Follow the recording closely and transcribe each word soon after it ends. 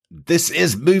This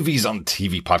is Movies on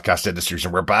TV Podcast Industries,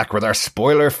 and we're back with our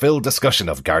spoiler-filled discussion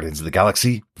of Guardians of the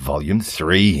Galaxy Volume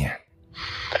 3.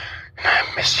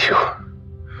 I miss you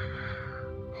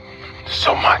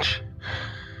so much.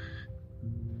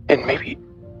 And maybe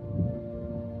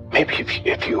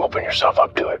if you open yourself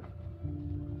up to it,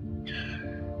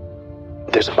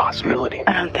 there's a possibility.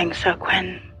 I don't think so,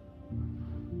 Quinn.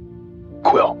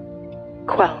 Quill.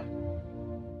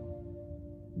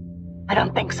 I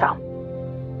don't think so.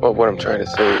 Well, what I'm trying to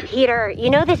say is... Peter, you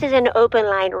know this is an open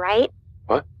line, right?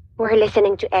 What? We're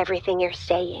listening to everything you're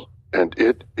saying. And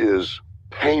it is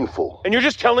painful. And you're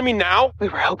just telling me now? We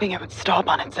were hoping it would stop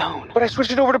on its own. But I switched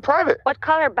it over to private. What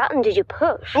color button did you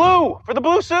push? Blue! For the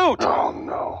blue suit! Oh,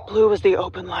 no. Blue was the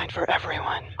open line for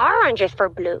everyone. Orange is for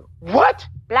blue. What?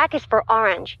 Black is for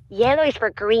orange. Yellow is for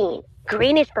green.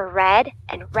 Green is for red.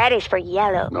 And red is for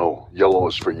yellow. No, yellow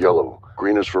is for yellow.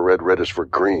 Green is for red, red is for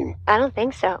green. I don't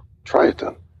think so. Try it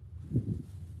then.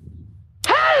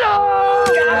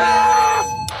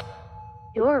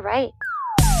 You were right.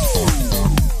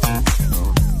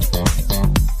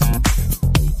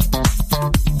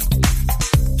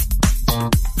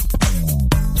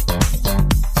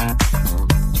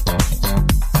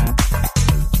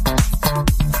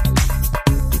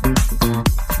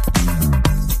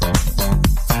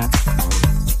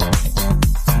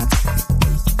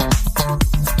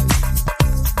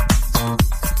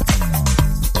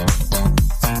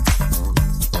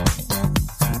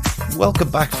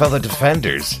 Welcome back, fellow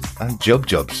defenders, and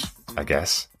Jubs, I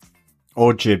guess.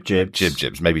 Or Jibs.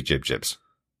 Jibs, maybe Jibs.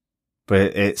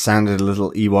 But it sounded a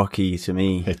little Ewok-y to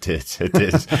me. It did.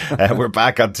 We're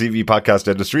back on TV Podcast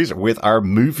Industries with our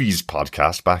movies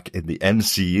podcast back in the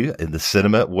MCU, in the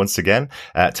cinema once again,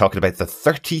 talking about the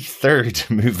 33rd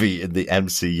movie in the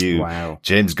MCU. Wow.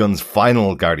 James Gunn's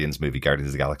final Guardians movie, Guardians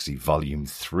of the Galaxy Volume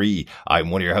 3. I'm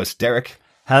one of your hosts, Derek.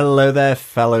 Hello there,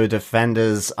 fellow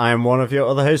defenders. I'm one of your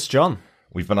other hosts, John.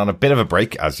 We've been on a bit of a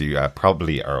break, as you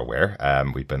probably are aware.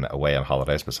 We've been away on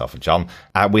holidays, myself and John.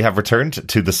 We have returned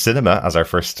to the cinema as our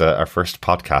first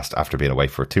podcast after being away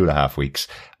for 2.5 weeks.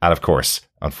 And of course,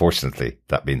 unfortunately,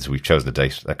 that means we've chosen a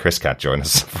date that Chris can't join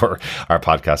us for our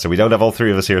podcast. So we don't have all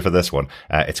three of us here for this one.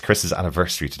 It's Chris's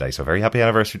anniversary today. So very happy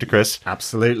anniversary to Chris.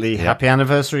 Absolutely. Yeah. Happy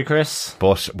anniversary, Chris.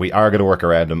 But we are going to work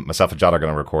around him. Myself and John are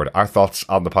going to record our thoughts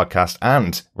on the podcast.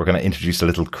 And we're going to introduce a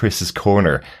little Chris's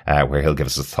Corner, where he'll give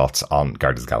us his thoughts on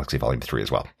Guardians of the Galaxy Volume 3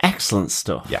 as well. Excellent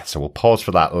stuff. Yeah, so we'll pause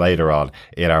for that later on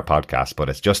in our podcast. But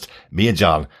it's just me and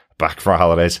John back from our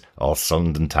holidays, all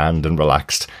sunned and tanned and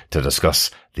relaxed to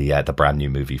discuss the brand new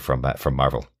movie from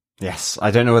Marvel. Yes, I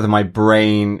don't know whether my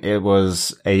brain it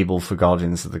was able for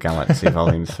Guardians of the Galaxy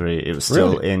Volume 3. It was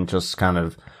still in just kind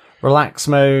of relax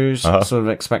mode, sort of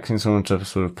expecting someone to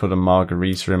sort of put a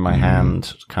margarita in my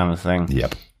hand kind of thing.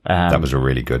 Yep. That was a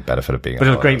really good benefit of being. But it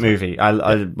was a great movie. I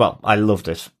loved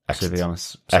it. Excellent. To be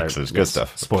honest. So, excellent. Good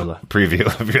stuff. Spoiler. Preview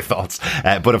of your thoughts.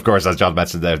 But of course, as John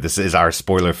mentioned there, this is our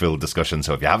spoiler-filled discussion.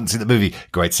 So if you haven't seen the movie,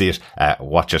 go out, see it,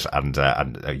 watch it, and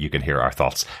you can hear our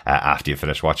thoughts after you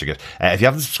finish watching it. If you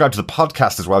haven't subscribed to the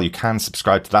podcast as well, you can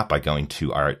subscribe to that by going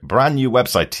to our brand new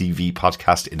website,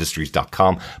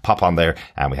 tvpodcastindustries.com. Pop on there,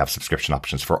 and we have subscription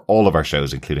options for all of our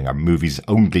shows, including our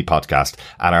movies-only podcast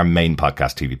and our main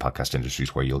podcast, TV Podcast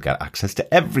Industries, where you'll get access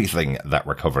to everything that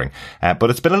we're covering. But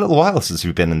it's been a little while since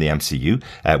we've been in the MCU.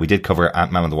 We did cover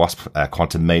Ant-Man and the Wasp,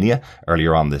 Quantumania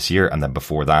earlier on this year, and then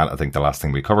before that, I think the last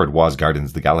thing we covered was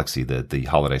Guardians of the Galaxy, the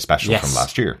holiday special from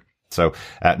last year. So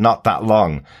not that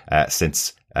long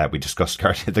since we discussed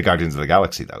the Guardians of the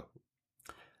Galaxy, though.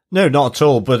 No, not at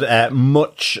all, but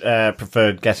much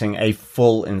preferred getting a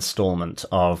full installment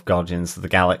of Guardians of the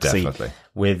Galaxy. Definitely.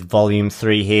 With Volume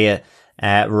 3 here.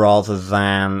 Rather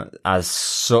than as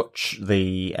such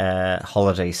the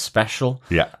holiday special,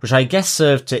 which I guess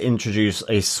served to introduce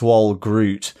a Swole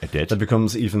Groot that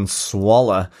becomes even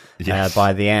swoller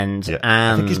by the end. Yeah.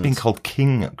 And I think he's being called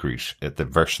King Groot at the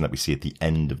version that we see at the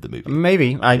end of the movie.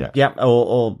 Maybe,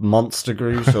 or Monster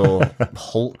Groot or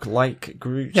Hulk-like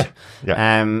Groot,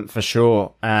 for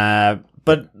sure.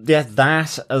 But yeah,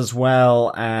 that as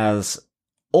well as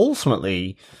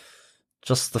ultimately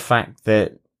just the fact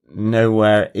that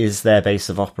nowhere is their base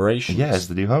of operations. Yeah, it's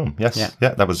the new home. Yes. Yeah,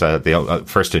 that was the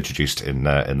first introduced in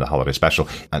the holiday special.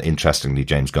 And interestingly,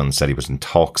 James Gunn said he was in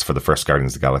talks for the first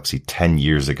Guardians of the Galaxy 10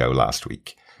 years ago last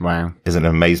week. Wow. Isn't it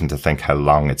amazing to think how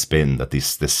long it's been that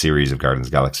this series of Guardians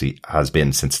of the Galaxy has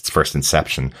been since its first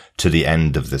inception to the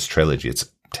end of this trilogy?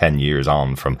 It's 10 years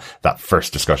on from that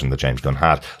first discussion that James Gunn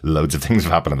had. Loads of things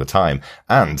have happened at the time.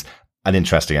 And an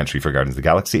interesting entry for Guardians of the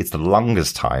Galaxy. It's the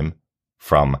longest time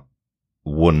from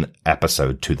one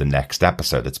episode to the next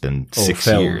episode. It's been 6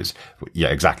 years. Yeah,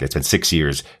 exactly. It's been 6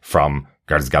 years from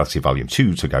Guardians of the Galaxy Volume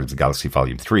 2 to Guardians of the Galaxy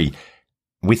Volume 3.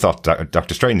 We thought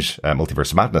Doctor Strange,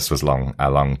 Multiverse of Madness was a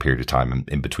long period of time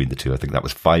in between the two. I think that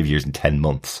was 5 years and 10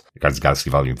 months. Guardians of the Galaxy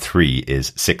Volume 3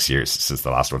 is 6 years since the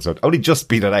last one. So it only just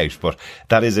beat it out, but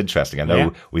that is interesting. I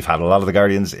know we've had a lot of the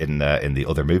Guardians in the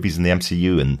other movies in the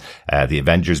MCU, and the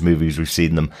Avengers movies, we've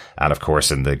seen them. And of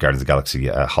course, in the Guardians of the Galaxy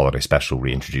holiday special,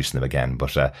 reintroducing them again.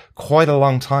 But quite a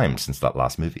long time since that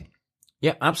last movie.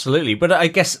 Yeah, absolutely. But I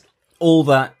guess all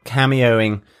that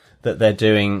cameoing that they're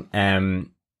doing,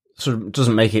 sort of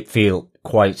doesn't make it feel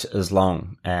quite as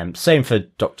long. Same for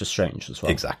Doctor Strange as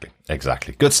well.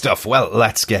 Exactly. Good stuff. Well,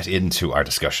 let's get into our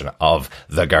discussion of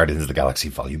the Guardians of the Galaxy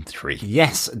Volume 3.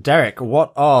 Yes, Derek,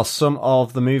 what are some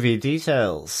of the movie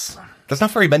details? There's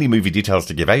not very many movie details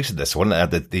to give out in this one.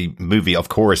 The movie, of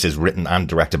course, is written and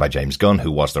directed by James Gunn,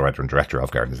 who was the writer and director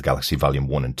of Guardians of the Galaxy Volume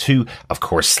 1 and 2. Of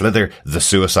course, Slither, The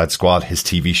Suicide Squad, his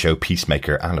TV show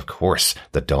Peacemaker, and of course,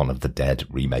 the Dawn of the Dead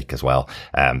remake as well.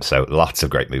 So lots of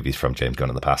great movies from James Gunn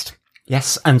in the past.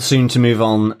 Yes, and soon to move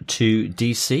on to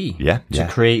DC. To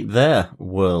create their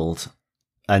world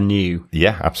anew.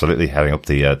 Yeah, absolutely. Heading up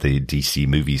the DC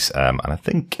movies. And I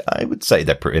think I would say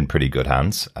they're in pretty good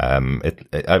hands.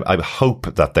 I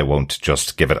hope that they won't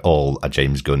just give it all a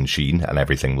James Gunn sheen and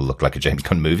everything will look like a James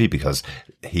Gunn movie, because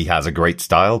he has a great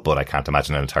style, but I can't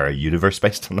imagine an entire universe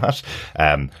based on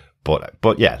that.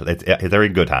 But yeah, they're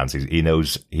in good hands. He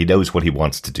knows what he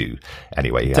wants to do.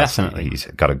 Anyway, definitely, he's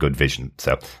got a good vision,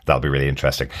 so that'll be really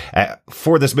interesting.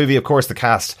 For this movie, of course, the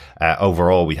cast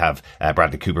overall, we have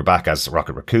Bradley Cooper back as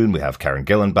Rocket Raccoon. We have Karen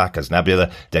Gillan back as Nebula.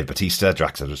 Dave Bautista,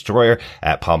 Drax the Destroyer.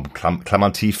 Paul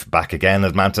Clementif back again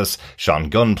as Mantis. Sean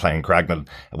Gunn playing Kragnon.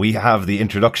 We have the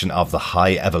introduction of the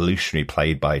High Evolutionary,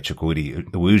 played by Chukwudi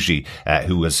Iwuji,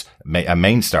 who was a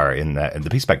main star in the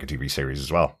Peacemaker TV series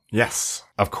as well. Yes.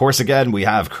 Of course, again, we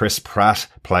have Chris Pratt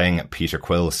playing Peter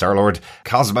Quill, Star-Lord.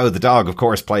 Cosmo the dog, of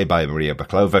course, played by Maria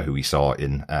Baklova, who we saw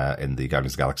in the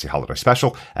Guardians of the Galaxy Holiday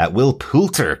Special. Will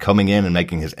Poulter coming in and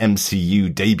making his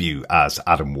MCU debut as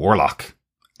Adam Warlock.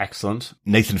 Excellent.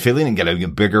 Nathan Fillion getting a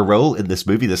bigger role in this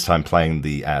movie, this time playing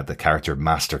the character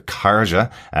Master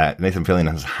Karja. Nathan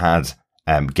Fillion has had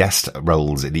guest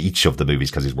roles in each of the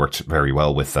movies because he's worked very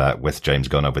well with James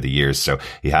Gunn over the years. So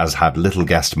he has had little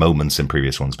guest moments in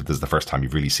previous ones, but this is the first time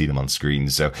you've really seen him on screen.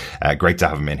 So great to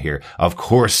have him in here. Of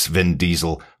course, Vin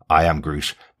Diesel, I Am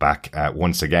Groot, back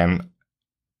once again.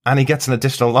 And he gets an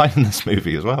additional line in this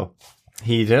movie as well.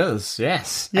 He does,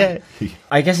 yes. Yeah.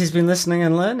 I guess he's been listening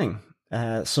and learning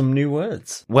some new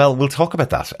words. Well, we'll talk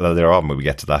about that later on when we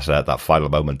get to that final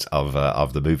moment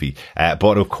of the movie.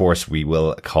 But of course, we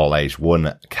will call out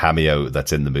one cameo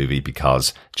that's in the movie,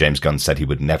 because James Gunn said he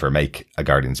would never make a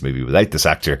Guardians movie without this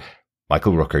actor.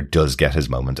 Michael Rooker does get his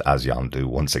moment as Yondu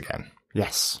once again.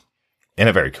 Yes. In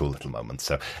a very cool little moment.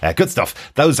 So, good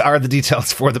stuff. Those are the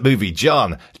details for the movie.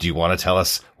 John, do you want to tell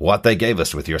us what they gave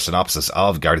us with your synopsis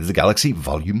of Guardians of the Galaxy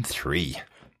Volume 3?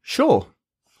 Sure.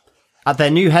 At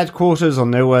their new headquarters on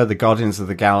Nowhere, the Guardians of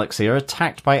the Galaxy are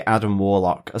attacked by Adam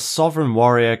Warlock, a sovereign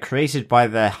warrior created by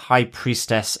their High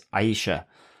Priestess Aisha.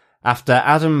 After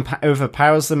Adam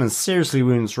overpowers them and seriously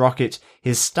wounds Rocket,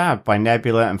 he is stabbed by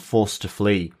Nebula and forced to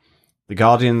flee. The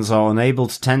Guardians are unable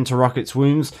to tend to Rocket's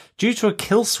wounds due to a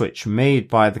kill switch made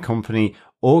by the company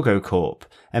OrgoCorp,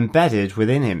 embedded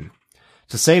within him.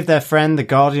 To save their friend, the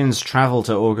Guardians travel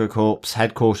to OrgoCorp's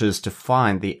headquarters to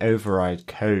find the override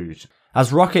code.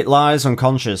 As Rocket lies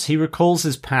unconscious, he recalls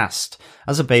his past.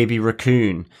 As a baby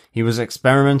raccoon, he was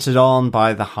experimented on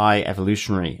by the High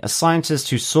Evolutionary, a scientist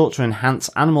who sought to enhance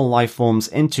animal life forms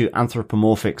into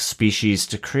anthropomorphic species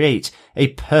to create a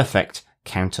perfect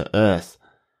counter-Earth.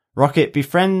 Rocket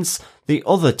befriends the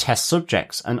other test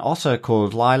subjects, an otter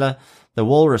called Lila, the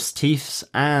walrus Teefs,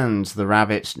 and the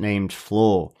rabbit named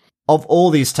Floor. Of all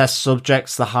these test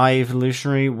subjects, the High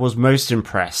Evolutionary was most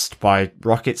impressed by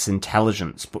Rocket's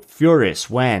intelligence, but furious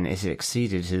when it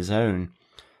exceeded his own.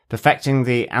 Perfecting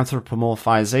the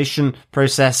anthropomorphization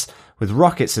process, with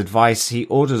Rocket's advice, he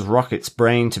orders Rocket's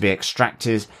brain to be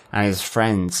extracted and his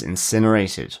friends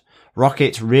incinerated.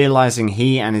 Rocket, realizing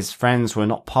he and his friends were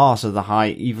not part of the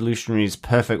High Evolutionary's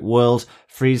perfect world,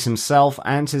 frees himself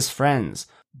and his friends.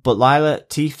 But Lila,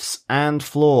 Teefs, and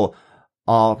Floor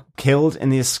are killed in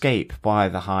the escape by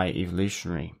the High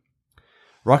Evolutionary.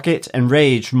 Rocket,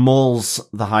 enraged, mauls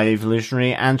the High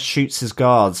Evolutionary and shoots his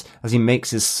guards as he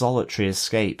makes his solitary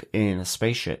escape in a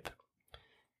spaceship.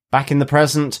 Back in the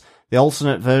present, the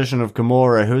alternate version of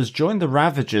Gamora, who has joined the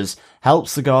Ravagers,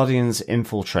 helps the Guardians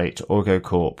infiltrate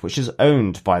OrgoCorp, which is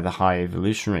owned by the High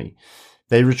Evolutionary.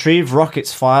 They retrieve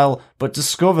Rocket's file, but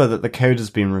discover that the code has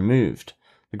been removed.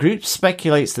 The group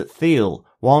speculates that Thiel,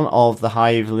 one of the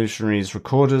High Evolutionary's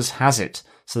recorders, has it,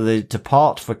 so they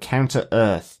depart for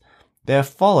Counter-Earth. They are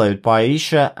followed by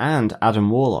Aisha and Adam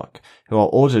Warlock, who are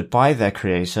ordered by their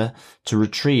creator to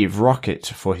retrieve Rocket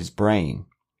for his brain.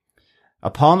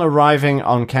 Upon arriving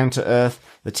on Counter-Earth,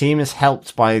 the team is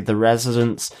helped by the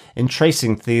residents in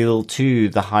tracing Thiel to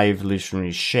the High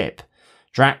Evolutionary's ship.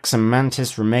 Drax and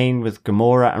Mantis remain with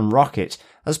Gamora and Rocket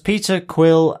as Peter,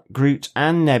 Quill, Groot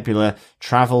and Nebula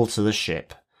travel to the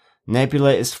ship.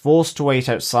 Nebula is forced to wait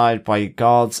outside by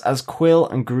guards as Quill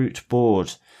and Groot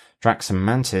board. Drax and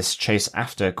Mantis chase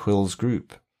after Quill's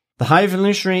group. The High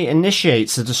Evolutionary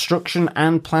initiates the destruction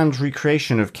and planned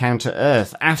recreation of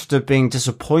Counter-Earth after being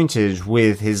disappointed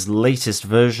with his latest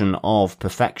version of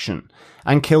perfection,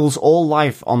 and kills all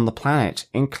life on the planet,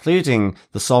 including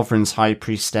the Sovereign's High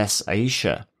Priestess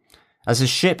Aisha. As his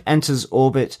ship enters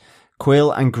orbit,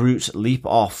 Quill and Groot leap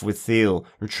off with Thiel,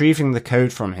 retrieving the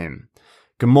code from him.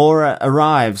 Gamora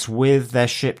arrives with their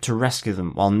ship to rescue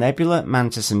them, while Nebula,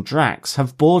 Mantis and Drax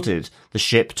have boarded the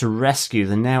ship to rescue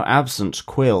the now absent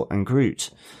Quill and Groot.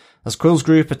 As Quill's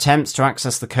group attempts to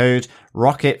access the code,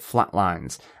 Rocket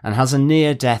flatlines and has a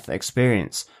near-death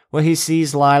experience, where he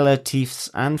sees Lila, Teefs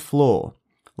and Floor.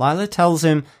 Lila tells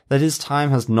him that his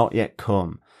time has not yet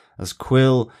come, as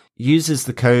Quill uses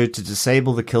the code to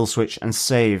disable the kill switch and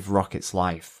save Rocket's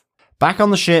life. Back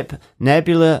on the ship,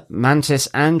 Nebula, Mantis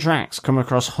and Drax come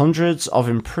across hundreds of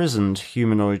imprisoned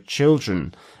humanoid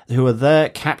children who are there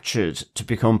captured to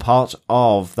become part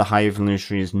of the High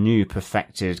Evolutionary's new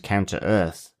perfected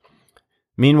Counter-Earth.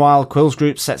 Meanwhile, Quill's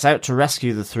group sets out to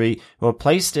rescue the three, who are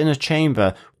placed in a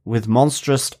chamber with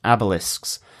monstrous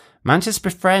obelisks. Mantis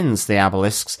befriends the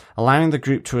obelisks, allowing the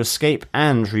group to escape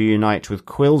and reunite with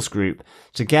Quill's group,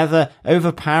 together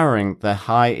overpowering the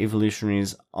High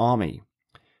Evolutionary's army.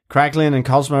 Kraglin and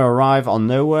Cosmo arrive on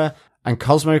Nowhere, and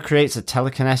Cosmo creates a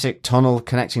telekinetic tunnel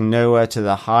connecting Nowhere to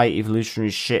the High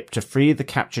Evolutionary's ship to free the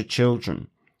captured children.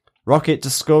 Rocket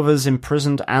discovers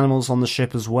imprisoned animals on the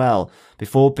ship as well,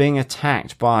 before being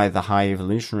attacked by the High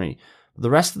Evolutionary. The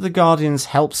rest of the Guardians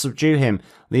help subdue him,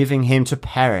 leaving him to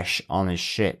perish on his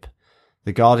ship.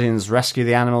 The Guardians rescue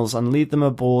the animals and lead them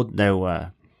aboard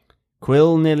Nowhere.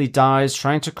 Quill nearly dies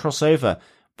trying to cross over,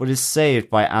 but is saved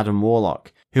by Adam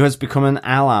Warlock, who has become an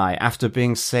ally after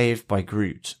being saved by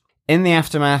Groot. In the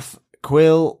aftermath,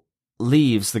 Quill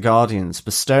leaves the Guardians,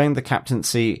 bestowing the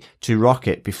captaincy to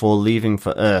Rocket before leaving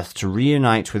for Earth to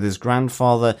reunite with his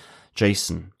grandfather,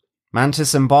 Jason.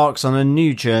 Mantis embarks on a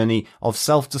new journey of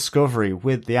self-discovery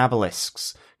with the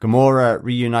Obelisks. Gamora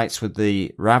reunites with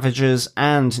the Ravagers,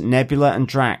 and Nebula and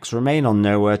Drax remain on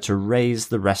Nowhere to raise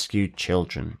the rescued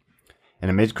children. In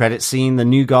a mid-credit scene, the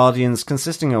new Guardians,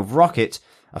 consisting of Rocket,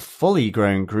 a fully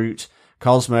grown Groot,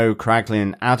 Cosmo,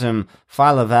 Kraglin, Adam,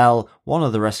 Phyla-Vell, one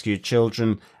of the rescued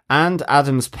children, and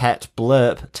Adam's pet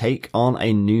Blurp take on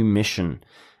a new mission.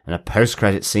 In a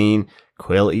post-credit scene,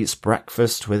 Quill eats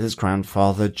breakfast with his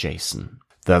grandfather Jason.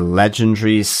 The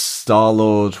legendary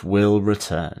Star-Lord will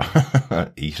return.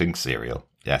 Eating cereal.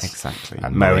 Yes. Exactly.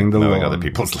 And mowing other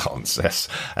people's lawns. Yes.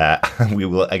 We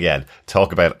will, again,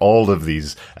 talk about all of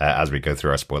these as we go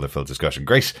through our spoiler-filled discussion.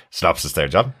 Great synopsis there,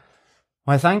 John.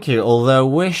 Why, thank you. Although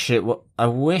I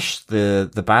wish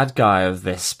the bad guy of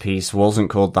this piece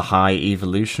wasn't called the High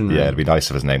Evolutionary. Yeah, it'd be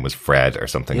nice if his name was Fred or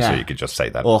something, so you could just say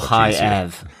that. Or High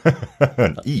Ev.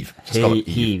 Eve. Just call it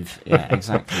Eve. Yeah,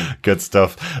 exactly. Good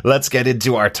stuff. Let's get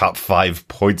into our top 5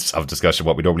 points of discussion.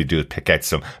 What we normally do is pick out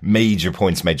some major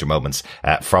points, major moments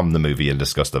from the movie and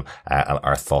discuss them and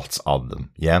our thoughts on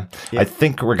them. Yeah? I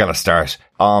think we're going to start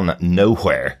on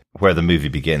Nowhere, where the movie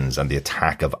begins, and the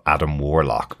attack of Adam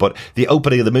Warlock. But the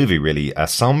opening of the movie, really a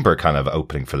somber kind of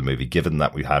opening for the movie, given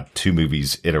that we had 2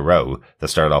 movies in a row that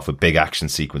started off with big action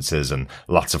sequences and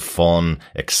lots of fun,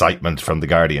 excitement from the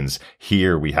Guardians.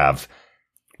 Here we have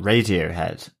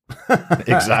Radiohead.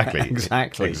 Exactly.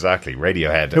 Exactly.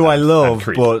 Radiohead. Who I love,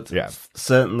 Creep. but yeah.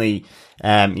 certainly,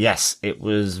 yes, it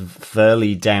was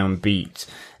fairly downbeat.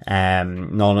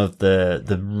 None of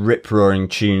the rip-roaring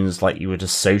tunes like you would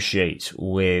associate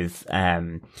with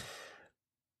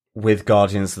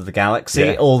Guardians of the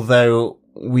Galaxy, although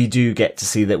we do get to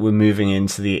see that we're moving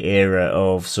into the era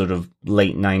of sort of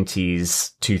late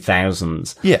 90s,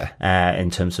 2000s. Yeah.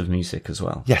 In terms of music as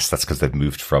well. Yes, that's because they've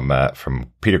moved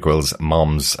from Peter Quill's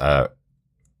mom's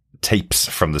tapes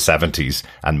from the 70s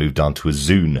and moved on to a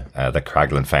Zune that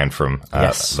Kraglin found from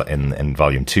in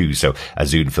Volume 2. So a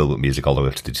Zune filled with music all the way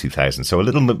up to the 2000s. So a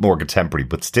little bit more contemporary,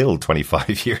 but still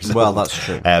 25 years old. Well, that's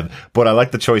true. But I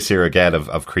like the choice here again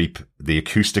of Creep, the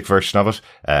acoustic version of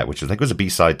it, which I think was a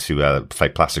B-side to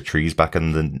Fake Plastic Trees back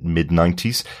in the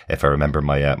mid-90s, if I remember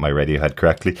my Radiohead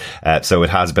correctly. So it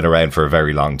has been around for a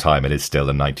very long time. It is still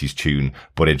a 90s tune,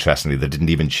 but interestingly, they didn't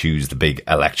even choose the big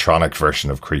electronic version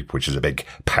of Creep, which is a big,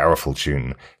 powerful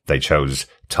tune. They chose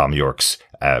Tom York's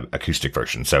acoustic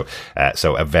version. So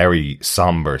a very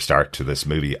somber start to this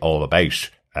movie, all about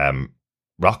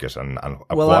Rocket and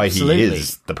why absolutely. he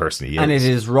is the person he is. And it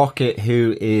is Rocket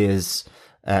who is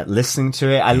listening to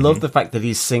it. I love the fact that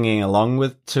he's singing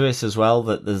along to it as well,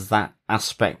 that there's that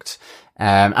aspect.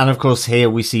 And of course here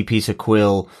we see Peter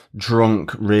Quill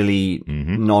drunk, really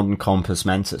non-compos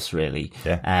mentis, really.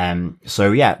 Yeah.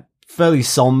 So yeah, fairly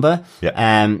somber.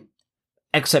 Yeah.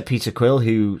 Except Peter Quill,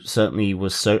 who certainly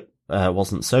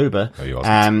wasn't sober. No, he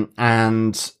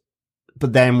wasn't.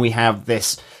 But then we have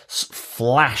this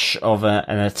flash of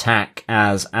an attack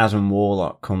as Adam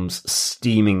Warlock comes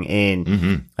steaming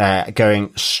in,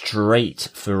 going straight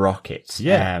for Rocket.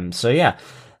 Yeah. So yeah,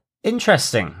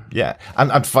 interesting. Yeah,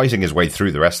 and fighting his way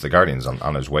through the rest of the Guardians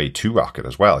on his way to Rocket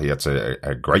as well. He had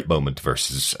a great moment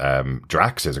versus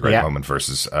Drax. He has a great moment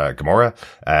versus Gamora.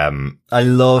 I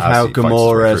love how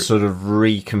Gamora sort of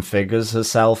reconfigures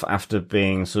herself after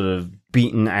being sort of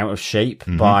beaten out of shape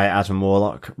by Adam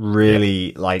Warlock.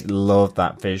 Really, love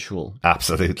that visual.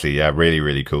 Absolutely, yeah, really,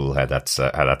 really cool how that's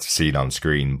seen on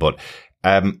screen. But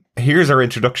here's our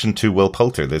introduction to Will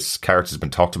Poulter. This character's been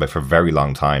talked about for a very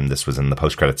long time. This was in the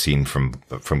post-credit scene from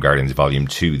Guardians Volume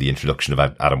 2, the introduction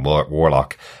of Adam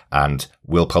Warlock and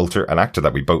Will Poulter, an actor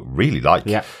that we both really like.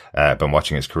 Yeah. Been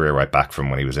watching his career right back from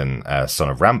when he was in Son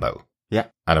of Rambo. Yeah.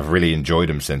 And I've really enjoyed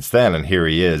him since then. And here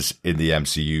he is in the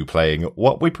MCU playing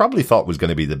what we probably thought was going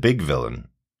to be the big villain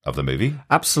of the movie.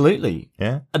 Absolutely.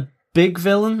 Yeah. A big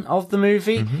villain of the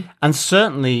movie. And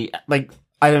certainly,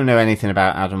 I don't know anything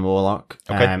about Adam Warlock,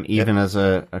 even as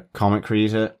a comic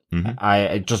reader.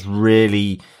 I just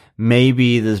really,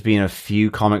 maybe there's been a few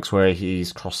comics where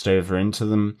he's crossed over into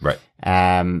them. Right.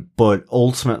 But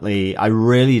ultimately, I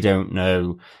really don't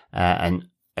know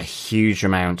a huge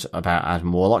amount about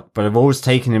Adam Warlock, but I've always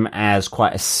taken him as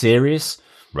quite a serious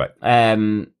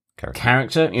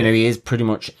character. You know, he is pretty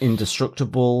much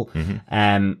indestructible.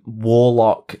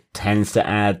 Warlock tends to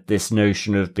add this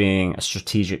notion of being a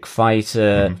strategic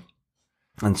fighter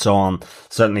and so on.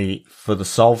 Certainly for the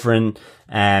Sovereign,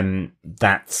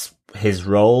 that's his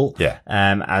role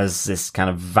as this kind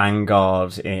of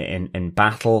vanguard in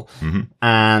battle.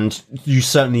 And you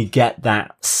certainly get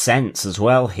that sense as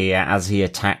well here as he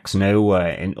attacks Nowhere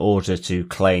in order to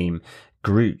claim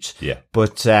Groot. Yeah.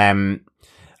 But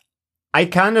I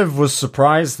kind of was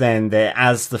surprised then that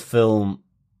as the film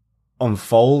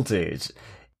unfolded,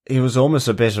 he was almost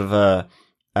a bit of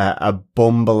a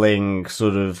bumbling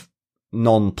sort of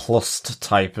nonplussed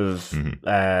type of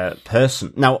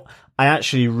person. Now, I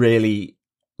actually really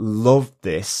loved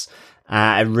this.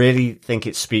 I really think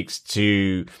it speaks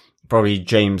to probably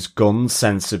James Gunn's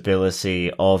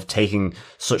sensibility of taking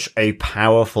such a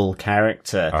powerful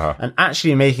character and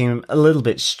actually making him a little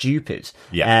bit stupid.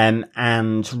 Yeah.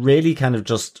 And really kind of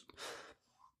just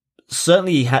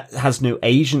certainly has no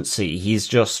agency. He's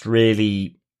just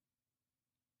really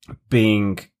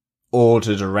being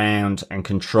ordered around and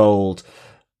controlled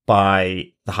by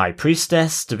the High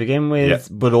Priestess to begin with,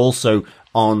 but also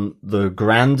on the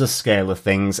grander scale of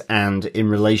things and in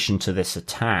relation to this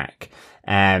attack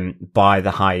by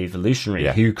the High Evolutionary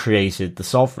who created the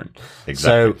Sovereign.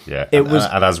 Exactly. So it was,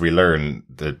 and as we learn,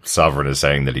 the Sovereign is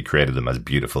saying that he created them as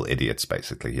beautiful idiots,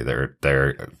 basically.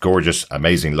 They're gorgeous,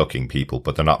 amazing looking people,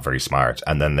 but they're not very smart.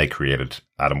 And then they created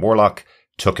Adam Warlock,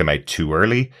 took him out too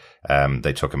early.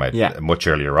 They took him out much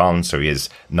earlier on, so he is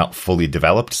not fully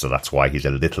developed. So that's why he's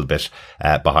a little bit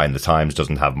behind the times,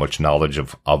 doesn't have much knowledge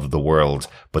of the world,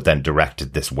 but then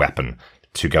directed this weapon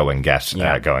to go and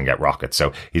get Rocket.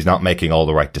 So he's not making all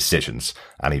the right decisions,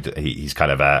 and he's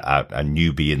kind of a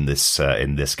newbie in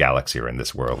this galaxy or in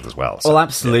this world as well. So, well,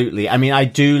 absolutely. I mean, I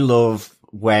do love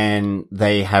when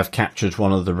they have captured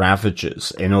one of the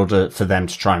Ravagers in order for them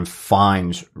to try and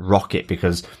find Rocket,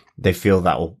 because they feel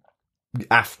that will,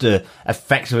 after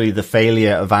effectively the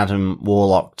failure of Adam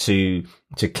Warlock to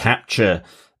capture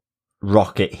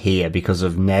Rocket here because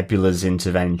of Nebula's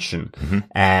intervention,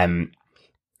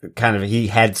 kind of he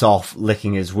heads off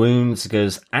licking his wounds,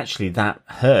 goes, actually that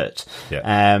hurt.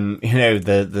 Yeah.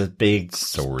 The big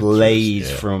swords, blade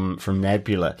from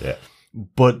Nebula. Yeah.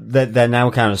 but they're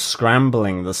now kind of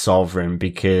scrambling the Sovereign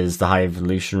because the High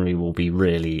Evolutionary will be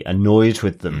really annoyed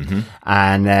with them.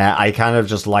 And I kind of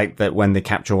just like that when they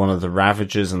capture one of the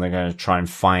Ravagers and they're going to try and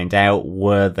find out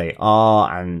where they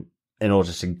are, and in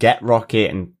order to get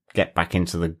Rocket and get back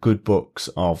into the good books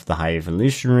of the High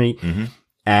Evolutionary.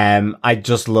 I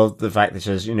just love the fact that it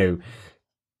says,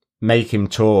 make him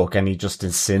talk, and he just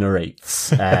incinerates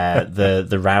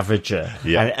the Ravager,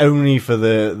 and only for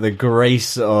the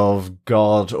grace of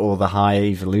God or the High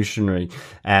Evolutionary,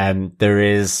 there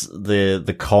is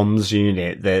the comms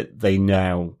unit that they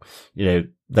know,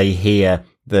 they hear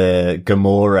the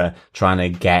Gamora trying to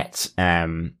get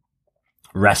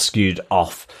rescued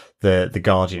off the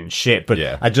Guardian ship. But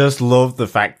I just love the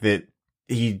fact that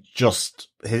he's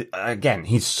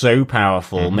so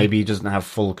powerful. Maybe he doesn't have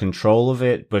full control of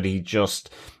it, but he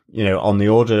just, on the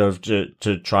order of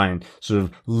to try and sort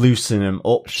of loosen him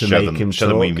up to show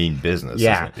them we mean business.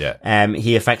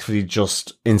 He effectively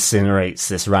just incinerates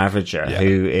this Ravager,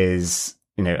 who is,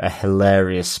 a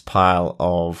hilarious pile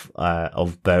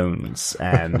of bones,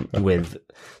 with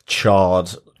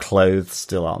charred clothes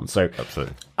still on. So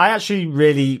absolutely, I actually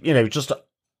really, just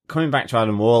coming back to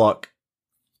Adam Warlock,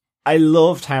 I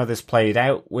loved how this played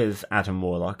out with Adam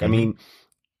Warlock. I mean,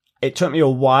 it took me a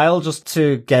while just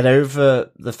to get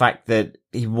over the fact that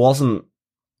he wasn't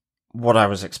what I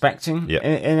was expecting in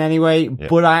any way,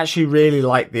 but I actually really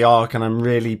like the arc, and I'm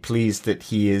really pleased that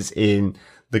he is in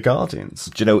the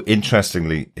Guardians.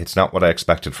 Interestingly, it's not what I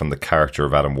expected from the character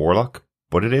of Adam Warlock,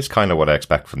 but it is kind of what I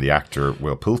expect from the actor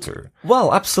Will Poulter.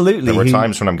 Well, absolutely. There were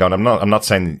times when I'm not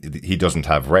saying he doesn't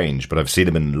have range, but I've seen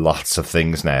him in lots of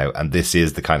things now, and this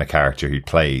is the kind of character he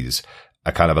plays,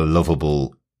 a kind of a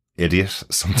lovable idiot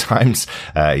sometimes.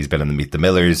 He's been in the Meet the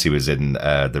Millers. He was in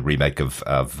the remake of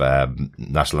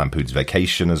National Lampoon's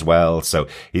Vacation as well. So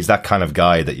he's that kind of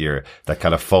guy that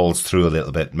kind of falls through a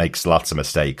little bit, makes lots of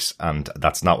mistakes, and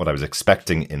that's not what I was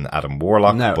expecting in Adam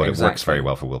Warlock. No, but exactly. It works very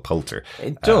well for Will Poulter.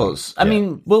 It does. I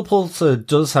mean, Will Poulter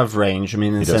does have range. I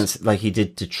mean, in the sense, like, he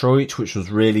did Detroit, which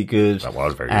was really good. That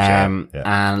was very good.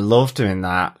 And loved him in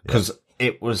that because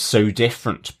it was so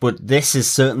different, but this is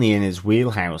certainly in his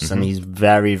wheelhouse, and he's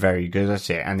very, very good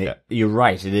at it. And you're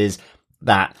right, it is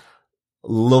that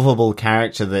lovable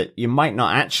character that you might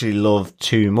not actually love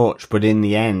too much, but in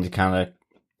the end kind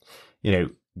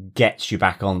of, gets you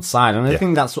back on side. And I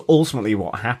think that's ultimately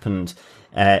what happened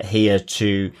here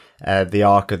to the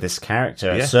arc of this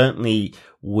character. Certainly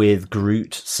with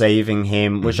Groot saving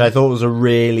him, which I thought was a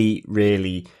really,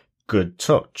 really good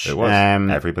touch. It was.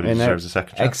 Everybody deserves a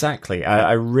second chance. Exactly.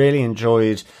 I really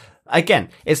enjoyed. Again,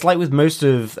 it's like with most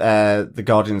of the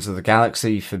Guardians of the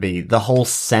Galaxy for me, the whole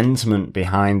sentiment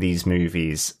behind these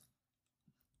movies,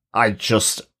 I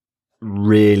just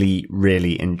really,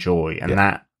 really enjoy, and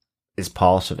that is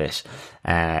part of it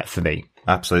for me.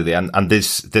 Absolutely, and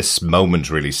this moment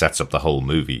really sets up the whole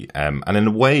movie. And in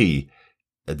a way,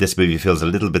 this movie feels a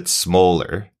little bit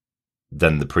smaller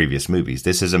than the previous movies.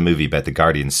 This is a movie about the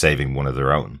Guardians saving one of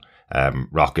their own.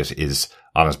 Rocket is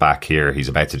on his back here. He's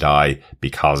about to die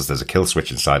because there's a kill switch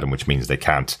inside him, which means they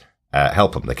can't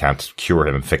help him. They can't cure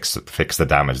him and fix the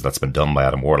damage that's been done by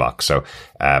Adam Warlock. So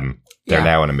they're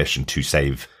now on a mission to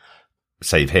save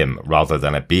him, rather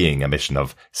than it being a mission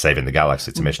of saving the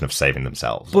galaxy. It's a mission of saving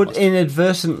themselves. But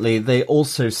inadvertently, they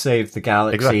also saved the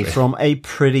galaxy from a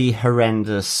pretty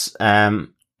horrendous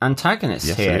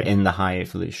antagonist here in the High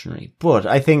Evolutionary. But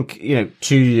I think,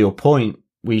 to your point,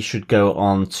 we should go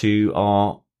on to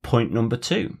our point number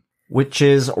 2, which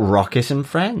is Rocket and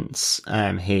friends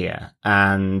here.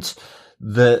 And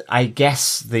I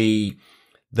guess the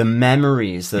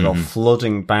memories that are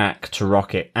flooding back to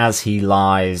Rocket as he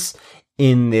lies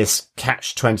in this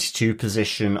catch-22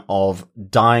 position of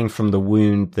dying from the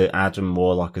wound that Adam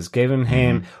Warlock has given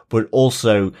him, but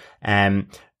also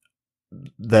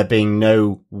there being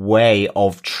no way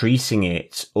of treating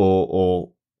it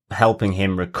or helping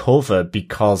him recover,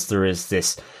 because there is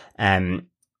this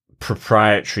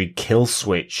proprietary kill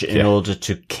switch in order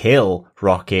to kill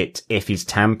Rocket if he's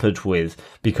tampered with,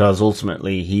 because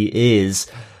ultimately he is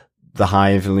the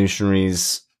High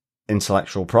Evolutionary's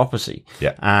intellectual property.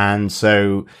 And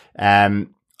so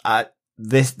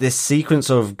this sequence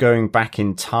of going back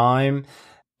in time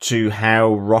to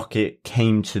how Rocket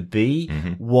came to be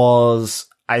was,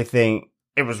 I think,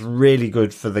 it was really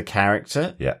good for the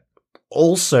character.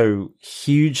 Also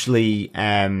hugely,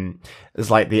 it's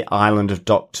like the island of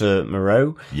Dr.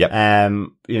 Moreau.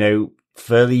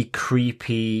 Fairly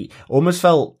creepy, almost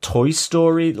felt Toy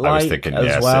Story-like. I was thinking,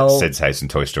 as well. Sid's house in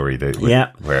Toy Story,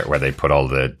 where they put all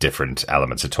the different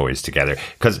elements of toys together.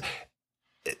 Because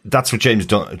that's what James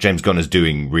Gunn is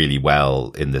doing really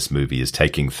well in this movie, is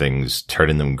taking things,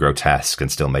 turning them grotesque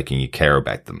and still making you care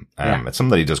about them. It's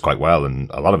something that he does quite well in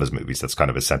a lot of his movies. That's kind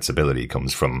of his sensibility. He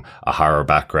comes from a horror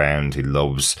background. He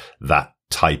loves that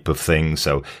type of thing.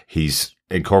 So he's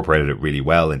incorporated it really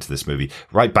well into this movie.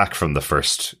 Right back from the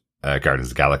first Guardians of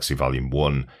the Galaxy Volume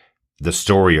 1, the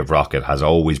story of Rocket has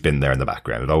always been there in the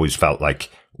background. It always felt like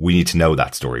we need to know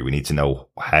that story. We need to know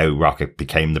how Rocket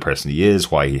became the person he is,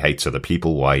 why he hates other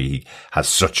people, why he has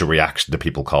such a reaction to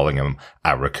people calling him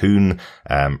a raccoon,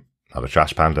 not a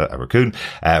trash panda, a raccoon,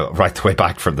 right the way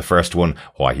back from the first one,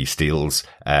 why he steals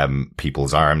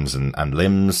people's arms and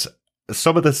limbs.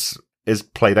 Some of this is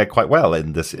played out quite well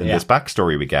in this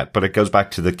backstory we get, but it goes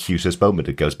back to the cutest moment.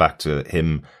 It goes back to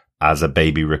him as a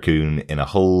baby raccoon in a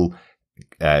whole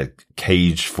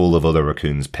cage full of other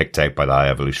raccoons picked out by the High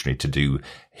Evolutionary to do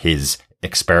his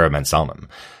experiments on him.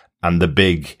 And the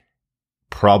big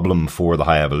problem for the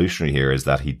High Evolutionary here is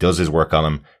that he does his work on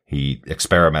him, he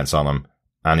experiments on him,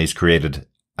 and he's created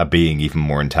a being even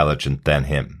more intelligent than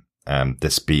him.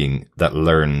 This being that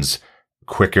learns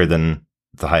quicker than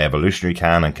the High Evolutionary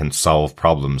can and can solve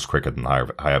problems quicker than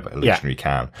the High Evolutionary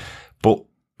can. But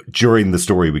during the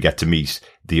story, we get to meet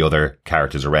the other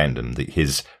characters around him,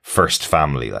 his first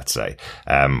family, let's say,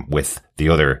 with the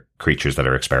other creatures that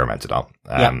are experimented on.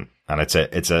 And it's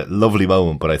a lovely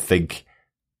moment, but I think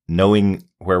knowing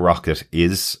where Rocket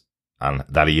is and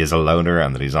that he is a loner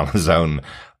and that he's on his own,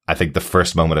 I think the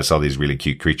first moment I saw these really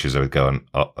cute creatures, I was going,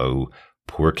 uh-oh,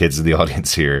 poor kids in the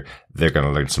audience here. They're going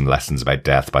to learn some lessons about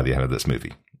death by the end of this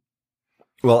movie.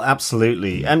 Well,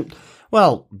 absolutely. And,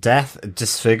 well, death,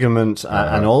 disfigurement,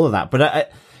 and all of that.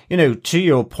 But, to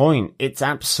your point, it's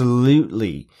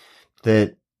absolutely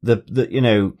the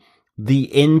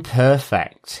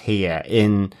imperfect here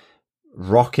in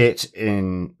Rocket,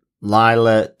 in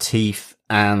Lila, Teef,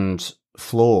 and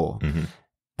Floor,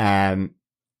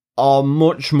 are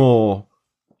much more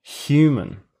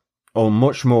human or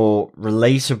much more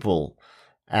relatable.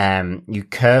 You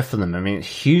care for them. I mean, it's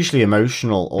hugely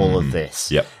emotional, all of this.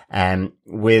 Yep.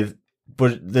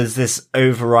 But there's this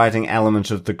overriding element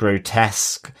of the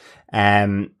grotesque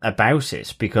about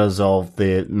it because of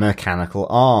the mechanical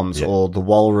arms or the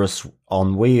walrus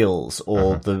on wheels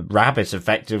or the rabbit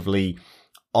effectively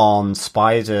on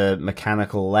spider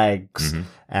mechanical legs.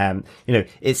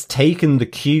 It's taken the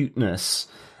cuteness,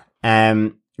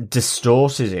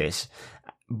 distorted it,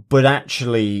 but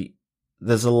actually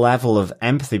there's a level of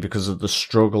empathy because of the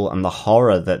struggle and the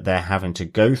horror that they're having to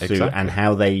go through and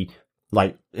how they,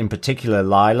 like, in particular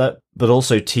Lila, but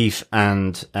also Teef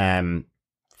and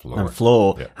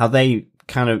Floor, how they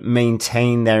kind of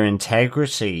maintain their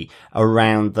integrity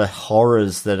around the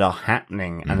horrors that are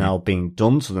happening and are being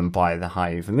done to them by the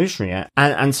High Evolutionary.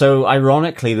 And so,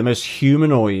 ironically, the most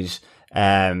humanoid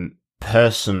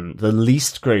person, the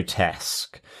least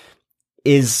grotesque,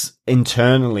 is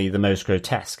internally the most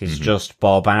grotesque. It's just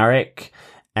barbaric,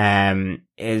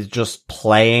 is just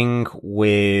playing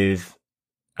with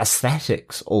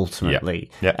aesthetics ultimately.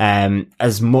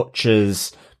 As much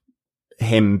as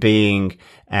him being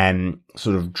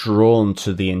sort of drawn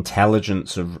to the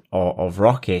intelligence of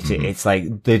Rocket, it's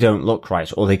like they don't look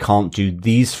right or they can't do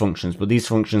these functions, but these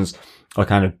functions are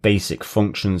kind of basic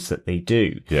functions that they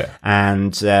do.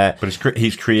 And but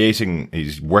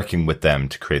he's working with them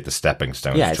to create the stepping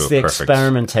stones to a perfect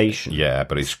experimentation.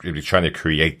 But he's trying to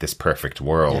create this perfect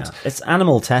world. It's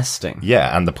animal testing.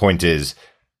 And the point is,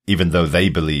 even though they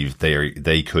believe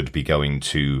they could be going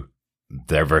to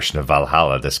their version of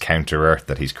Valhalla, this counter Earth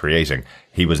that he's creating,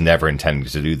 he was never intending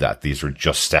to do that. These were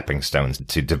just stepping stones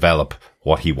to develop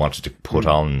what he wanted to put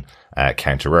on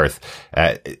counter Earth.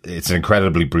 It's an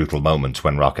incredibly brutal moment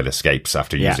when Rocket escapes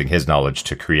after using his knowledge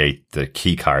to create the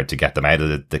key card to get them out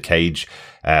of the cage.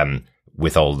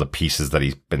 With all the pieces that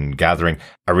he's been gathering.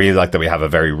 I really like that we have a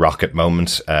very Rocket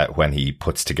moment when he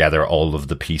puts together all of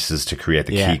the pieces to create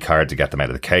the key card to get them out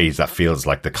of the cage. That feels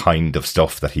like the kind of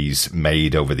stuff that he's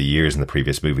made over the years in the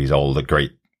previous movies, all the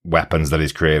great weapons that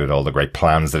he's created, all the great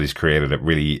plans that he's created. It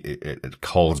really it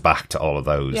calls back to all of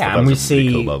those. And we see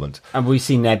really cool moment. And we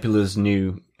see Nebula's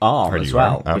new arm as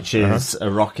well, which is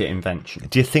a Rocket invention.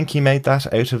 Do you think he made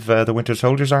that out of the Winter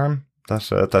Soldier's arm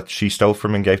that she stole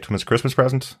from him and gave to him as a Christmas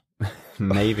present?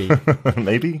 Maybe.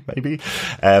 maybe.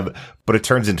 But it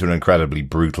turns into an incredibly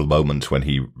brutal moment when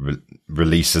he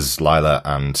releases Lila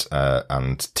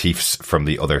and Teefs from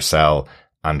the other cell,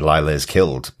 and Lila is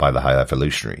killed by the High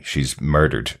Evolutionary. She's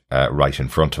murdered right in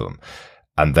front of him.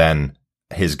 And then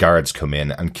his guards come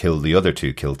in and kill the other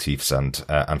two, kill Teefs and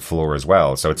Floor as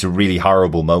well. So it's a really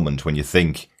horrible moment when you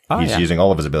think he's using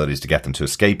all of his abilities to get them to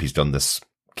escape. He's done this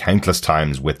countless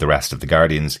times with the rest of the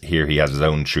Guardians. Here he has his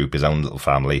own troop, his own little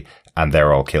family, and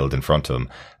they're all killed in front of him.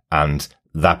 And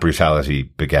that brutality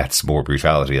begets more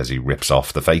brutality as he rips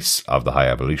off the face of the High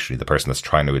Evolutionary, the person that's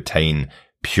trying to attain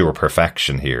pure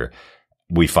perfection here.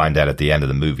 We find out at the end of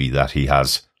the movie that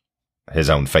his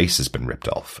own face has been ripped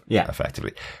off,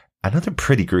 effectively. Another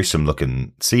pretty gruesome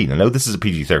looking scene. I know this is a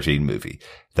PG-13 movie.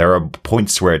 There are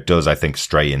points where it does, I think,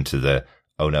 stray into the,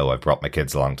 oh no, I've brought my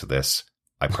kids along to this.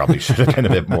 I probably should have been a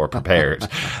bit more prepared.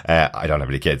 I don't have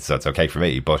any kids, so it's okay for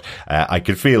me. But I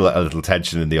could feel a little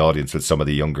tension in the audience with some of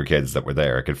the younger kids that were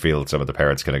there. I could feel some of the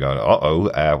parents kind of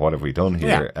going, what have we done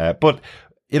here? Yeah. But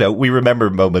you know, we remember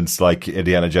moments like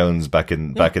Indiana Jones back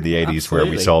in the 80s absolutely. where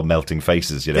we saw melting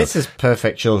faces, you know. This is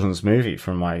perfect children's movie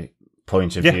from my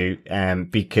point of view,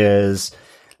 because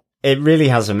it really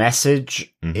has a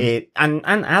message. And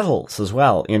adults as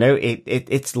well, you know,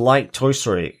 it's like Toy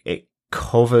Story. It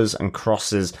covers and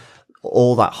crosses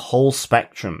all that whole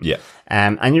spectrum. Yeah.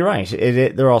 And you're right.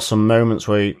 There are some moments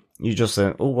where you just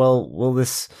think, oh, well, will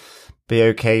this be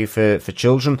okay for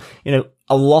children? You know,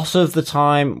 a lot of the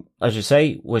time, as you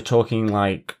say, we're talking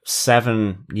like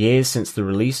 7 years since the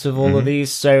release of all of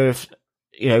these. So if,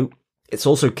 you know, it's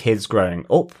also kids growing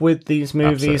up with these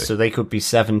movies. Absolutely. So they could be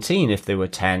 17 if they were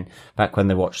 10 back when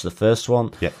they watched the first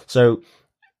one. Yeah. So,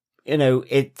 you know,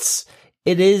 it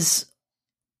is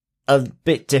a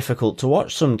bit difficult to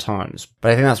watch sometimes,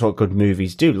 but I think that's what good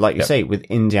movies do. Like you say, with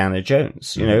Indiana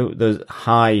Jones, you know, the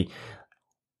high,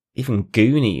 even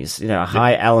Goonies, you know, a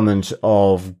high element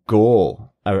of gore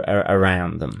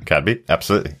around them. Can be.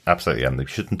 Absolutely. Absolutely. And they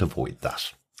shouldn't avoid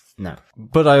that. No.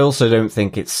 But I also don't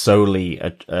think it's solely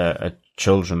a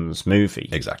children's movie.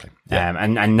 Exactly. Yeah.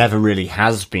 And never really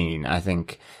has been, I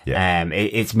think. Yeah.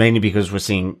 It's mainly because we're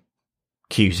seeing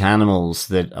cute animals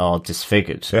that are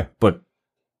disfigured. Yeah. But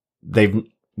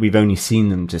we've only seen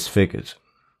them disfigured.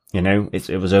 You know,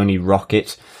 it was only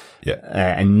Rocket.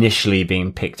 Yeah. Initially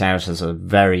being picked out as a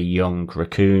very young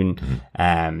raccoon.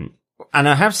 And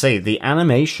I have to say, the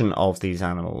animation of these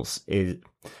animals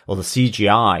or the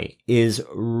CGI is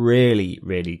really,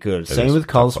 really good. Same with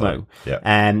Cosmo. Yeah.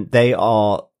 And they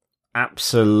are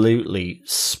absolutely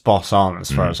spot on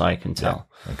as far as I can tell.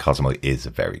 Yeah. And Cosmo is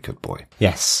a very good boy.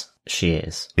 Yes, she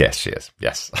is. Yes, she is.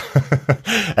 Yes.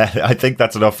 I think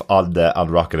that's enough on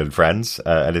Rocket and Friends.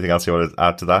 Anything else you want to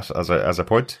add to that as a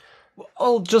point?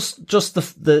 Well, just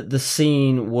the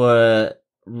scene where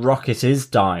Rocket is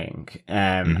dying,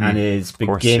 and is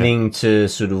beginning to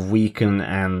sort of weaken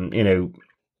and, you know,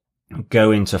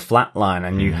 go into flatline,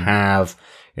 and you have,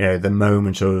 you know, the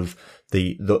moment of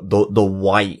the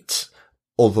white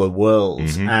other world.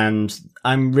 And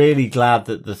I'm really glad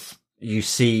that you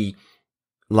see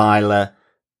Lila,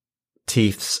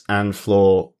 Teefs and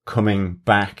Floor coming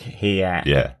back here.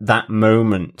 Yeah. That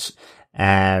moment,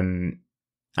 as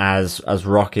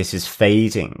Rocket is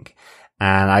fading.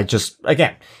 And I just,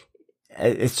 again,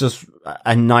 it's just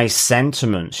a nice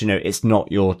sentiment. You know, it's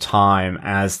not your time,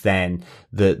 as then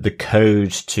the code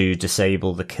to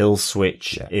disable the kill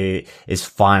switch is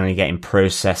finally getting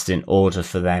processed in order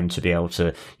for them to be able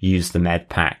to use the med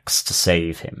packs to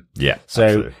save him. Yeah. So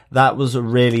absolutely. That was a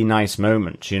really nice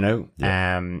moment, you know?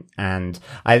 Yeah. And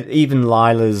even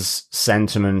Lila's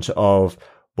sentiment of,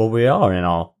 well, we are in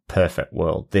our perfect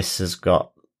world.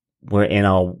 We're in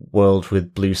our world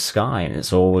with blue sky, and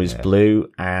it's always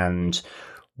blue, and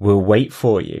we'll wait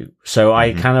for you. So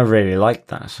I kind of really like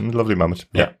that. Lovely moment.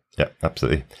 Yeah,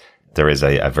 absolutely. There is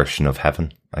a version of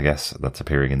heaven, I guess, that's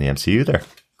appearing in the MCU there.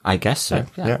 I guess so.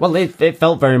 Yeah. Well, it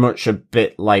felt very much a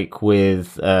bit like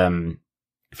with...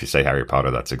 if you say Harry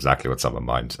Potter, that's exactly what's on my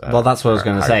mind. Well, that's what I was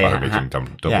going to say. Harry Potter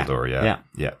meeting Dumbledore,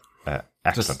 yeah.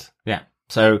 Excellent.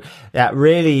 So,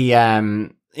 really,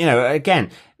 you know, again...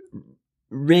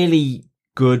 really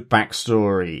good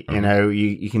backstory. You know,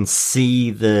 you can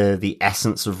see the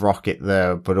essence of Rocket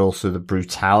there, but also the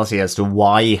brutality as to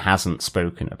why he hasn't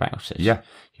spoken about it. Yeah.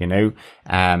 You know,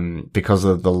 because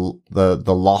of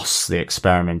the loss, the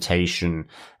experimentation,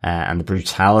 and the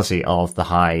brutality of the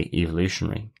High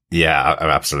Evolutionary. Yeah,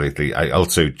 absolutely. I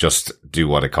also just do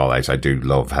want to call out, I do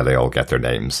love how they all get their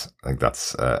names. I think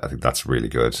that's really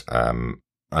good.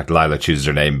 Like Lila chooses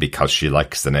her name because she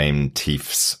likes the name.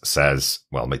 Teefs says,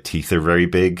 well, my teeth are very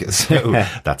big, so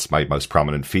that's my most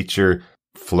prominent feature.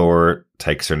 Floor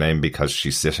takes her name because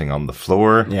she's sitting on the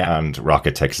floor, and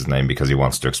Rocket takes his name because he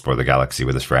wants to explore the galaxy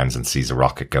with his friends and sees a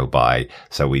rocket go by.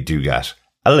 So we do get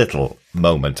a little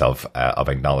moment of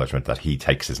acknowledgement that he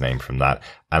takes his name from that.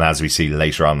 And as we see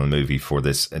later on in the movie, for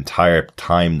this entire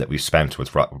time that we've spent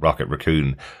with Rocket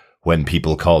Raccoon, when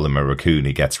people call him a raccoon,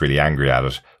 he gets really angry at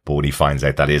it. But when he finds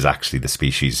out that is actually the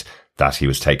species that he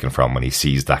was taken from when he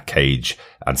sees that cage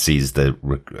and sees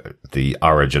the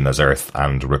origin as Earth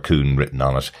and Raccoon written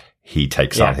on it. He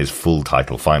takes on his full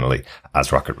title finally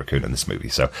as Rocket Raccoon in this movie.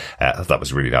 So that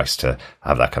was really nice to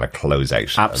have that kind of close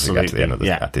out as we get to the end of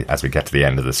as we get to the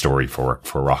end of the story for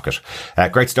Rocket.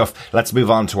 Great stuff. Let's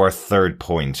move on to our third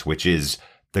point, which is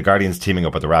the Guardians teaming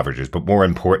up with the Ravagers, but more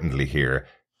importantly here,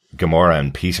 Gamora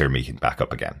and Peter meeting back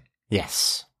up again.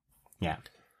 Yes. Yeah.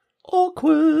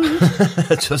 Awkward.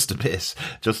 Just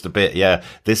a bit. Yeah.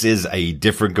 This is a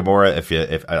different Gamora.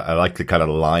 If I like the kind of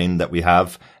line that we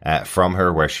have, from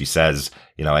her where she says,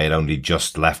 you know, I had only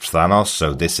just left Thanos.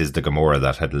 So this is the Gamora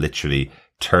that had literally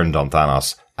turned on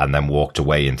Thanos and then walked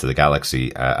away into the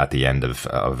galaxy, at the end of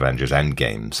Avengers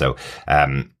Endgame. So,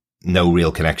 no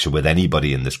real connection with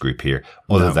anybody in this group here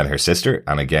other than her sister.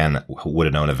 And again, would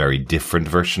have known a very different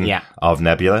version of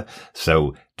Nebula.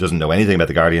 So doesn't know anything about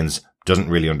the Guardians, doesn't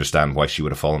really understand why she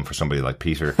would have fallen for somebody like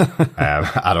Peter,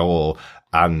 at all.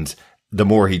 And the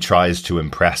more he tries to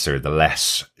impress her, the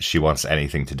less she wants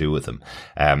anything to do with him.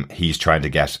 He's trying to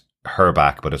get her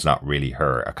back, but it's not really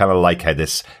her. I kind of like how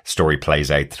this story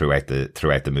plays out throughout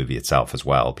the movie itself as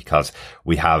well, because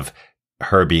we have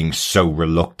her being so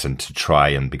reluctant to try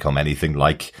and become anything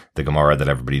like the Gamora that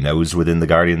everybody knows within the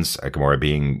Guardians. Gamora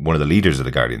being one of the leaders of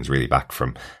the Guardians, really back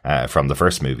from the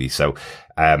first movie. So,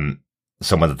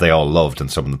 someone that they all loved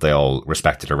and someone that they all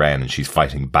respected around, and she's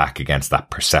fighting back against that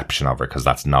perception of her because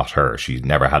that's not her. She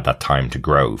never had that time to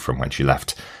grow from when she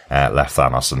left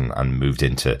Thanos and moved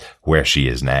into where she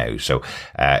is now. So,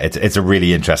 it's a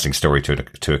really interesting story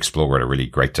to explore, and a really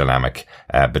great dynamic,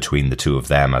 between the two of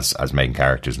them as main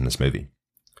characters in this movie.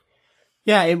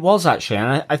 Yeah, it was actually,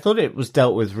 and I thought it was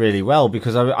dealt with really well,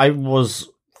 because I was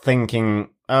thinking,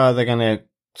 oh, they're going to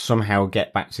somehow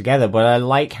get back together, but I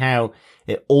like how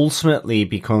it ultimately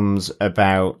becomes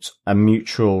about a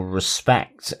mutual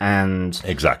respect and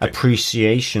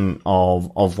appreciation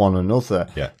of one another.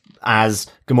 Yeah. As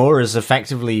Gamora is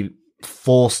effectively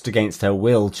forced against her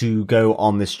will to go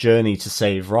on this journey to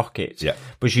save Rocket. Yeah.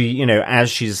 But she, you know,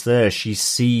 as she's there, she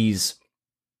sees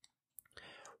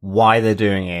why they're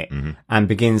doing it and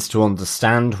begins to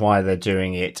understand why they're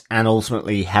doing it, and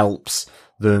ultimately helps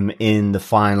them in the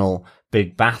final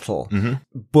big battle.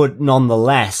 But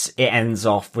nonetheless, it ends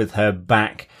off with her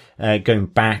going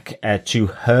back to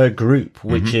her group,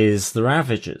 which is the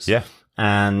Ravagers. Yeah.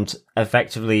 And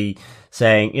effectively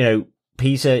saying, you know,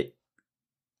 Peter,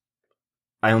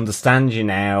 I understand you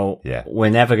now. Yeah. We're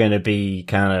never going to be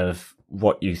kind of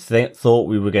what you thought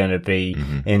we were going to be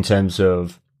in terms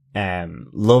of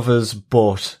lovers,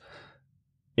 but,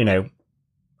 you know,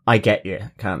 I get you,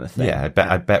 kind of thing. Yeah,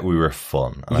 I bet we were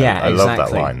fun. And I love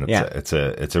that line. It's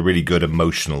a really good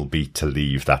emotional beat to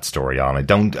leave that story on. I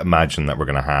don't imagine that we're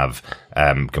going to have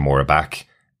Gamora back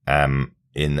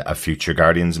in a future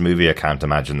Guardians movie. I can't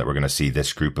imagine that we're going to see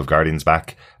this group of Guardians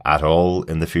back at all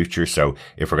in the future. So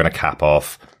if we're going to cap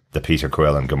off the Peter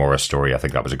Quill and Gamora story, I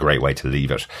think that was a great way to leave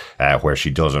it, where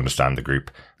she does understand the group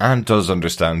and does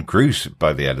understand Groot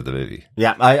by the end of the movie.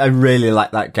 Yeah, I really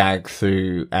like that gag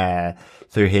through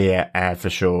here, for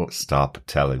sure. Stop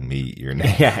telling me your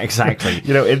name. Yeah, exactly.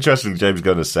 You know, interesting, James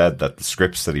Gunn has said that the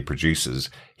scripts that he produces,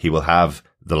 he will have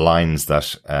the lines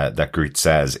that Groot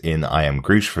says in I Am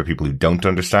Groot for people who don't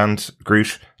understand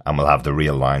Groot, and we'll have the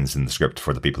real lines in the script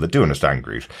for the people that do understand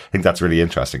Groot. I think that's really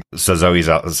interesting. So Zoe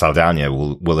Saldana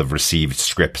will have received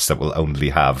scripts that will only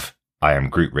have I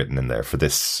Am Groot written in there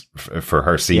for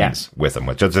her scenes with him,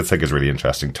 which I just think is a really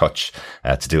interesting touch,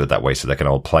 to do it that way, so they can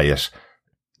all play it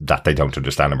that they don't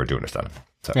understand him or do understand him.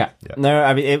 So, yeah. No,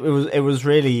 I mean, it was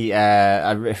really,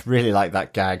 I really like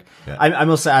that gag. Yeah. I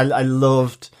must say, I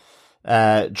loved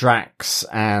Drax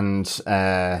and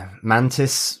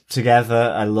Mantis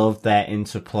together. I loved their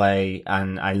interplay,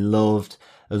 and I loved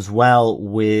as well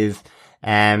with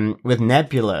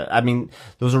Nebula. I mean,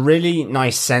 there was a really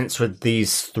nice sense with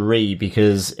these three,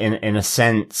 because in a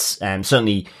sense,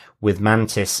 certainly with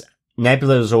Mantis,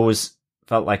 Nebula has always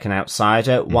felt like an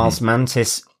outsider, whilst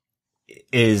Mantis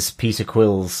is Peter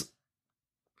Quill's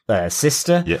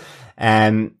sister. Yeah.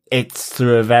 It's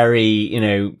through a very, you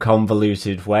know,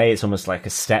 convoluted way. It's almost like a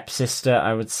stepsister,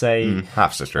 I would say.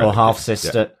 Half-sister. Or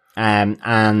half-sister. Yeah.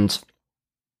 And,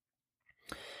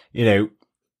 you know,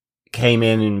 came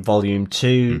in volume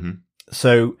 2.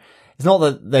 So it's not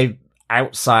that they've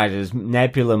outsiders,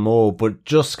 Nebula more, but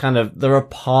just kind of, they're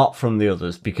apart from the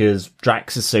others, because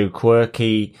Drax is so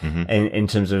quirky in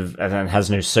terms of, and has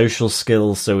no social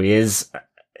skills, so he is,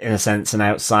 in a sense, an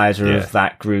outsider of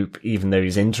that group, even though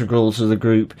he's integral to the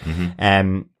group.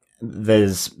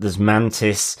 There's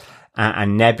Mantis,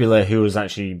 and Nebula, who has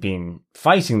actually been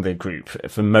fighting the group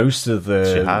for most of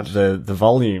the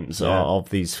volumes of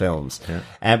these films.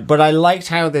 Yeah. But I liked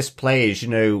how this plays,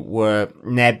 where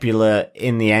Nebula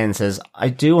in the end says, I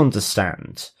do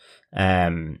understand,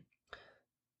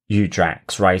 you,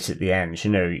 Drax, right at the end.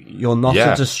 You're not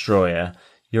a destroyer,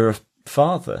 you're a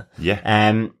father. Yeah.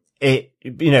 And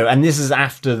this is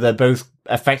after they're both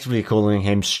effectively calling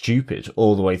him stupid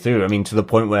all the way through. I mean, to the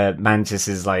point where Mantis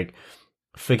is like,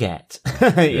 forget,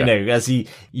 as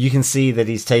you can see that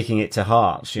he's taking it to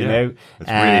heart, It really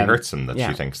hurts him that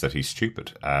she thinks that he's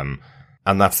stupid.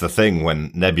 And that's the thing,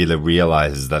 when Nebula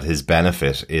realizes that his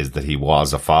benefit is that he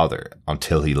was a father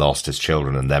until he lost his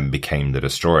children and then became the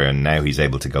Destroyer. And now he's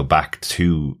able to go back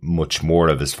to much more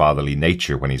of his fatherly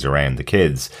nature when he's around the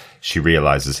kids. She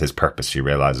realizes his purpose. She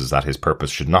realizes that his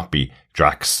purpose should not be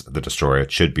Drax the Destroyer.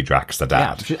 It should be Drax the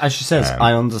dad. Yeah, as she says,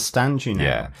 I understand you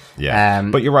now. Yeah.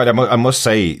 But you're right. I must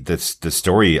say that the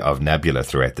story of Nebula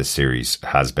throughout this series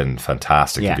has been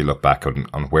fantastic. If you look back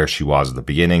on where she was at the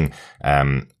beginning,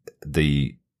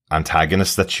 the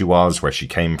antagonist that she was, where she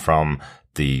came from,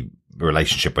 the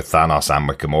relationship with Thanos and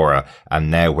with Gamora, and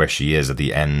now where she is at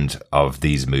the end of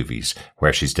these movies,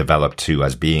 where she's developed to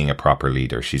as being a proper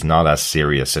leader. She's not as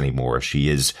serious anymore. She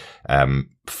is,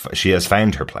 she has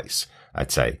found her place,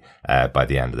 I'd say, by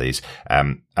the end of these.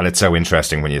 And it's so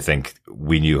interesting when you think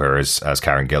we knew her as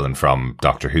Karen Gillan from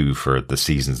Doctor Who for the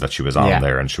seasons that she was on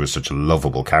there, and she was such a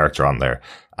lovable character on there,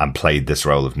 and played this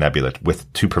role of Nebula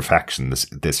to perfection,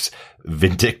 this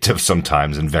vindictive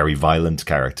sometimes and very violent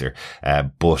character,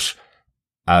 but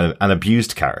an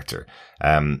abused character.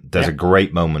 There's a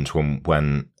great moment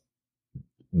when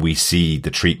we see the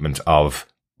treatment of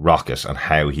Rocket and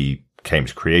how he came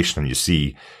to creation, and you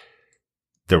see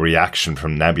the reaction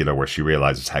from Nebula where she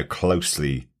realizes how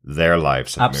closely their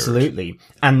lives have Absolutely. mirrored.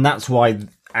 And that's why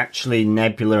actually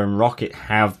Nebula and Rocket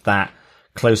have that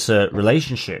closer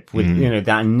relationship with,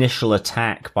 that initial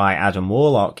attack by Adam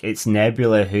Warlock. It's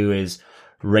Nebula who is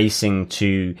racing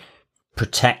to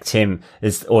protect him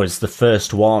is the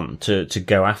first one to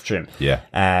go after him. Yeah.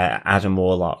 Adam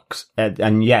Warlock.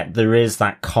 And yet there is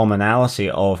that commonality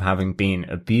of having been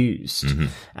abused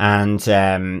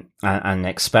and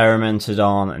experimented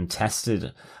on and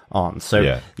tested on.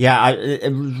 So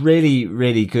it was really,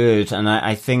 really good. And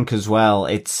I think as well,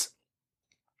 it's,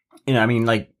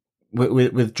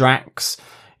 with Drax,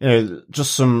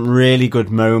 just some really good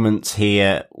moments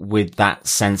here with that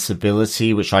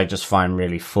sensibility, which I just find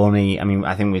really funny. I mean,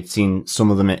 I think we've seen some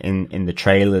of them in the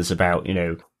trailers about,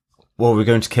 we're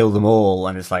going to kill them all.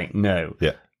 And it's like, no.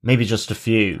 Yeah. Maybe just a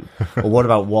few. Or what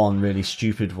about one really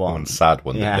stupid one? One sad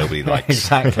one that nobody likes.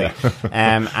 Exactly.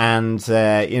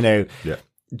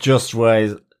 Just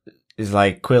where is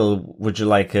like, Quill, would you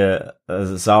like a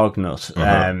Zargnut?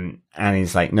 And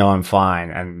he's like, no, I'm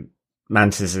fine. And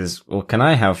Mantis is, well, can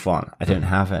I have one? I don't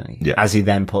have any. Yeah. As he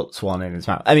then puts one in his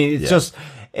mouth. I mean, it's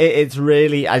it's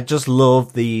really, I just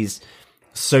love these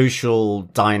social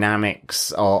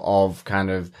dynamics of kind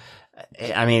of,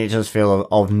 I mean, it does feel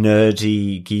of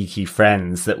nerdy, geeky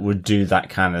friends that would do that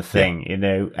kind of thing,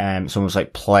 it's almost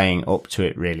like playing up to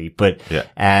it really. But,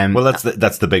 well,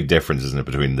 that's the big difference, isn't it,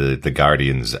 between the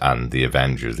Guardians and the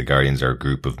Avengers. The Guardians are a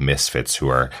group of misfits who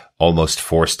are almost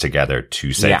forced together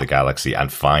to save the galaxy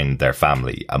and find their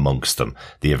family amongst them.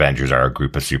 The Avengers are a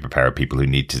group of superpower people who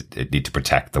need to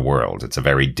protect the world. It's a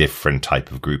very different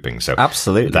type of grouping. So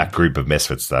absolutely, that group of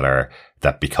misfits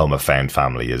that become a found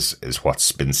family is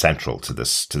what's been central to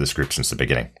this group since the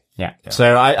beginning. Yeah.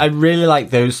 So I really like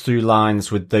those through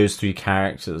lines with those three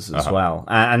characters as well.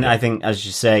 And I think, as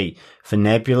you say, for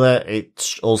Nebula,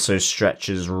 it also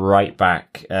stretches right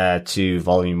back to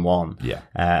Volume 1. Yeah.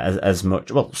 As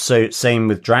much. Well, so same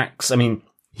with Drax. I mean,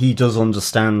 he does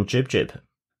understand Jib Jib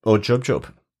or Jub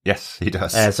Jub. Yes, he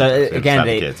does. So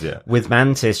again, with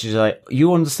Mantis, she's like,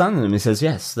 you understand them? He says,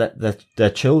 yes, they're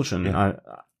children. Yeah.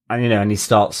 And he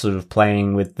starts sort of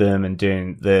playing with them and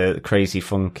doing the crazy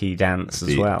funky dance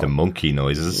as well. The monkey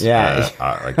noises. Yeah.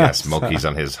 I guess monkeys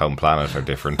on his home planet are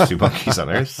different to monkeys on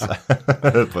Earth.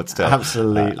 But still.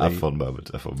 Absolutely. A fun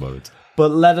moment.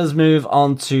 But let us move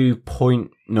on to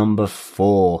point number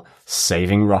 4,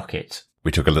 saving Rocket.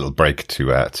 We took a little break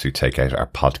to take out our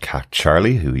podcat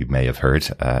Charlie, who you may have heard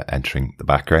entering the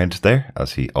background there,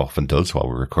 as he often does while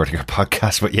we're recording our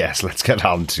podcast. But yes, let's get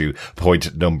on to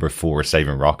point number 4,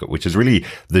 saving Rocket, which is really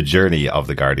the journey of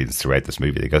the Guardians throughout this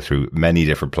movie. They go through many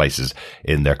different places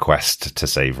in their quest to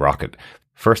save Rocket.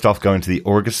 First off, going to the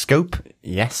Orgoscope.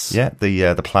 Yes. Yeah,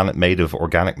 the planet made of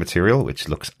organic material, which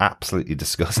looks absolutely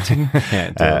disgusting. Yeah,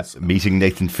 it does. Meeting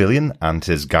Nathan Fillion and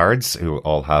his guards, who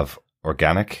all have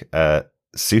organic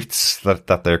suits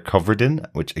that they're covered in,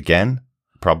 which again,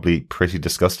 probably pretty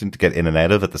disgusting to get in and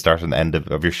out of at the start and end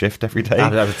of your shift every day.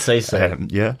 I would say so.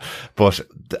 Yeah. But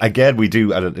again, we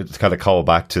do, and it's kind of call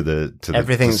back to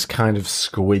everything's kind of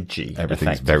squidgy.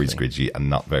 Everything's very squidgy and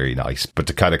not very nice. But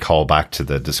to kind of call back to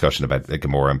the discussion about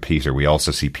Gamora and Peter, we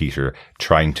also see Peter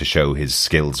trying to show his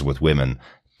skills with women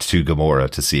to Gamora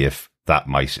to see if that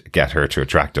might get her to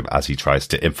attract him as he tries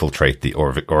to infiltrate the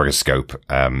orgoscope,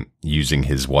 using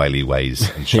his wily ways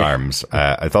and charms.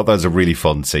 I thought that was a really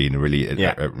fun scene, a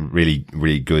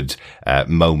really good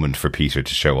moment for Peter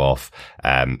to show off,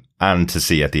 and to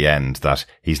see at the end that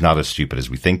he's not as stupid as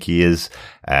we think he is.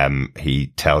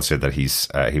 He tells her that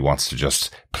he wants to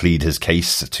just plead his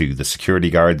case to the security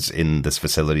guards in this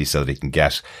facility so that he can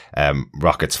get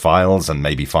Rocket's files and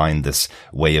maybe find this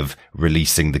way of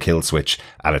releasing the kill switch.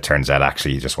 And it turns out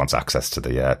actually he just wants access to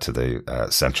the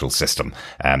central system.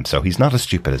 So he's not as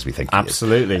stupid as we think.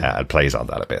 Absolutely. He is. It plays on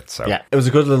that a bit. So yeah, it was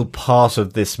a good little part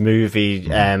of this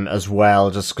movie as well,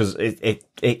 just because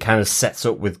it kind of sets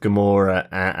up with Gamora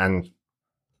and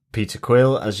Peter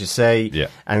Quill, as you say,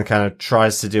 and kind of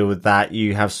tries to deal with that.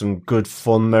 You have some good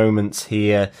fun moments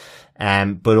here,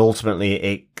 but ultimately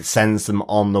it sends them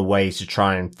on the way to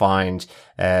try and find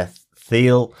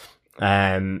Thiel,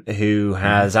 who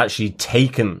has actually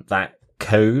taken that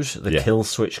code, the kill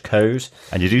switch code.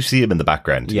 And you do see him in the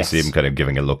background. Yes. You see him kind of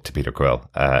giving a look to Peter Quill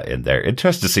in there.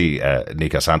 Interesting to see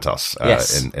Nico Santos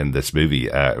in this movie,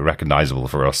 recognizable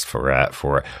for us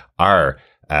for our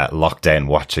lockdown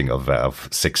watching of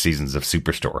 6 seasons of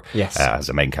Superstore, as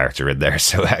a main character in there.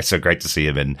 So great to see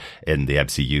him in the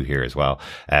MCU here as well.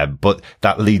 But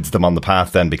that leads them on the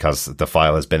path then, because the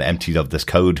file has been emptied of this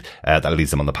code, that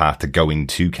leads them on the path to going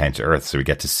to Counter Earth. So we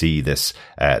get to see this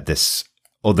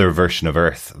other version of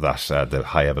Earth that the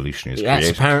High Evolutionaries created.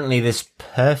 It's apparently this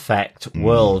perfect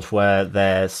world where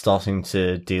they're starting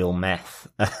to deal meth.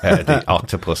 The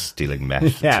octopus dealing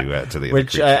meth to the other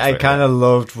which I kind of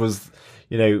loved was,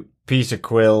 Peter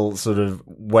Quill sort of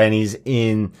when he's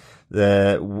in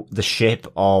the ship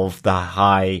of the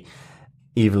High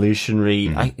Evolutionary.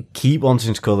 I keep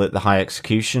wanting to call it the High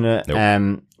Executioner,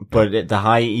 but the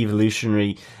High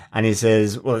Evolutionary, and he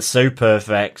says, "Well, it's so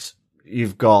perfect.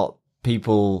 You've got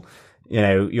people,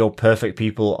 your perfect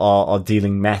people are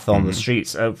dealing meth on the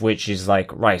streets," of which is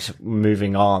like, right,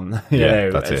 moving on.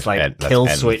 It's like kill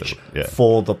switch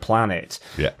for the planet.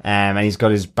 And he's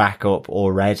got his backup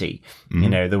already.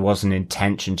 There was an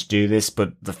intention to do this,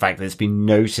 but the fact that it's been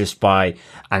noticed by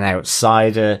an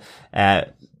outsider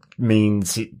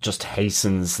means it just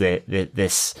hastens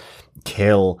this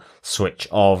kill switch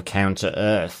of Counter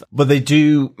Earth. But they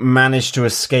do manage to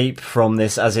escape from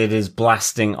this as it is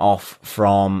blasting off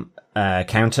from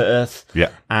Counter Earth.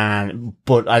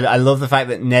 But I love the fact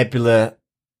that Nebula,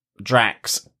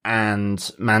 Drax,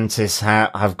 and Mantis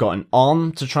have gotten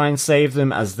on to try and save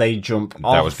them as they jump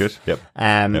off. That was good.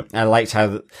 I liked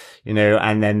how,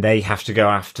 and then they have to go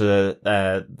after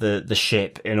the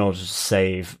ship in order to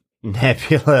save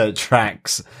Nebula,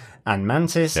 Drax, and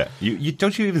Mantis. You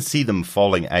don't you even see them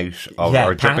falling out of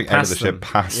or jumping out of the ship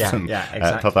past them. Exactly.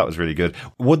 I thought that was really good.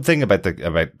 One thing about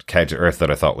Counter Earth that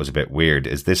I thought was a bit weird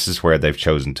is this is where they've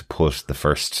chosen to put the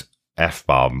first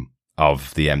F-bomb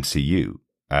of the MCU.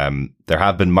 There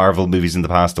have been Marvel movies in the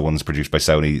past, the ones produced by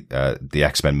Sony, the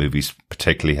X-Men movies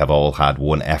particularly have all had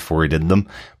one F word in them,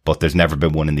 but there's never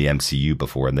been one in the MCU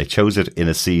before. And they chose it in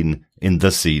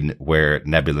the scene where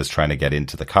Nebula's trying to get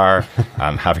into the car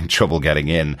and having trouble getting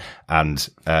in. And,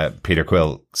 Peter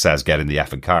Quill says, "Get in the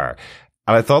effing car."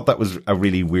 And I thought that was a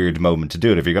really weird moment to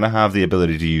do it. If you're going to have the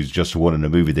ability to use just one in a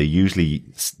movie, they usually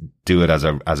do it as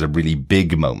a really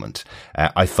big moment.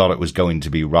 I thought it was going to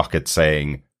be Rocket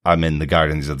saying, "I'm in the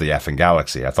Guardians of the effing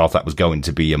Galaxy." I thought that was going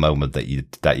to be a moment that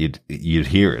you'd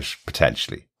hear it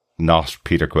potentially, not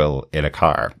Peter Quill in a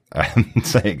car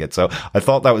saying it. So I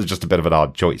thought that was just a bit of an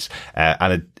odd choice.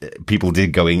 People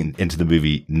did go into the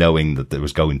movie knowing that there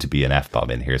was going to be an F-bomb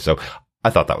in here. So I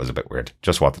thought that was a bit weird.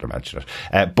 Just wanted to mention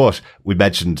it. But we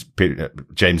mentioned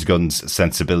James Gunn's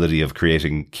sensibility of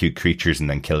creating cute creatures and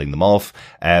then killing them off.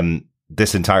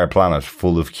 This entire planet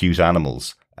full of cute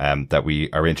animals that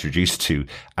we are introduced to,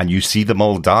 and you see them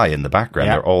all die in the background.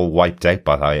 They're all wiped out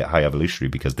by High Evolutionary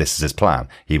because this is his plan.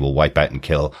 He will wipe out and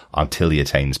kill until he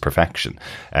attains perfection.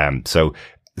 So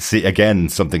see, again,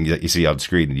 something that you see on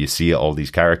screen, and you see all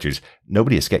these characters.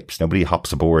 Nobody escapes. Nobody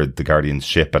hops aboard the Guardian's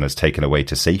ship and is taken away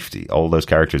to safety. All those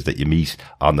characters that you meet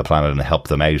on the planet and help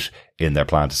them out in their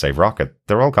plan to save Rocket,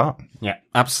 they're all gone. Yeah,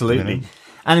 absolutely.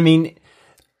 And I mean,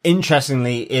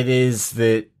 interestingly, it is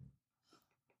that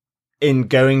in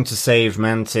going to save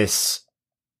Mantis,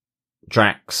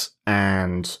 Drax,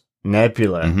 and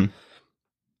Nebula,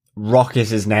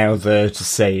 Rocket is now there to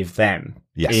save them.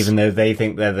 Yes. Even though they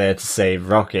think they're there to save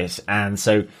Rocket. And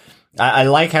so I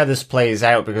like how this plays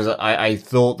out, because I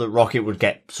thought that Rocket would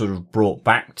get sort of brought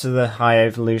back to the High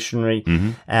Evolutionary.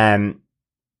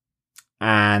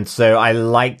 And so I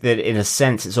like that, in a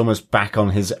sense, it's almost back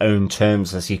on his own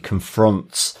terms as he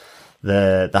confronts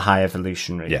the High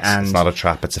Evolutionary. Yes, and it's not a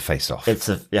trap, it's a face-off.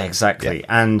 Yeah, exactly.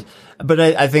 Yeah. But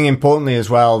I think importantly as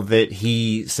well that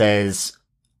he says,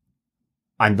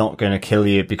 I'm not going to kill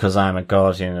you because I'm a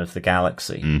guardian of the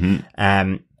galaxy.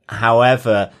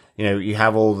 However, you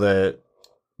have all the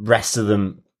rest of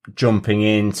them jumping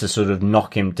in to sort of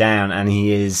knock him down, and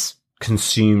he is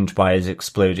consumed by his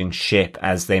exploding ship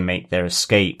as they make their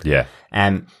escape. Yeah.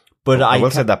 But I will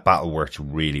say that battle worked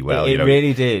really well. It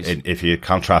really did. If you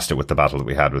contrast it with the battle that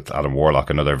we had with Adam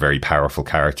Warlock, another very powerful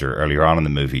character earlier on in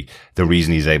the movie, the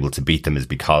reason he's able to beat them is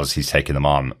because he's taken them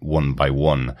on one by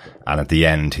one. And at the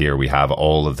end here, we have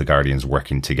all of the Guardians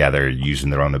working together,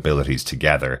 using their own abilities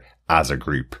together as a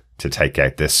group to take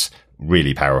out this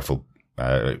really powerful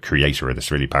creator of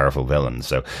this really powerful villain.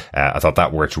 So I thought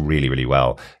that worked really, really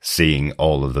well, seeing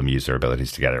all of them use their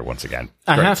abilities together once again.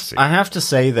 I have to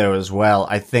say, though, as well,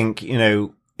 I think,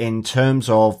 in terms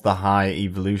of the High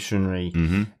Evolutionary,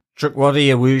 Chukwudi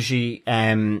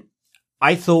Iwuji,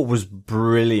 I thought was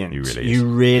brilliant. You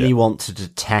really wanted to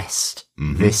test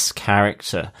this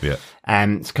character. Yeah.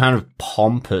 It's kind of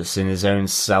pompous in his own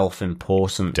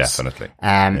self-importance. Definitely.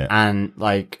 And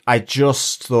I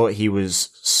just thought he was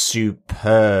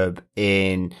superb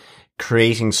in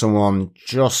creating someone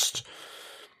just,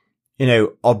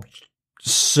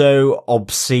 so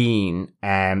obscene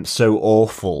and so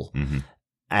awful.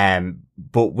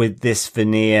 But with this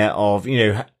veneer of,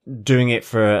 doing it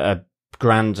for a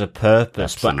grander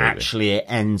purpose. Absolutely. But actually it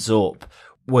ends up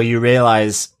where you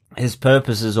realize his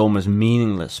purpose is almost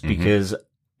meaningless, because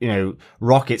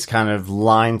Rocket's kind of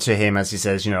lying to him as he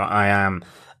says, I am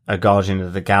a guardian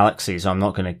of the galaxy, so I'm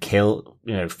not going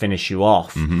to finish you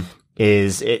off.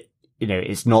 Is it,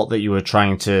 it's not that you were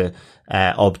trying to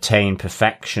obtain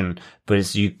perfection, but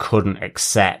it's you couldn't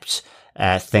accept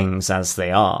things as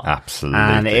they are. Absolutely.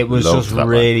 And it was just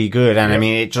really good. And I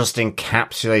mean, it just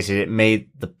encapsulated, it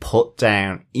made the put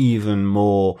down even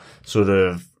more sort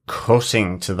of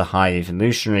cutting to the High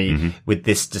Evolutionary with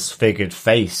this disfigured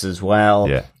face as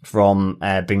well, from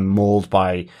being mauled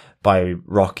by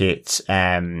Rocket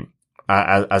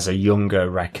as a younger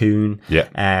raccoon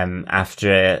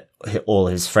after all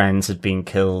his friends had been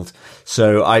killed.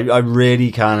 So I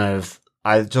really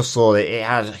I just thought it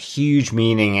had huge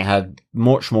meaning. It had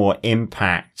much more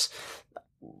impact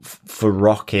for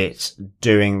Rocket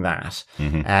doing that.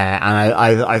 And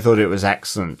I thought it was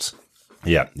excellent.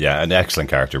 Yeah, an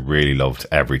excellent character. Really loved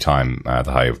every time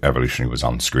the High Evolutionary was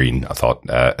on screen. I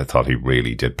thought he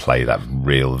really did play that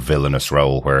real villainous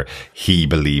role where he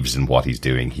believes in what he's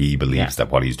doing. He believes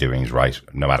that what he's doing is right,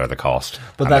 no matter the cost.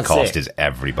 But the cost is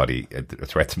everybody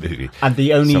throughout the movie. And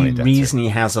the only reason he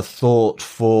has a thought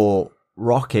for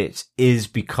Rocket is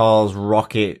because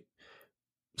Rocket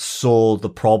saw the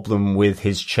problem with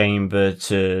his chamber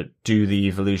to do the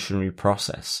evolutionary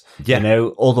process.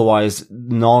 Otherwise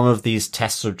none of these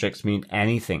test subjects mean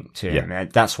anything to him.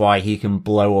 That's why he can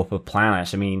blow up a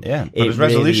planet. I mean, but his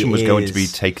resolution was going to be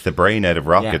take the brain out of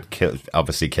Rocket,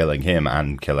 obviously killing him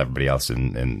and kill everybody else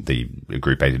in the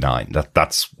Group 89.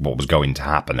 That's what was going to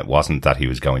happen. It wasn't that he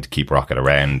was going to keep Rocket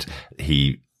around.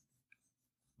 He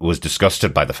was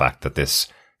disgusted by the fact that this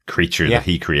creature that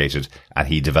he created and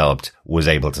he developed was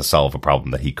able to solve a problem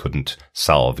that he couldn't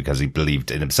solve, because he believed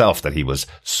in himself that he was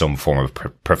some form of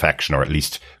perfection, or at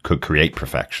least could create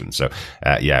perfection. So,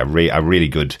 a really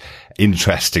good,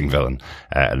 interesting villain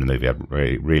in the movie. I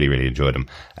really, really enjoyed him.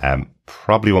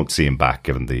 Probably won't see him back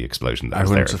given the explosion that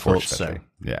was there, unfortunately.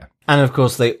 Yeah. And of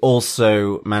course, they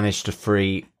also managed to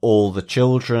free all the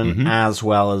children as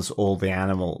well as all the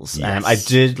animals. Yes. I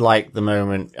did like the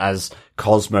moment as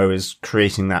Cosmo is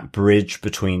creating that bridge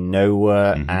between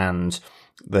Nowhere and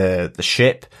the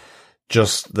ship.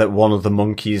 Just that one of the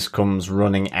monkeys comes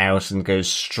running out and goes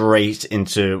straight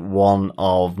into one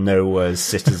of Nowhere's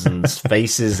citizens'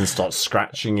 faces and starts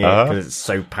scratching it because it's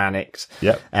so panicked.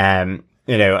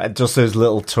 Just those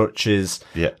little touches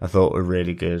I thought were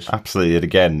really good. Absolutely. And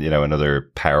again, another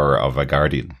power of a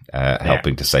Guardian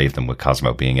helping to save them, with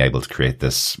Cosmo being able to create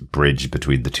this bridge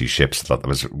between the two ships. I thought that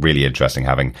was really interesting,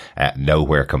 having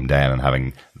Nowhere come down and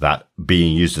having that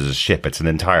being used as a ship. It's an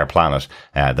entire planet,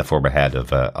 the former head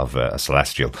of a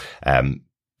Celestial,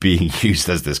 being used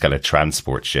as this kind of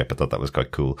transport ship. I thought that was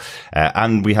quite cool.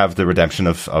 And we have the redemption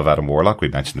of Adam Warlock. We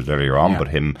mentioned it earlier on, but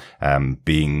him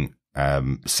being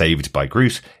saved by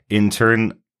Groot, in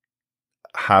turn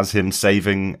has him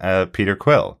saving Peter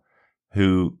Quill,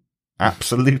 who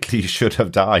absolutely should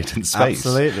have died in space.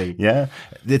 Absolutely. Yeah.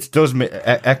 It does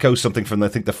echo something from, I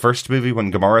think, the first movie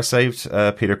when Gamora saved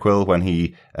Peter Quill when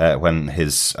he went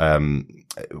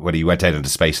out into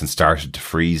space and started to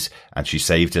freeze and she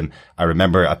saved him. I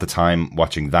remember at the time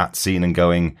watching that scene and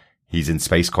going, he's in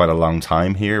space quite a long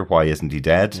time here. Why isn't he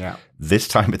dead? Yeah. This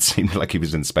time it seemed like he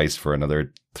was in space for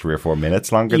another 3 or 4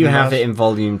 minutes longer. You than have that. it in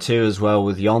Volume 2 as well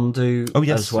with Yondu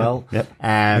as well. Yeah.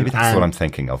 Maybe that's what I'm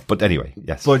thinking of. But anyway,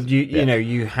 yes. But you know,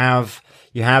 you have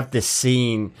this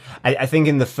scene. I think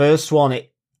in the first one,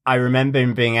 I remember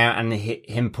him being out and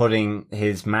him putting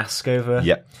his mask over.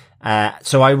 Yeah.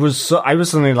 So I was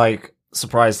suddenly like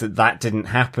surprised that didn't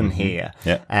happen here.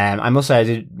 Yeah. I must say I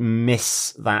did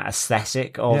miss that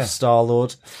aesthetic of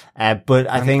Star-Lord. But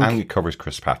I think... And it covers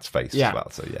Chris Pratt's face as well,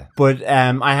 so yeah. But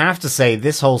I have to say,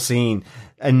 this whole scene,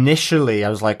 initially I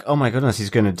was like, oh my goodness, he's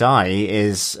going to die. He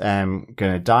is going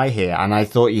to die here. And I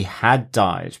thought he had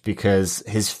died because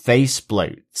his face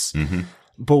bloats. Mm-hmm.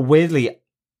 But weirdly,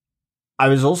 I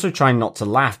was also trying not to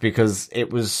laugh because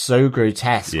it was so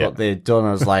grotesque what they had done.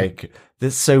 I was like,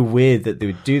 that's so weird that they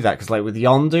would do that. Because like with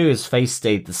Yondu, his face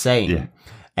stayed the same. Yeah.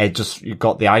 It just, you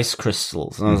got the ice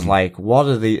crystals. And I was like, what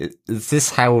are is this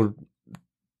how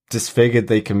disfigured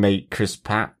they can make Chris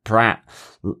Pratt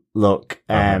look,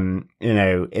 you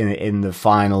know, in the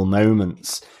final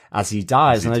moments as he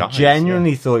dies. I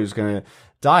genuinely thought he was going to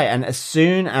die. And as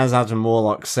soon as Adam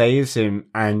Warlock saves him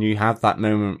and you have that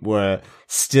moment where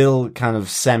still kind of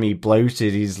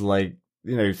semi-bloated, he's like,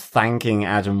 you know, thanking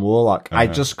Adam Warlock. I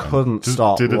just couldn't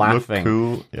stop laughing.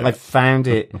 Cool? Yeah. I found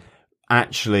it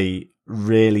actually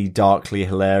really darkly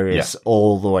hilarious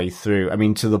all the way through. I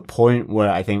mean, to the point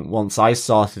where I think once I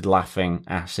started laughing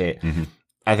at it,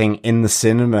 I think in the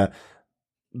cinema,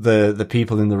 the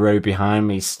people in the row behind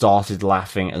me started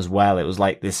laughing as well. It was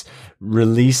like this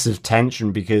release of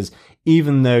tension because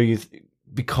even though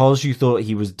because you thought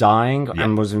he was dying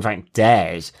and was in fact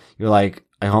dead, you're like,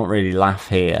 I can't really laugh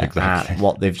here at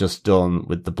what they've just done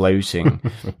with the bloating.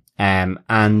 And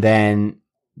then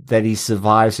that he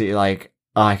survives it, you're like,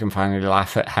 oh, I can finally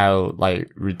laugh at how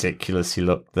like ridiculous he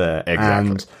looked there.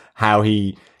 And how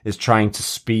he is trying to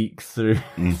speak through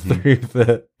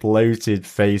the bloated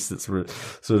face that's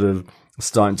sort of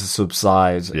starting to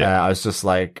subside. I was just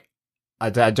like, I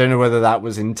don't know whether that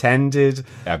was intended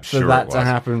for that to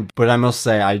happen, but I must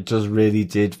say I just really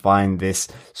did find this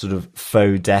sort of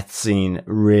faux death scene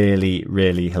really,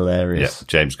 really hilarious. Yeah,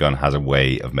 James Gunn has a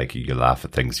way of making you laugh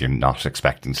at things you're not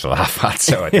expecting to laugh at,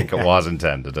 so I think it was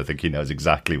intended. I think he knows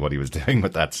exactly what he was doing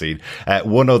with that scene.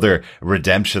 One other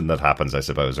redemption that happens, I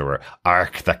suppose, or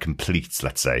arc that completes,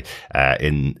 let's say,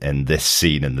 in this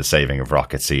scene, in the saving of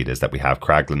Rocket Seed, is that we have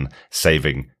Kraglin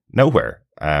saving Nowhere.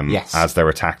 As they're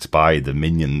attacked by the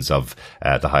minions of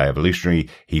the High Evolutionary,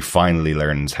 he finally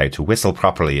learns how to whistle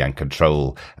properly and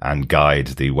control and guide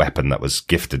the weapon that was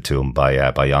gifted to him by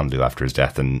Yondu after his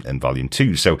death in Volume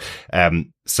 2. So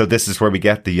this is where we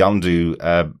get the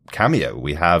Yondu cameo.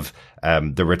 We have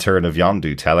the return of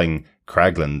Yondu telling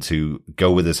Kraglin to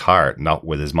go with his heart, not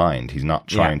with his mind. He's not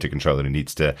trying to control it. He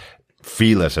needs to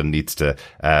feel it and needs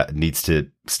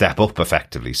to step up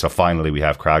effectively. So finally we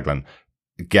have Kraglin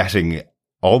getting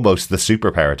almost the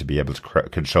superpower to be able to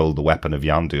control the weapon of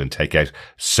Yondu and take out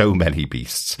so many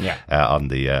beasts on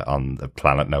the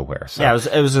planet Nowhere. So,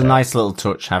 it was a nice little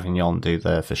touch having Yondu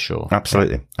there for sure.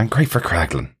 Absolutely, and great for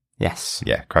Kraglin. Yes,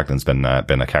 Kraglin's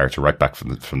been a character right back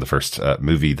from the first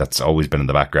movie that's always been in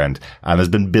the background and has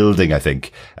been building. I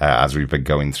think as we've been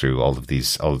going through all of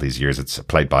these years. It's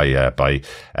played by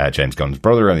James Gunn's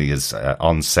brother, and he is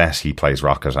on set. He plays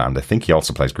Rocket, and I think he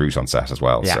also plays Groot on set as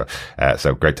well. Yeah.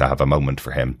 So great to have a moment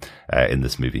for him in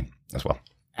this movie as well.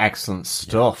 Excellent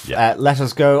stuff. Yeah. Let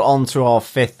us go on to our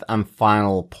fifth and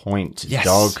final point. Yes.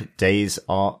 Dog Days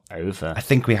Are Over. I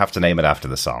think we have to name it after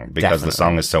the song because the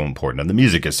song is so important and the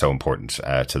music is so important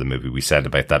to the movie. We said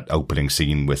about that opening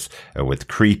scene with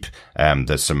Creep.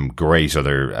 There's some great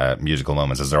other musical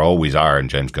moments, as there always are in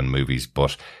James Gunn movies,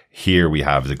 but here we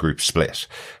have the group split.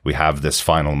 We have this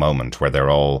final moment where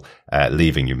they're all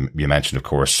leaving. You mentioned, of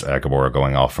course, Gamora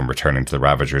going off and returning to the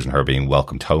Ravagers and her being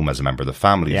welcomed home as a member of the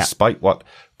family, despite what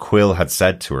Quill had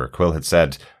said to her. Quill had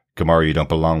said, Gamora, you don't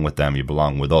belong with them, you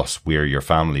belong with us. We're your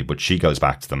family. But she goes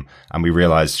back to them, and we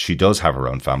realize she does have her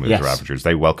own family with the Ravagers.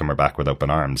 They welcome her back with open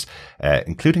arms,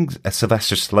 including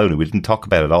Sylvester Stallone, who we didn't talk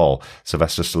about at all.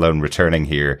 Sylvester Stallone returning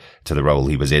here to the role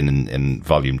he was in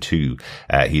Volume 2.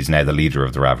 He's now the leader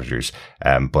of the Ravagers,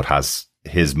 but has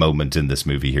his moment in this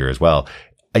movie here as well.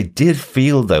 I did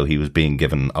feel, though, he was being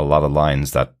given a lot of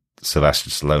lines that Sylvester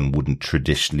Stallone wouldn't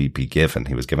traditionally be given.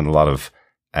 He was given a lot of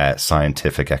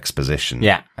scientific exposition.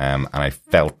 Yeah. And I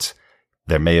felt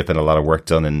there may have been a lot of work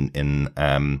done in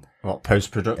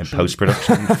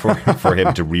post-production for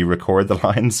him to re-record the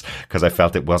lines, because I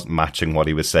felt it wasn't matching what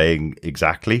he was saying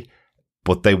exactly.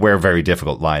 But they were very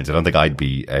difficult lines. I don't think I'd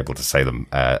be able to say them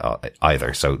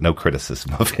either. So no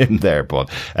criticism of him there. But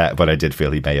I did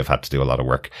feel he may have had to do a lot of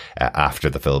work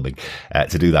after the filming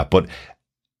to do that. But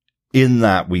in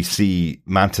that, we see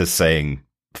Mantis saying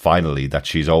finally that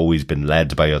she's always been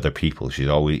led by other people. She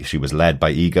was led by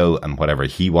Ego, and whatever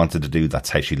he wanted to do, that's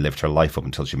how she lived her life up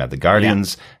until she met the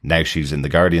Guardians. Yeah. Now she's in the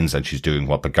Guardians and she's doing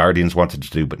what the Guardians wanted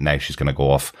to do, but now she's going to go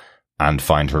off and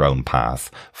find her own path,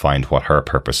 find what her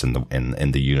purpose in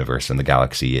the universe and the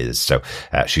galaxy is. So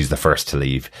she's the first to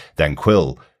leave. Then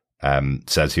Quill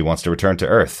says he wants to return to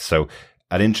Earth. So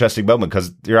an interesting moment,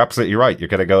 because you're absolutely right. You're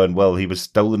kind of going, well, he was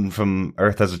stolen from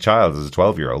Earth as a child, as a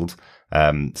 12-year-old,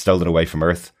 stolen away from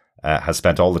Earth, has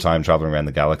spent all the time traveling around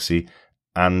the galaxy,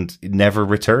 and never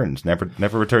returned to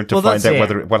find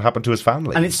out what happened to his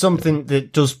family. And it's something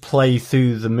that does play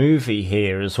through the movie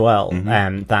here as well.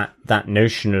 Mm-hmm. That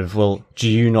notion of, well, do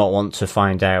you not want to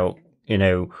find out,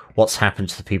 what's happened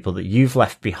to the people that you've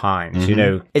left behind?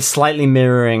 Mm-hmm. It's slightly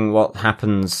mirroring what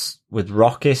happens with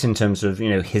Rocket in terms of,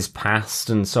 his past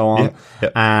and so on.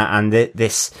 Yeah. And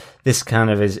this kind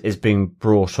of is being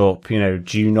brought up, do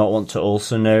you not want to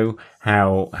also know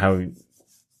how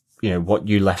what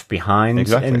you left behind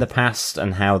in the past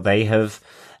and how they have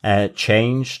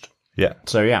changed. Yeah.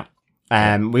 So, yeah.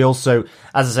 We also,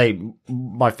 as I say,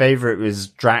 my favorite was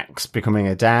Drax becoming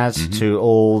a dad to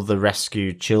all the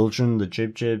rescued children, the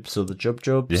Jib-Jibs or the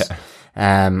Jub-Jubs. Yeah.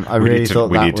 I really thought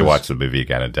we need to watch the movie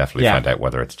again and definitely find out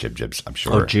whether it's Jib-Jibs, I'm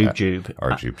sure. Or Jub-Jub. Or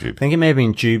Jub-Jub. I think it may have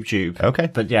been Jub-Jub. Okay.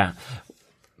 But yeah.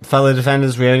 Fellow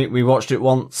Defenders, we watched it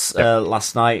once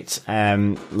last night,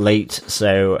 late.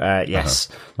 So yes,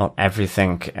 not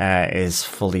everything is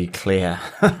fully clear,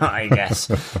 I guess.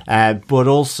 But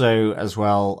also as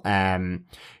well,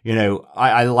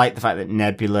 I like the fact that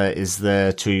Nebula is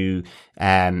there to,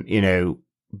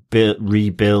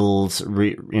 rebuild,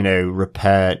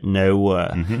 repair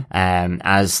Nowhere,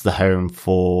 as the home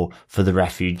for the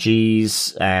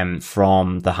refugees,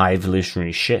 from the High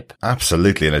Evolutionary ship.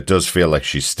 Absolutely. And it does feel like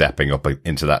she's stepping up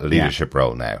into that leadership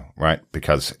role now, right?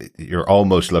 Because you're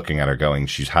almost looking at her going,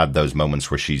 she's had those moments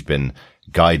where she's been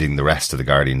guiding the rest of the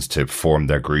Guardians to form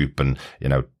their group and,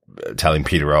 telling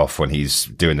Peter off when he's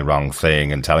doing the wrong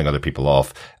thing and telling other people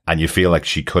off. And you feel like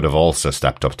she could have also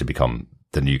stepped up to become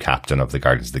the new captain of the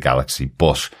Guardians of the Galaxy,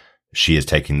 but she is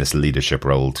taking this leadership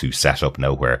role to set up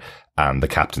Nowhere, and the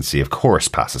captaincy, of course,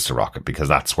 passes to Rocket because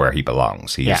that's where he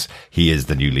belongs. He is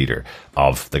the new leader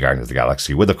of the Guardians of the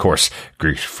Galaxy, with, of course,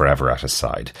 Groot forever at his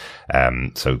side.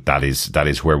 So that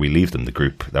is where we leave them. The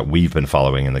group that we've been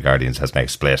following in the Guardians has now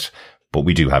split, but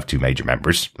we do have two major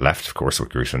members left, of course, with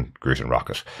Groot and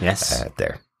Rocket. Yes,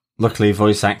 there. Luckily,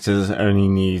 voice actors only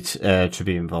need to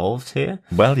be involved here.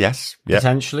 Well, yes,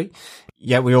 potentially.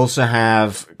 Yeah, we also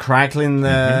have Kraglin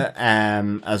there,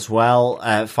 as well.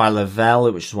 Phyla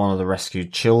Vell, which is one of the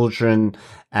rescued children,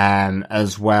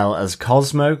 as well as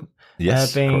Cosmo,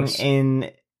 being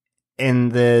in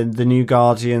the New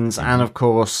Guardians, and of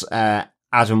course,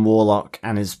 Adam Warlock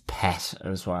and his pet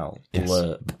as well. Yes.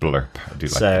 Blurp. I do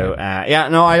like so,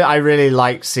 I really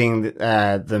like seeing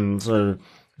them sort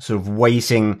of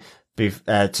waiting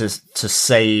to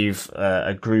save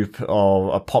a group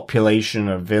of a population,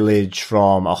 a village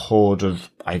from a horde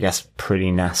of, I guess, pretty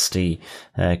nasty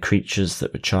creatures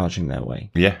that were charging their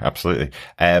way. Yeah, absolutely.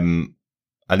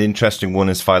 An interesting one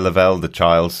is Phyla Vell, the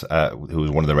child, who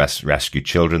was one of the rescued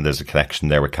children. There's a connection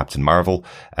there with Captain Marvel.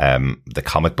 The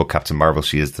comic book Captain Marvel,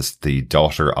 she is the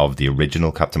daughter of the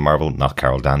original Captain Marvel, not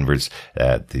Carol Danvers.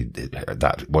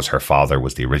 That was her father,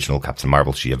 was the original Captain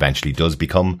Marvel. She eventually does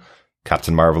become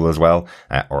Captain Marvel as well,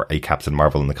 or a Captain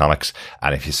Marvel in the comics.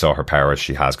 And if you saw her powers,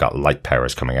 she has got light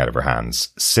powers coming out of her hands,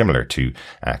 similar to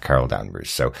Carol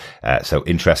Danvers. So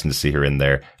interesting to see her in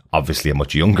there. Obviously a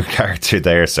much younger character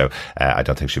there, so I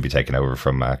don't think she'll be taken over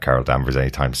from Carol Danvers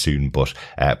anytime soon, but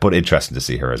interesting to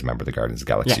see her as a member of the Guardians of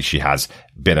the Galaxy. Yeah. She has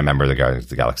been a member of the Guardians of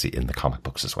the Galaxy in the comic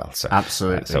books as well. So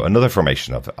absolutely. So another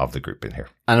formation of the group in here.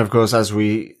 And of course, as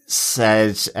we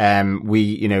said,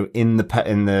 we, in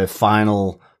the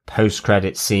final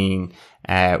post-credit scene,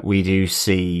 we do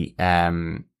see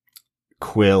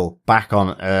Quill back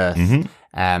on Earth,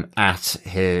 at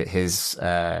his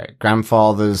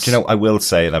grandfather's. Do you know, I will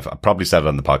say, and I've probably said it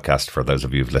on the podcast for those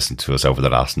of you who've listened to us over the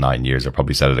last 9 years, I've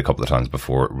probably said it a couple of times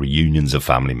before, reunions of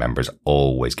family members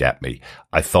always get me.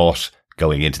 I thought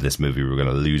going into this movie, we were going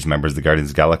to lose members of the Guardians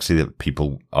of the Galaxy, that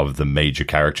people of the major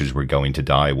characters were going to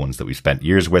die, ones that we spent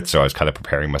years with. So I was kind of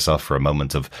preparing myself for a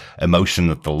moment of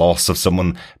emotion at the loss of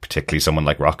someone, particularly someone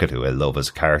like Rocket, who I love as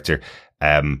a character.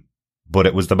 But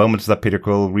it was the moment that Peter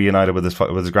Quill reunited with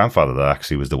his grandfather that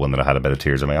actually was the one that I had a bit of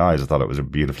tears in my eyes. I thought it was a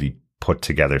beautifully put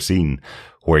together scene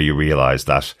where you realize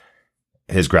that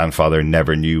his grandfather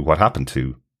never knew what happened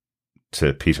to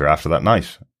Peter after that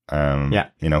night.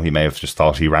 You know, he may have just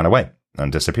thought he ran away and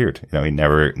disappeared. You know, he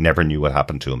never knew what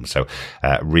happened to him. So,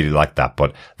 really liked that.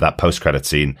 But that post-credit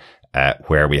scene,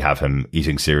 where we have him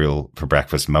eating cereal for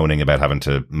breakfast, moaning about having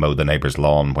to mow the neighbour's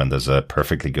lawn when there's a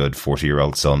perfectly good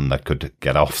 40-year-old son that could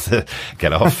get off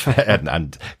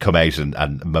and come out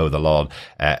and mow the lawn.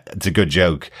 It's a good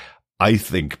joke. I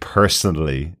think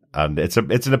personally, and it's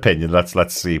an opinion.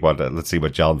 Let's see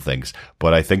what John thinks.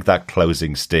 But I think that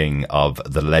closing sting of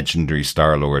the legendary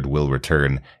Star-Lord will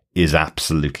return is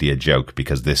absolutely a joke,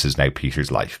 because this is now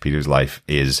Peter's life. Peter's life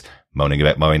is moaning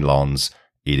about mowing lawns,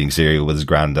 eating cereal with his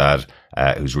granddad,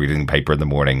 who's reading the paper in the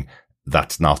morning.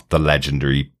 That's not the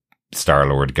legendary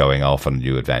Star-Lord going off on a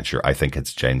new adventure. I think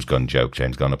it's James Gunn joke.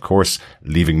 James Gunn, of course,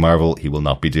 leaving Marvel, he will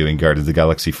not be doing Guardians of the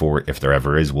Galaxy 4 if there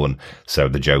ever is one. So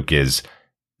the joke is,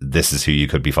 this is who you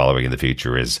could be following in the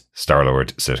future, is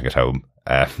Star-Lord sitting at home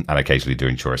and occasionally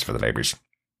doing chores for the neighbours.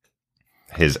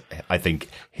 I think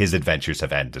his adventures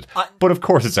have ended. But of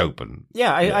course it's open.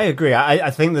 Yeah, I agree. I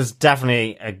think there's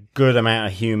definitely a good amount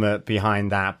of humour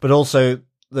behind that. But also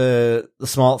the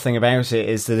smart thing about it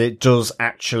is that it does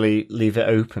actually leave it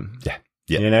open. Yeah.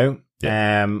 You know?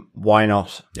 Yeah. Why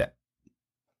not? Yeah.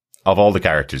 Of all the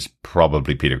characters,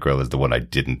 probably Peter Quill is the one I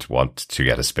didn't want to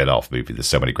get a spin-off movie. There's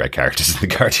so many great characters in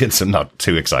the Guardians. I'm not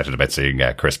too excited about seeing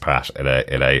Chris Pratt in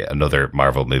another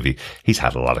Marvel movie. He's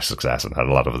had a lot of success and had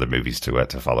a lot of other movies to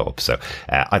follow up. So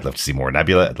I'd love to see more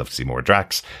Nebula. I'd love to see more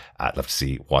Drax. I'd love to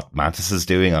see what Mantis is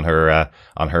doing on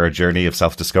her journey of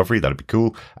self-discovery. That'd be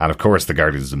cool. And of course, the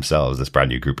Guardians themselves, this brand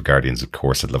new group of Guardians. Of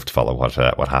course, I'd love to follow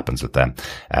what happens with them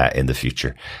in the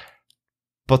future.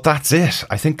 But that's it.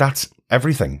 I think that's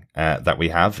everything that we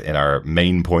have in our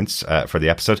main points for the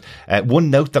episode. One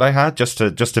note that I had, just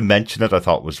to mention it, I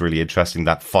thought was really interesting.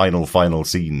 That final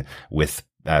scene with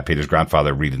Peter's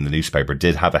grandfather reading the newspaper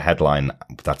did have a headline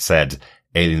that said,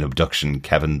 "Alien Abduction,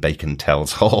 Kevin Bacon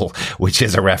Tells All," which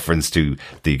is a reference to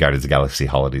the Guardians of the Galaxy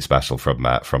holiday special from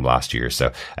last year.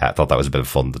 So I thought that was a bit of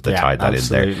fun that they tied that in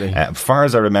there. As far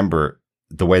as I remember,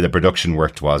 the way the production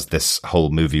worked was this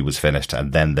whole movie was finished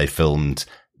and then they filmed,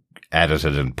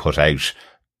 edited and put out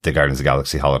the Guardians of the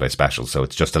Galaxy holiday special. So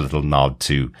it's just a little nod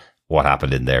to what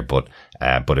happened in there, but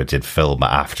it did film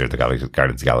after the Guardians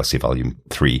of the Galaxy Volume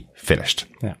 3 finished.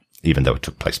 Yeah. Even though it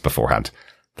took place beforehand.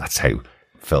 That's how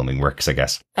filming works, I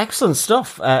guess. Excellent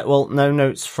stuff. Well, no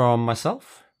notes from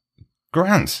myself.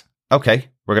 Grand. Okay.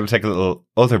 We're going to take a little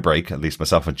other break. At least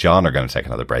myself and John are going to take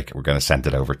another break. We're going to send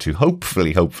it over to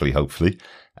hopefully,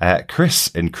 Chris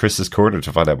in Chris's Corner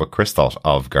to find out what Chris thought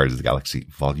of Guardians of the Galaxy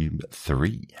Volume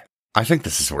 3. I think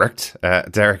this has worked.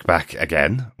 Derek back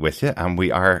again with you, and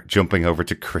we are jumping over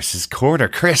to Chris's Corner.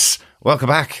 Chris, welcome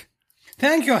back.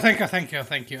 Thank you.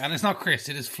 And it's not Chris,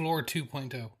 it is Floor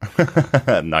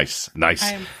 2.0. Nice.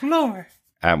 I am Floor.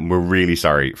 We're really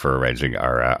sorry for arranging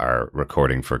our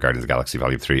recording for Guardians of the Galaxy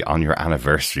Volume 3 on your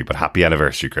anniversary, but happy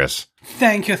anniversary, Chris.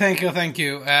 Thank you.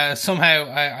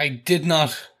 Somehow I did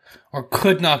not or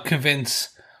could not convince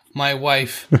my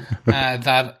wife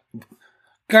that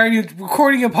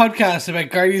recording a podcast about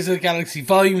Guardians of the Galaxy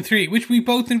Volume 3, which we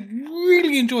both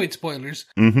really enjoyed, spoilers,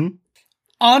 on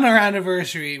our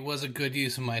anniversary was a good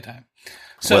use of my time.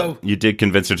 So well, you did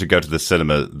convince her to go to the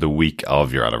cinema the week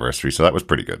of your anniversary, so that was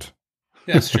pretty good.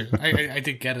 That's true. I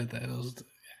did get it.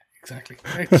 Exactly.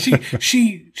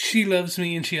 She loves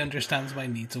me and she understands my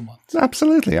needs and wants.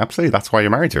 Absolutely. That's why you're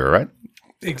married to her, right?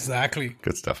 Exactly.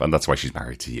 Good stuff. And that's why she's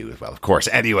married to you as well, of course.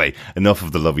 Anyway, enough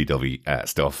of the lovey-dovey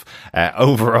stuff.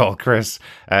 Overall, Chris,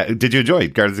 did you enjoy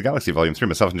Guardians of the Galaxy Volume 3?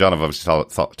 Myself and John have obviously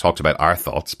talked about our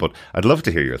thoughts, but I'd love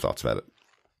to hear your thoughts about it.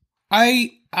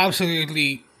 I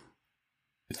absolutely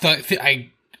I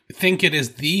think it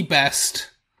is the best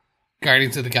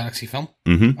Guardians of the Galaxy film.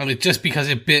 Mm-hmm. And just because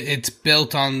it's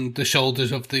built on the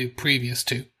shoulders of the previous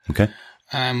two. Okay.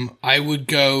 I would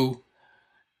go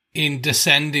in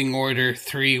descending order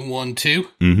 3, 1, 2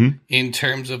 in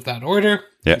terms of that order.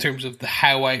 In terms of the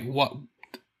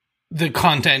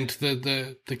content,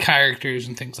 the characters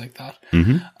and things like that.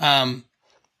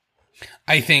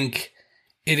 I think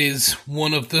it is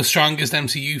one of the strongest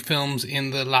MCU films in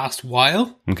the last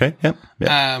while. Okay. Yep.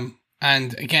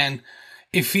 And again,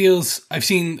 it feels, I've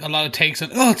seen a lot of takes on,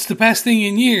 it's the best thing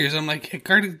in years. I'm like,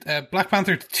 Black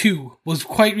Panther 2 was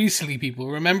quite recently, people.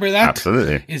 Remember that?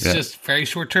 Absolutely. It's just very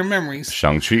short-term memories.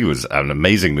 Shang-Chi was an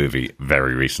amazing movie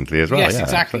very recently as well. Yes, yeah,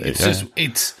 exactly.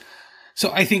 absolutely.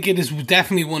 So I think it is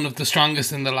definitely one of the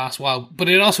strongest in the last while, but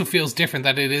it also feels different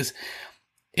that it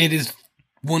is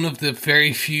one of the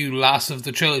very few last of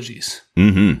the trilogies.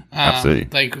 Mm-hmm. Absolutely.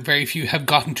 Like, very few have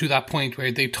gotten to that point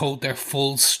where they've told their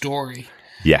full story.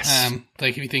 Yes.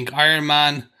 Like, if you think Iron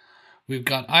Man, we've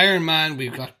got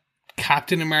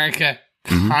Captain America,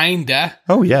 kinda.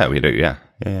 Oh, yeah, we do, yeah.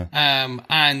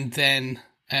 And then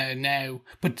now...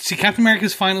 But see, Captain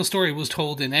America's final story was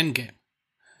told in Endgame.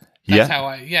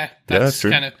 That's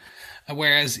true. kind of...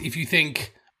 Whereas, if you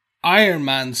think Iron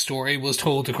Man's story was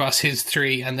told across his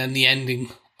 3, and then the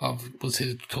ending was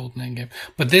told in Endgame.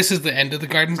 But this is the end of the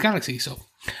Guardians of the Galaxy, so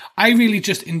I really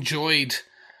just enjoyed...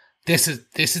 This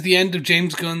is the end of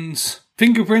James Gunn's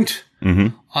fingerprint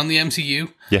on the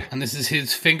MCU. Yeah. And this is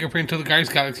his fingerprint of the Guardians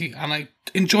of the Galaxy. And I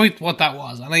enjoyed what that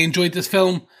was. And I enjoyed this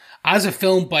film as a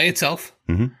film by itself.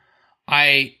 Mm-hmm.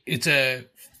 It's a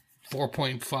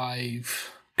 4.5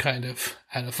 kind of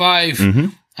out of 5. Mm-hmm.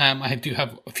 I do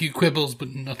have a few quibbles, but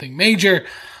nothing major.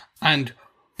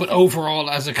 But overall,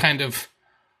 as a kind of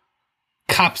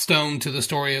capstone to the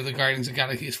story of the Guardians of the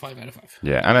Galaxy, is 5 out of 5.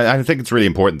 Yeah, and I think it's really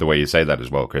important the way you say that as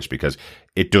well, Chris, because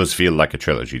it does feel like a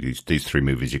trilogy. These 3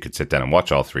 movies, you could sit down and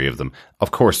watch all 3 of them.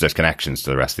 Of course, there's connections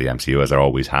to the rest of the MCU, as there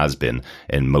always has been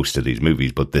in most of these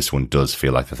movies, but this one does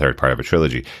feel like the third part of a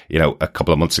trilogy. You know, a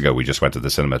couple of months ago, we just went to the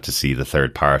cinema to see the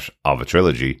third part of a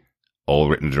trilogy, all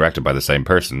written and directed by the same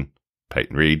person,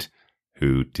 Peyton Reed,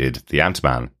 who did the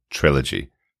Ant-Man trilogy.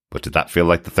 But did that feel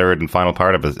like the third and final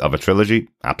part of a trilogy?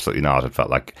 Absolutely not. It felt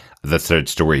like the third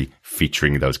story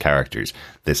featuring those characters.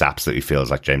 This absolutely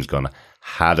feels like James Gunn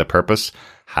had a purpose,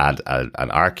 had an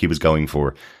arc he was going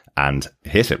for, and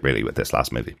hit it really with this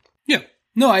last movie. Yeah.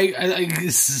 No, I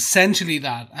it's essentially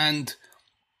that, and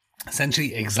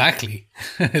essentially exactly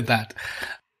that.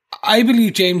 I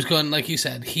believe James Gunn, like you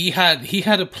said, he had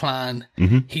a plan.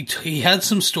 Mm-hmm. He had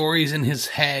some stories in his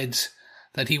head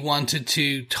that he wanted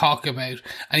to talk about.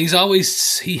 And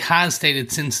he has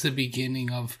stated since the beginning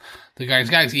of the Guardians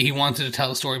of the Galaxy, he wanted to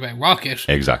tell a story about Rocket.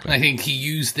 Exactly. And I think he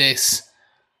used this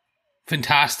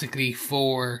fantastically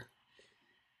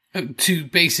to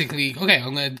basically, okay,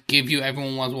 I'm going to give you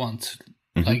everyone what wants.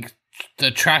 Mm-hmm. Like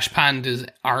the Trash Panda's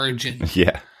origin.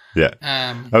 Yeah. Yeah,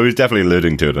 I was definitely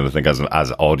alluding to it, and I think as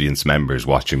audience members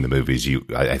watching the movies,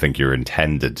 I think you're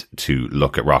intended to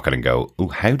look at Rocket and go, "Oh,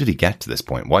 how did he get to this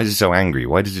point? Why is he so angry?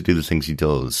 Why does he do the things he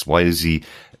does? Why is he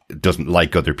doesn't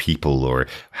like other people, or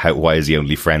why is he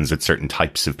only friends with certain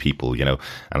types of people?" You know,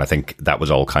 and I think that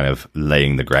was all kind of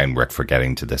laying the groundwork for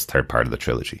getting to this third part of the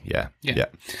trilogy. Yeah.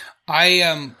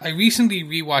 I recently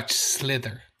rewatched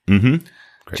Slither.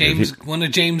 Mm-hmm. One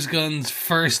of James Gunn's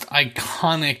first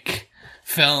iconic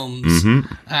films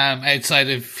outside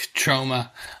of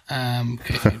Trauma,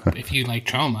 if you like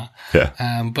Trauma.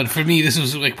 Yeah. But for me, this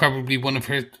was like probably one of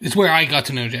her. It's where I got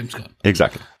to know James Gunn.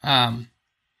 Exactly.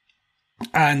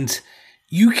 And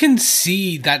you can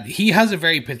see that he has a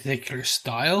very particular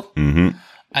style and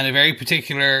a very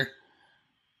particular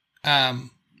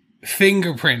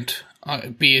fingerprint.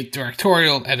 Be it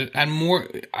directorial, edit, and more.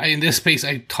 In this space,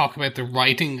 I talk about the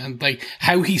writing and like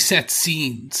how he sets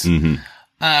scenes.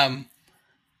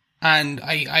 And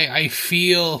I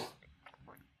feel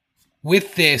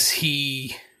with this,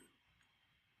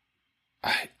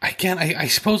 I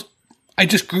suppose I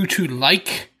just grew to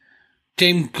like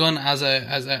James Gunn as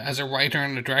a writer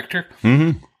and a director.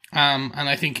 And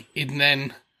I think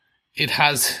it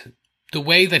has the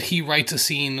way that he writes a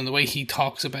scene and the way he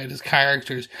talks about his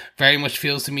characters very much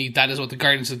feels to me that is what the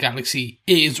Guardians of the Galaxy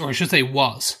is, or I should say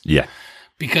was. Yeah.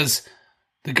 Because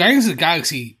the Guardians of the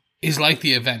Galaxy is like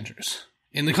the Avengers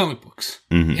in the comic books,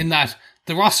 in that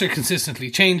the roster consistently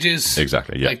changes.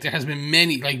 Exactly, yeah. Like, there has been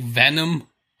many, like Venom,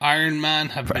 Iron Man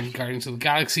have been Guardians of the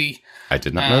Galaxy. I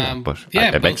did not know that, but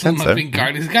yeah, it makes sense. Both of them have been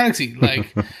Guardians of the Galaxy.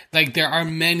 Like there are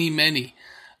many.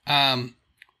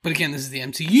 But again, this is the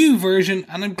MCU version,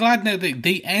 and I'm glad now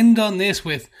they end on this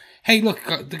with, hey, look,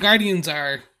 the Guardians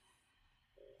are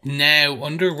now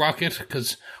under Rocket,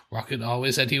 because Rocket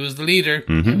always said he was the leader.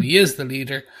 Now he is the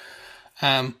leader.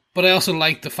 But I also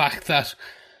like the fact that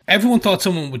everyone thought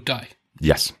someone would die.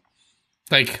 Yes.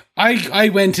 Like, I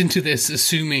went into this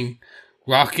assuming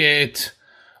Rocket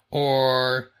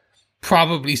or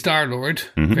probably Star-Lord,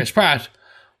 Chris Pratt,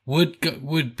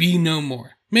 would be no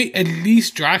more. At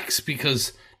least Drax,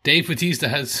 because Dave Bautista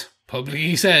has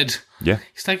publicly said,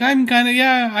 he's like, I'm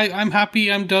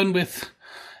happy, I'm done with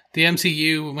the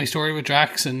MCU, with my story with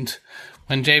Drax, and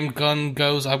when James Gunn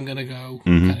goes, I'm gonna go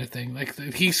kind of thing. Like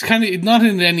he's kind of not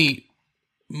in any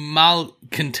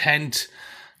malcontent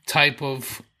type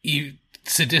of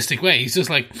sadistic way. He's just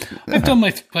like, I've done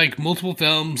my multiple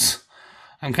films.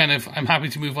 I'm happy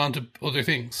to move on to other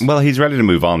things. Well, he's ready to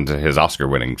move on to his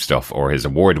Oscar-winning stuff or his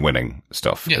award-winning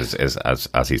stuff, Yes.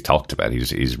 as he's talked about.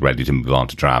 He's ready to move on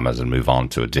to dramas and move on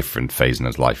to a different phase in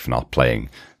his life, not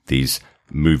playing these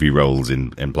movie roles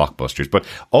in blockbusters. But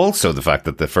also the fact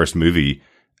that the first movie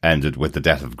ended with the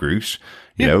death of Groot.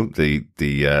 You know,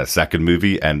 the second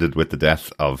movie ended with the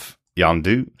death of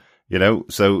Yondu. You know,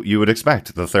 so you would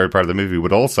expect the third part of the movie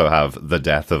would also have the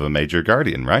death of a major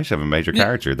guardian, right? Of a major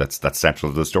character that's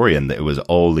central to the story, and it was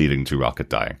all leading to Rocket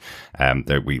dying.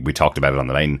 We talked about it on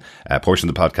the main portion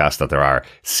of the podcast that there are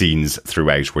scenes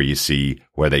throughout where you see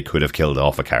where they could have killed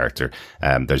off a character.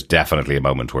 There's definitely a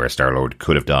moment where Star-Lord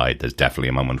could have died. There's definitely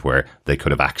a moment where they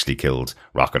could have actually killed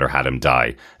Rocket or had him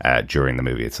die during the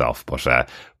movie itself.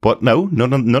 But no,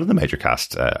 none of the major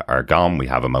cast are gone. We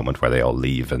have a moment where they all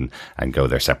leave and go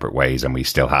their separate ways, and we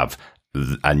still have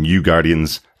a new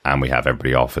Guardians, and we have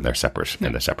everybody off in their separate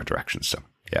directions. So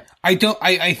yeah,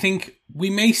 I think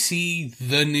we may see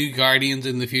the new Guardians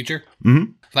in the future.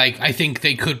 Mm-hmm. Like I think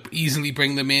they could easily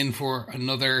bring them in for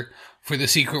the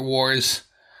Secret Wars.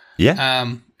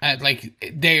 Yeah.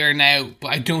 Like they are now, but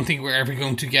I don't think we're ever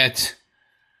going to get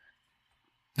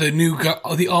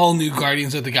the all new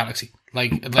Guardians of the Galaxy.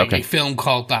 Like a film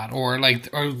called that, or they're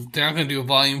not going to do a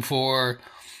volume 4.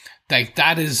 Like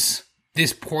that is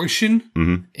this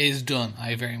portion is done.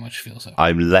 I very much feel so.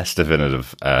 I'm less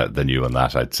definitive than you on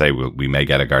that. I'd say we may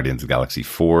get a Guardians of the Galaxy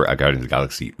 4, a Guardians of the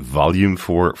Galaxy Volume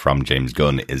 4 from James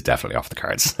Gunn is definitely off the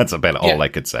cards. That's about all I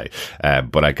could say.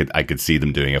 But I could see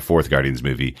them doing a fourth Guardians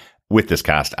movie with this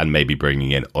cast and maybe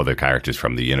bringing in other characters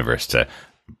from the universe to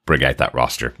bring out that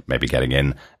roster. Maybe getting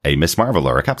in a Miss Marvel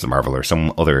or a Captain Marvel or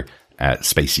some other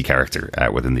spacey character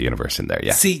within the universe in there.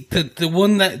 Yeah. See, the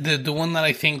one that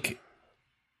I think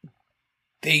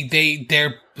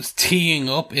they're teeing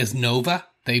up is Nova.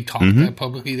 They talked about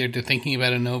publicly. They're thinking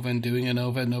about a Nova and doing a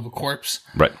Nova Corps.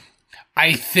 Right.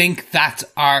 I think that's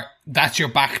your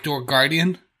backdoor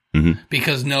Guardian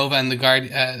because Nova and the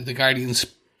Guardians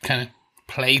kind of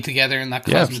play together in that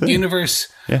cosmic universe.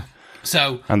 Yeah.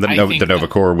 So and the Nova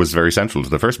Corps was very central to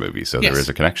the first movie, so there is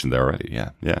a connection there already.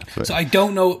 Yeah. So I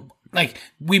don't know. Like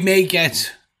we may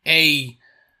get it's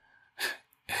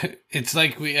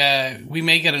like we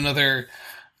may get another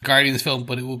Guardians film,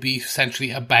 but it will be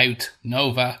essentially about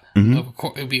Nova. Nova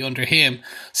Corps, it will be under him,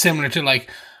 similar to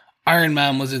like Iron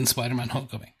Man was in Spider-Man: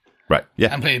 Homecoming, right?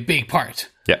 Yeah, and played a big part.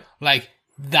 Yeah, like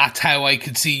that's how I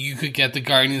could see you could get the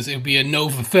Guardians. It would be a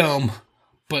Nova film,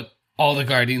 but all the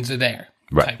Guardians are there,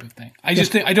 type of thing. I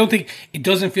just think I don't think it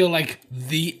doesn't feel like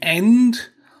the end.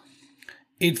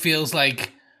 It feels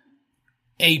like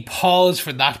a pause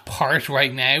for that part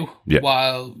right now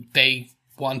while they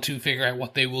want to figure out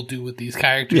what they will do with these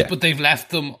characters. But they've left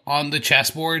them on the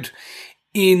chessboard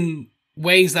in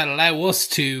ways that allow us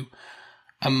to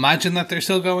imagine that they're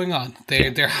still going on.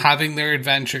 They're having their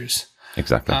adventures.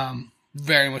 Exactly.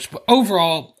 Very much. But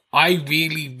overall, I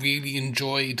really, really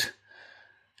enjoyed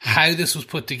how this was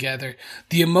put together.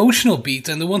 The emotional beats,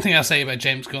 and the one thing I'll say about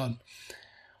James Gunn,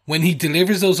 when he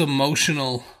delivers those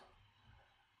emotional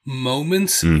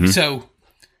moments, so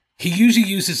he usually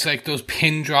uses like those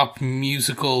pin drop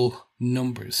musical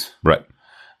numbers, right?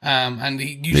 And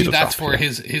he usually that's for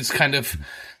his kind of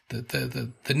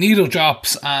the needle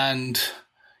drops, and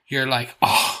you're like,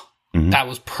 oh, that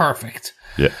was perfect.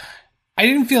 Yeah, I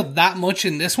didn't feel that much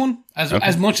in this one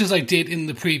as much as I did in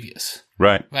the previous.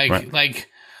 Right, like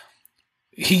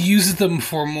he uses them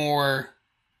for more.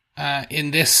 In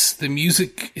this, the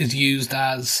music is used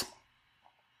as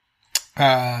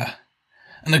an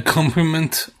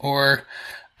accompaniment or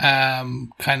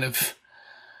kind of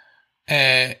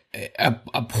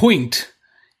a point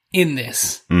in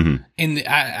this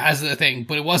as a thing,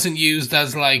 but it wasn't used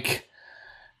as like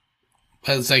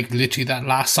literally that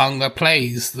last song that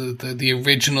plays, the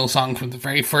original song from the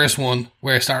very first one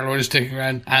where Star-Lord is sticking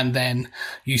around, and then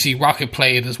you see Rocket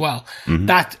play it as well.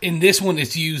 That in this one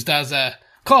it's used as a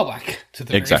callback to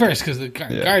the very first, because the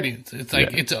Guardians. It's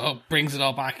like it brings it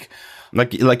all back.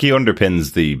 Like he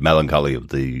underpins the melancholy of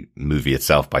the movie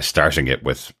itself by starting it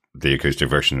with the acoustic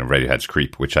version of Radiohead's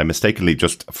 "Creep," which I mistakenly,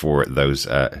 just for those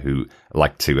who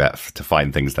like to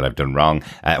find things that I've done wrong,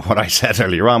 what I said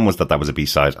earlier on was that was a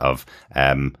B-side of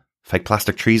Fake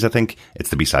Plastic Trees, I think.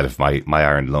 It's the B-side of My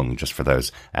Iron Lung, just for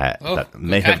those that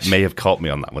may have caught me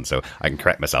on that one, so I can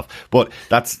correct myself. But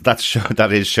that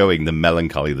is showing the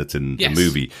melancholy that's in the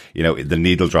movie. You know, the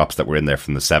needle drops that were in there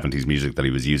from the 70s music that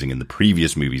he was using in the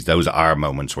previous movies, those are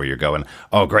moments where you're going,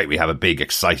 oh great, we have a big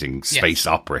exciting space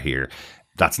opera here.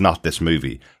 That's not this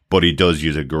movie, but he does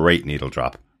use a great needle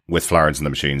drop with Florence and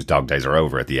the Machine's Dog Days Are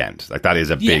Over at the end. Like, that is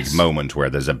a big moment where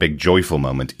there's a big joyful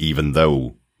moment, even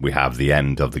though we have the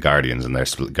end of the Guardians and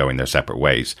they're going their separate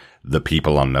ways. The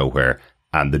people on Nowhere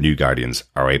and the new Guardians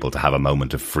are able to have a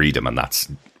moment of freedom, and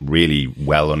that's really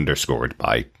well underscored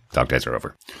by Dog Days Are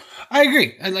Over. I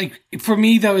agree. Like, for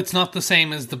me, though, it's not the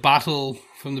same as the battle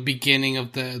from the beginning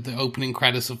of the opening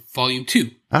credits of Volume 2.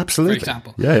 Absolutely. For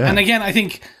example. Yeah. And again, I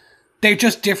think they're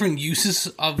just different uses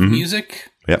of music.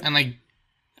 Yep. And like,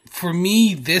 for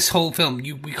me, this whole film,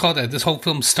 we call that, this whole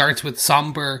film starts with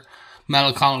somber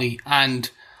melancholy, and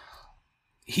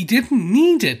he didn't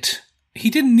need it. He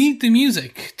didn't need the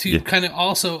music to kind of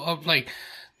also of like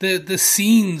the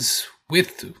scenes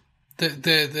with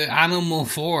the Animal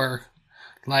 4,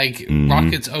 like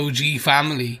Rocket's OG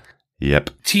family. Yep.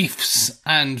 Teefs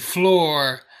and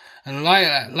Floor and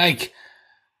Lila, like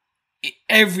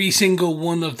every single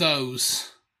one of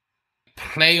those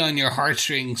play on your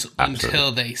heartstrings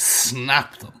until they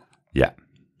snap them. Yeah.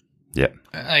 Yeah.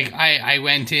 Like, I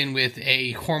went in with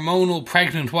a hormonal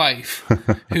pregnant wife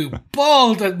who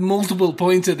bawled at multiple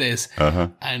points of this.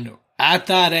 And at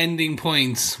that ending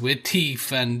points with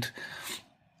Teef and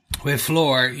with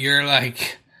Floor, you're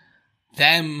like,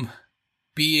 them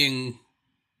being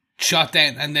shot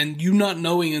down and then you not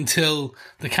knowing until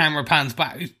the camera pans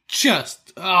back. It's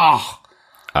just, I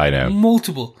know.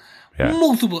 Multiple.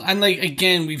 And like,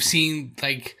 again, we've seen,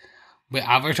 like, with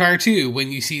Avatar 2,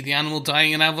 when you see the animal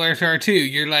dying in Avatar 2,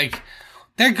 you're like,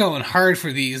 they're going hard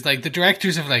for these. Like, the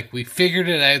directors have, like, we figured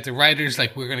it out. The writers,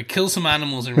 like, we're going to kill some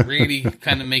animals and really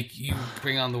kind of make you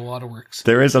bring on the waterworks.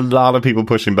 There is a lot of people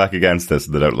pushing back against this.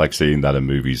 They don't like seeing that in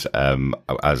movies.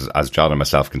 As John and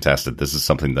myself contested, this is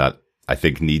something that I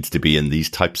think needs to be in these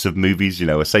types of movies. You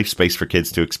know, a safe space for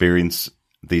kids to experience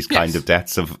these kind of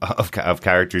deaths of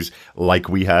characters like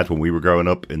we had when we were growing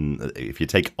up. And if you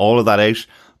take all of that out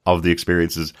of the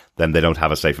experiences, then they don't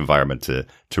have a safe environment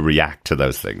to react to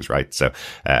those things, right? So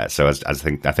as I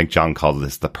think John called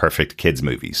this the perfect kids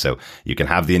movie. So you can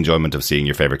have the enjoyment of seeing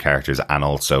your favorite characters and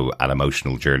also an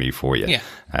emotional journey for you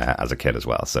as a kid as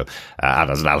well. So and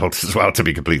as an adult as well, to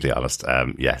be completely honest.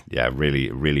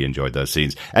 Really enjoyed those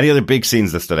scenes. Any other big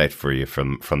scenes that stood out for you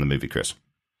from the movie, Chris?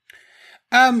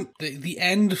 The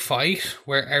end fight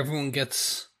where everyone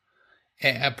gets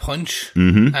a punch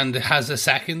and it has a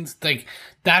second, like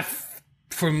that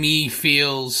for me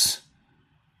feels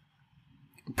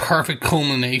perfect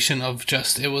culmination of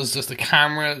it was just the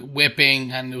camera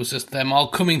whipping and it was just them all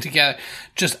coming together,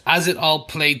 just as it all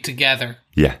played together.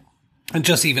 Yeah. And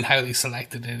just even how they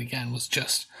selected it again was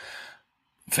just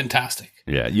fantastic.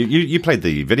 Yeah, you played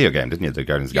the video game, didn't you? The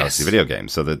Guardians of the Galaxy video game.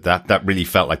 So that really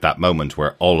felt like that moment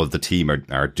where all of the team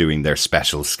are doing their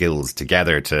special skills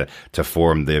together to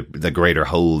form the greater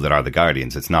whole that are the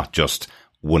Guardians. It's not just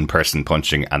one person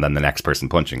punching and then the next person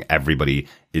punching. Everybody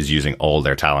is using all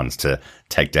their talents to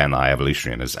take down the High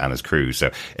Evolutionary and his crew. So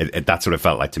that's what it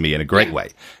felt like to me in a great way.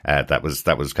 That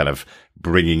was kind of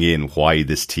bringing in why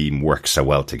this team works so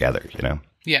well together, you know?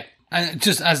 Yeah. And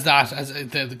just as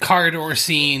the corridor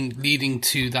scene leading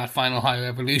to that final High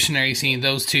Evolutionary scene,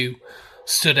 those two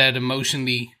stood out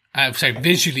visually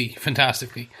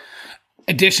fantastically.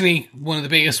 Additionally, one of the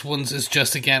biggest ones is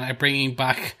just, again, bringing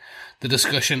back the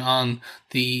discussion on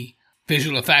the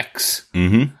visual effects.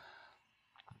 Mm-hmm.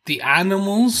 The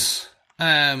animals,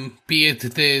 be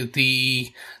it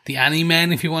the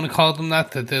Ani-Men, if you want to call them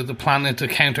that, the planet to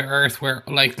counter Earth, where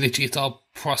like literally it's all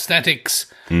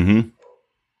prosthetics. Mm-hmm.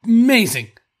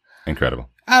 Amazing. Incredible.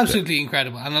 Absolutely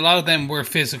incredible. And a lot of them were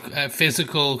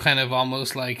physical, kind of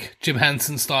almost like Jim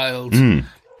Henson styled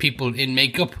people in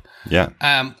makeup. Yeah.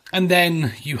 And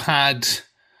then you had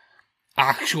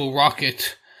actual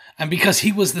Rocket. And because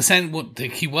he was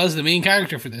he was the main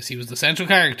character for this, he was the central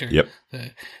character. Yep.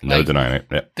 No denying it.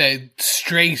 Yep.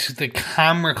 The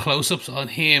camera close-ups on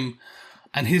him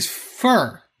and his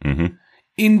fur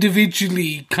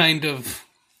individually kind of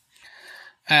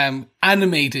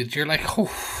animated. You're like,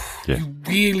 you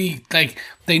really, like,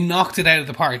 they knocked it out of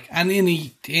the park. And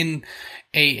in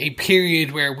a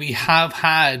period where we have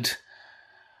had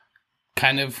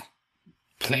kind of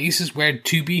places where,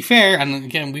 to be fair, and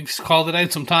again, we've called it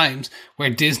out sometimes,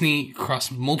 where Disney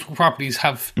across multiple properties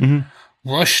have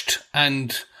rushed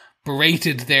and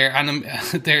berated their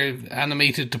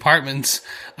animated departments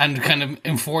and kind of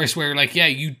enforced where like,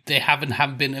 they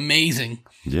haven't been amazing.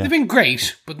 Yeah. They've been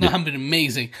great, but haven't been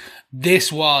amazing.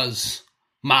 This was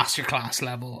masterclass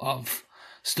level of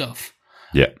stuff.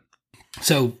 Yeah.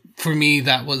 So for me,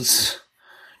 that was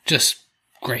just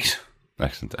great.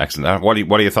 Excellent, excellent. What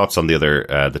are your thoughts on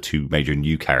the two major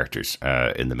new characters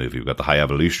in the movie? We've got the High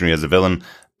Evolutionary as a villain,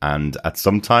 and at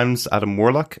sometimes Adam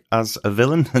Warlock as a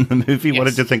villain in the movie. Yes. What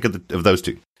did you think of those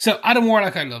two? So Adam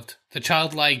Warlock, I loved. The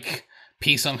childlike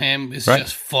piece on him is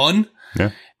just fun.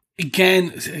 Yeah.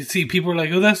 Again, see, people are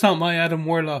like, "Oh, that's not my Adam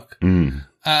Warlock."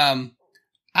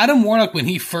 Adam Warlock, when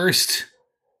he first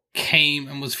came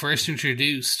and was first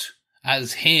introduced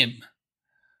as him,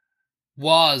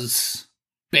 was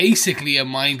basically a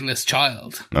mindless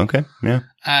child. Okay, yeah.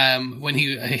 When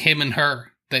him and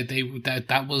her,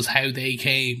 that was how they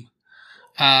came,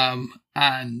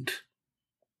 and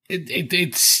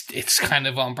it's kind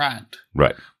of on brand,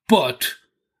 right? But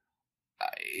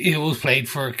it was played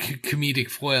for comedic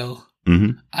foil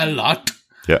a lot.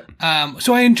 Yeah.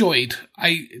 So I enjoyed.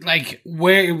 I like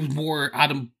where it was more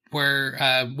Adam,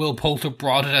 where Will Poulter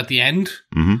brought it at the end.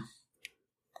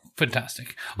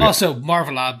 Fantastic. Yeah. Also,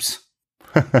 Marvel Labs.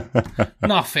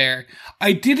 Not fair.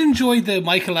 I did enjoy the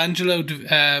Michelangelo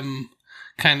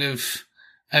kind of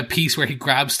a piece where he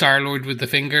grabs Star-Lord with the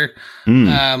finger.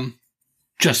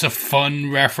 Just a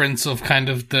fun reference of kind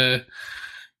of the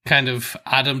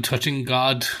Adam touching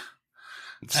God.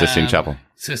 Sistine Chapel.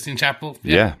 Sistine Chapel.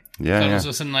 Yeah. That was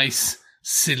just a nice,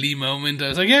 silly moment. I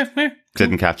was like, yeah.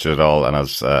 Didn't catch it at all, and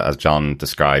as John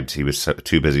described, he was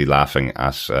too busy laughing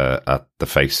at the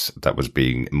face that was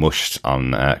being mushed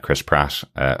on Chris Pratt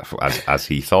as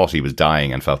he thought he was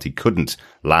dying and felt he couldn't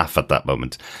laugh at that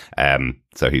moment.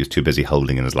 So he was too busy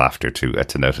holding in his laughter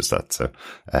to notice that. So,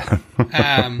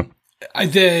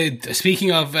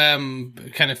 speaking of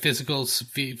kind of physical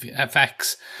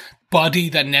effects. Body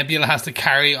that Nebula has to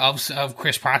carry of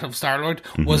Chris Pratt of Star-Lord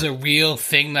was a real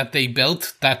thing that they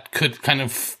built that could kind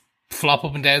of flop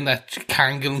up and down, that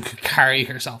Karen Gillan could carry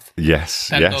herself. Yes,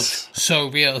 that looked so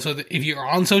real. So if you're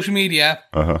on social media,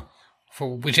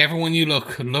 for whichever one you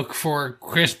look for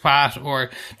Chris Pratt or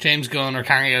James Gunn or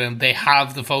Karen Gillan, they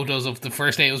have the photos of the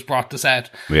first day it was brought to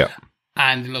set. Yeah.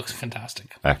 And it looks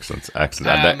fantastic. Excellent.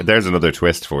 And there's another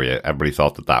twist for you. Everybody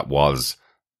thought that was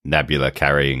Nebula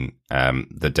carrying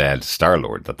the dead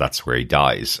Star-Lord, that's where he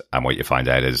dies, and what you find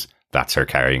out is that's her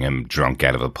carrying him drunk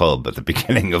out of a pub at the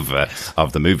beginning of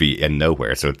the movie in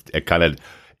nowhere. So it kind of,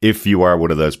 if you are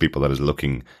one of those people that is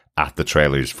looking at the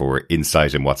trailers for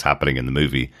insight in what's happening in the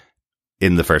movie,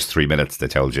 in the first 3 minutes they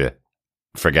told you,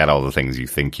 forget all the things you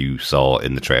think you saw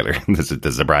in the trailer. This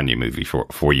is a brand new movie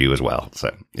for you as well.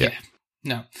 So yeah.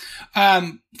 No.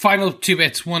 Final 2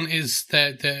 bits. One is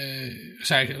sorry,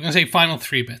 I'm going to say final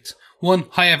 3 bits. One,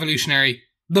 High Evolutionary.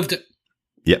 Loved it.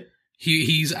 Yep.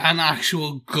 He's an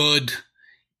actual good,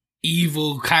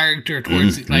 evil character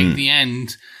towards the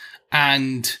end.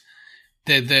 And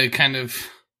the kind of,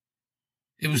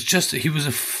 it was just, he was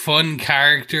a fun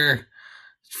character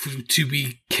to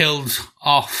be killed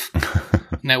off.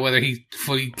 Now, whether he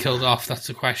fully killed off, that's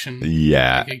the question.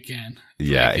 Yeah. Again.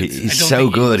 Yeah, he's so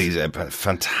good. He's a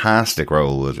fantastic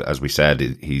role. As we said,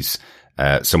 he's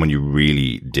someone you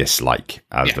really dislike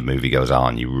as the movie goes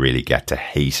on. You really get to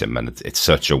hate him, and it's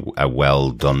such a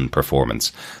well done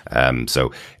performance.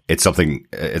 So it's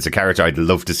a character I'd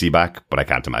love to see back, but I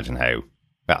can't imagine how.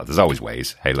 Well, there's always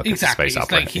ways. Hey, look, exactly. It's a space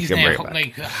opera. Like he's now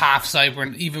like half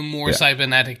cyber, even more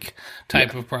cybernetic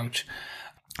type approach.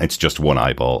 It's just one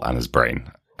eyeball and his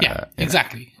brain. Yeah,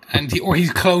 exactly. And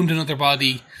he's cloned another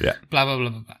body. Yeah. Blah blah blah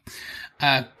blah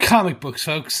blah. Comic books,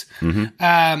 folks.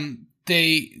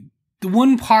 The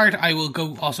one part I will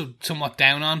go also somewhat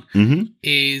down on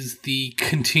is the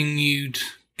continued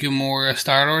Gamora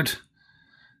Star-Lord.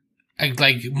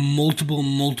 Like multiple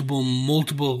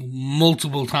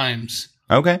times.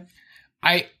 Okay.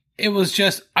 It was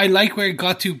just, I like where it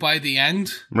got to by the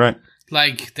end. Right.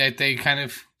 Like that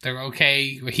they're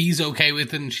okay. He's okay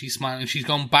with it, and she's smiling. She's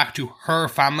gone back to her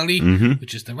family,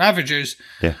 which is the Ravagers.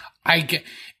 Yeah.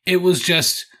 It was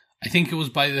just, I think it was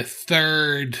by the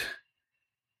third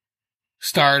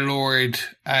Star-Lord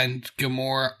and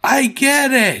Gamora. I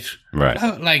get it. Right.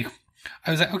 I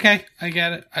was like, okay, I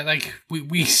get it.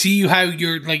 We see how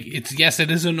you're like, it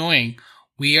is annoying.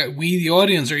 We the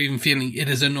audience are even feeling it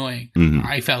is annoying.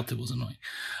 I felt it was annoying.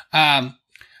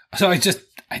 So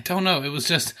I don't know. It was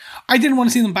just, I didn't want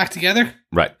to see them back together.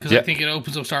 Right. Because I think it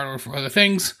opens up Star-Lord for other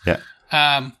things. Yeah.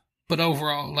 But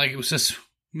overall, it was just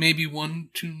maybe one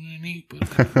too many. But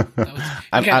that was,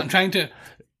 again, I'm trying to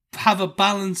have a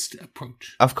balanced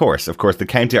approach. Of course. The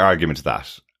counter argument to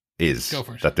that is Go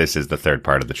for it. that this is the third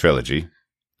part of the trilogy,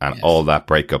 and Yes. all that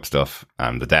breakup stuff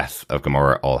and the death of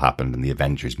Gamora all happened in the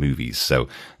Avengers movies. So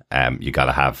you got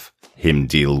to have him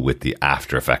deal with the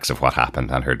after effects of what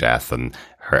happened and her death and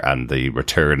the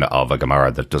return of a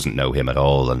Gamora that doesn't know him at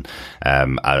all. And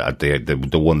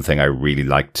the one thing I really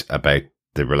liked about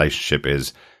the relationship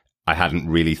is I hadn't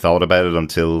really thought about it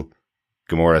until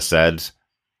Gamora said,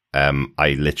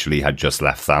 I literally had just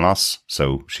left Thanos.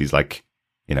 So she's like,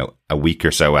 you know, a week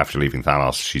or so after leaving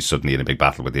Thanos, she's suddenly in a big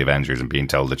battle with the Avengers and being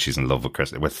told that she's in love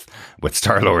with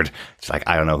Star-Lord. It's like,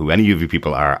 I don't know who any of you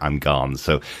people are. I'm gone.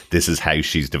 So this is how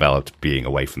she's developed being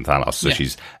away from Thanos. So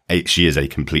she is a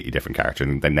completely different character,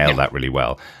 and they nailed that really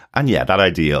well. And yeah, that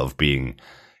idea of being,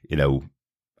 you know,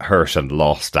 hurt and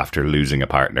lost after losing a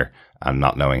partner and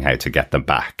not knowing how to get them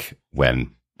back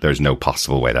when there's no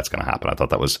possible way that's going to happen. I thought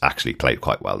that was actually played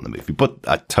quite well in the movie, but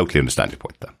I totally understand your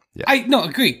point though. Yeah. I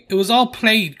agree. It was all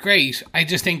played great. I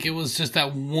just think it was just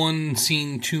that one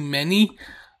scene too many,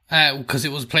 because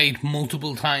it was played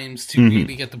multiple times to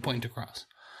really get the point across.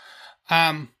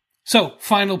 So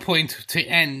final point to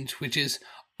end, which is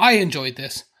I enjoyed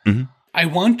this. I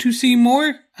want to see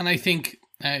more, and I think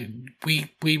we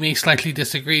may slightly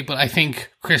disagree, but I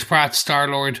think Chris Pratt's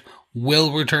Star-Lord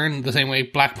will return the same way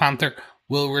Black Panther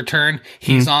will return.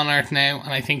 He's on Earth now,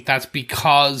 and I think that's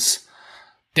because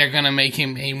they're going to make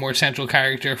him a more central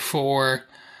character for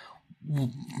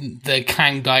the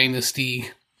Kang Dynasty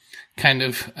kind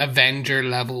of Avenger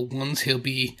level ones. He'll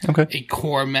be a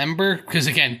core member, because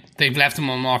again, they've left him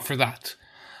on off for that.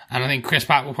 And I think Chris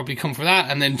Pratt will probably come for that,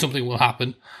 and then something will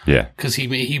happen. Yeah. Because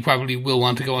he probably will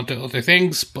want to go on to other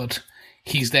things, but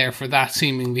he's there for that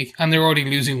seemingly. And they're already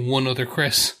losing one other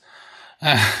Chris.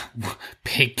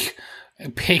 Pick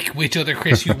which other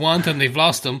Chris you want, and they've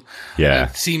lost him. Yeah.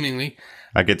 Seemingly.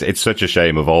 Like it's such a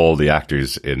shame of all the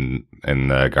actors in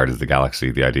Guardians of the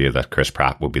Galaxy. The idea that Chris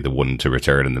Pratt will be the one to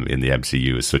return in the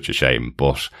MCU is such a shame.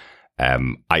 But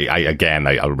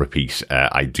I'll repeat.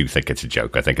 I do think it's a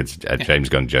joke. I think it's a James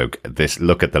Gunn joke.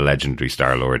 Look at the legendary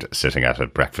Star-Lord sitting at a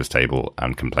breakfast table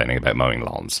and complaining about mowing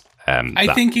lawns.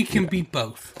 I think it can be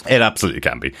both. It absolutely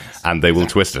can be, and they will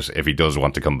twist it if he does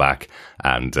want to come back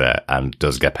and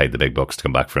does get paid the big bucks to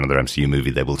come back for another MCU movie.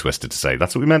 They will twist it to say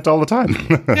that's what we meant all the time.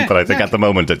 But I think at the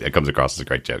moment it comes across as a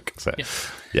great joke. So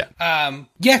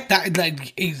that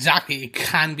like exactly, it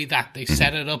can be that they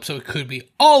set it up so it could be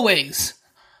always.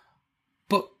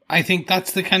 But I think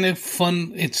that's the kind of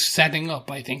fun it's setting up.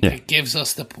 I think it gives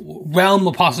us the realm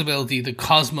of possibility, the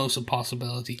cosmos of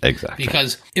possibility. Exactly.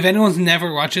 Because if anyone's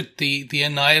never watched it, the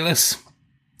Annihilus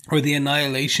or the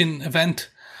Annihilation event,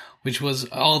 which was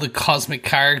all the cosmic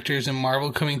characters in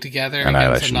Marvel coming together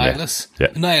against Annihilus.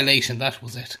 Yeah. Annihilation, that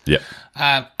was it. Yeah.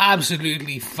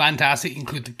 Absolutely fantastic.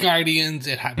 Include the Guardians.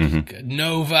 It had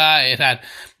Nova. It had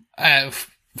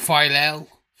Philel,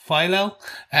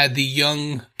 the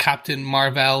young Captain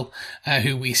Marvel,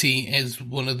 who we see is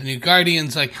one of the new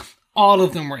Guardians. Like, all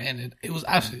of them were in it. It was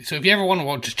absolutely... So if you ever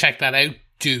want to check that out,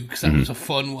 do, because that was a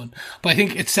fun one. But I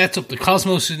think it sets up the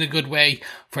cosmos in a good way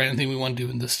for anything we want to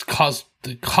do in this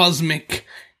the cosmic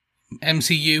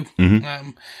MCU.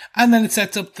 And then it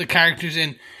sets up the characters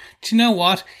in... Do you know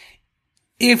what?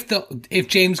 If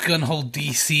James Gunn whole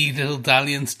DC little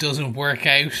dalliance doesn't work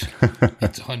out,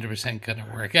 it's 100% going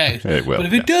to work out. It will, but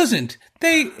if it doesn't,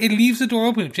 it leaves the door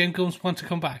open. If James Gunn wants to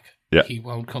come back, he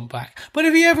won't come back. But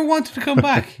if he ever wanted to come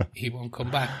back, he won't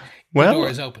come back. The door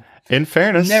is open. In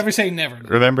fairness, never say never.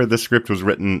 Remember, the script was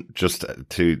written just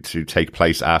to take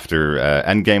place after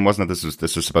Endgame, wasn't it?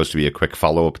 This was supposed to be a quick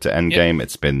follow up to Endgame. Yep.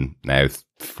 It's been now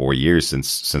 4 years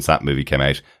since that movie came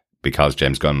out. Because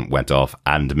James Gunn went off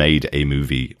and made a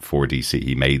movie for DC.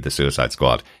 He made The Suicide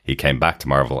Squad. He came back to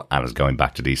Marvel and is going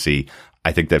back to DC.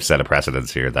 I think they've set a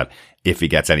precedence here that if he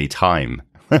gets any time,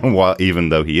 even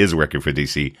though he is working for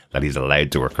DC, that he's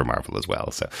allowed to work for Marvel as well.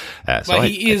 So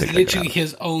he is literally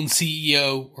his own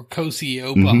CEO or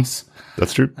co-CEO boss.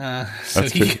 That's true.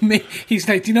 He's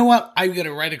like, do you know what? I'm going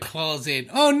to write a clause in.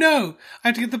 Oh no, I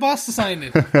have to get the boss to sign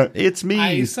it. It's me.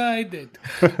 I signed it.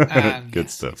 Good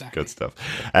stuff. Exactly. Good stuff.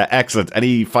 Excellent.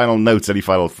 Any final notes? Any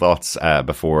final thoughts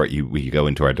before we go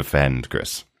into our defend,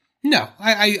 Chris? No,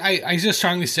 I just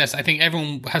strongly suggest. I think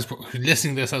everyone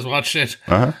listening to this has watched it.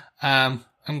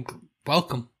 I'm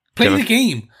welcome. Play the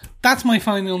game. That's my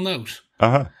final note.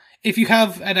 If you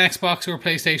have an Xbox or a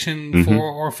PlayStation 4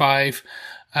 or 5,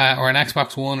 or an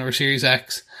Xbox One or a Series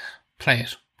X, play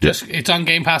it. It's on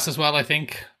Game Pass as well, I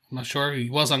think. I'm not sure. He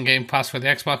was on Game Pass for the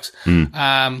Xbox.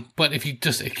 But if you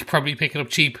could probably pick it up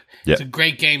cheap. Yeah. It's a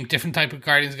great game, different type of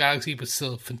Guardians of the Galaxy, but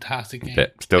still a fantastic game. Yeah,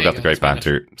 still got the great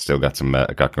banter, still got some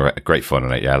great fun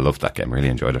in it. Yeah, I loved that game. Really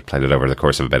enjoyed it. Played it over the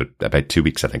course of about 2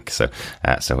 weeks, I think. So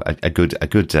a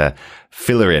good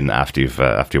filler in after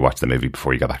you watch the movie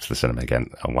before you go back to the cinema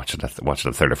again and watch it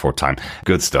a third or fourth time.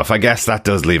 Good stuff. I guess that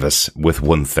does leave us with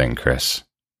one thing, Chris.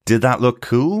 Did that look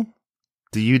cool?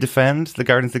 Do you defend the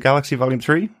Guardians of the Galaxy Volume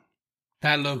 3?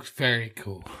 That looked very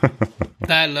cool.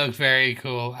 That looked very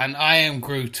cool. And I am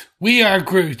Groot. We are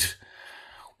Groot.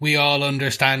 We all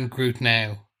understand Groot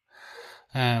now.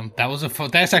 That was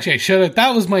that's actually,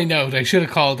 that was my note. I should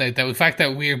have called out that the fact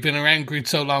that we've been around Groot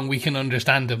so long, we can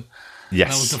understand him. Yes.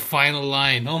 And that was the final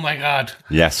line. Oh my God.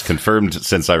 Yes, confirmed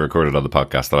since I recorded on the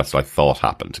podcast. That's what I thought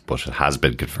happened, but it has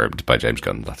been confirmed by James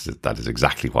Gunn. That is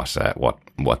exactly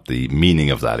what the meaning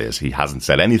of that is. He hasn't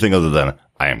said anything other than,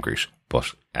 I am Groot,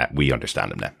 but we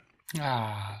understand him now.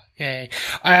 Yay.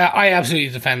 I absolutely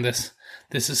defend this.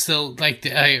 This is still, like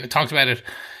I talked about it,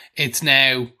 it's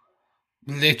now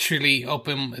literally up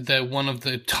in one of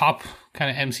the top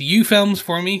kind of MCU films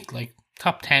for me, like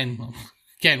top 10.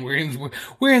 Again, we're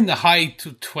in the high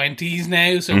 20s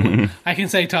now, so I can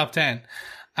say top 10.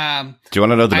 Do you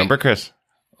want to know the number, Chris?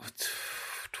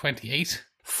 28.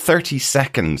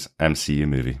 32nd MCU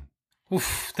movie.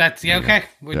 Oof, that's okay.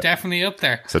 We're definitely up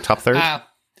there. So top third?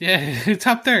 Yeah,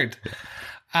 top third.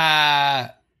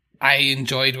 I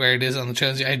enjoyed where it is on the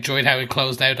trilogy. I enjoyed how it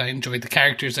closed out. I enjoyed the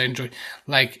characters.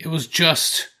 It was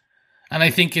just, and I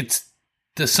think it's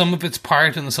the sum of its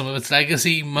part and the sum of its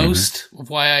legacy, most of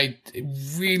why I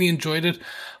really enjoyed it.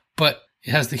 But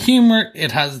it has the humor,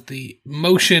 it has the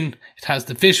emotion, it has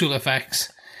the visual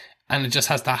effects, and it just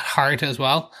has that heart as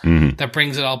well that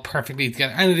brings it all perfectly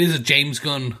together. And it is a James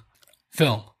Gunn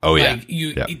film. Oh yeah,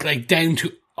 like down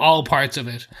to all parts of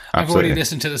it. Absolutely. I've already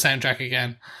listened to the soundtrack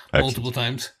again multiple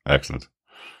times. Excellent.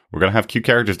 We're going to have cute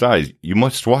characters die. You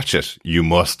must watch it. You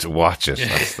must watch it.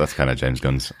 That's kind of James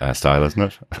Gunn's style, isn't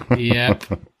it? Yep.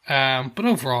 But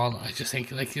overall, I just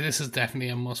think like this is definitely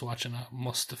a must watch and a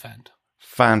must defend.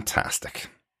 Fantastic.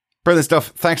 Brilliant stuff.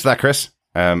 Thanks for that, Chris.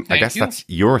 I guess that's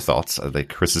your thoughts of the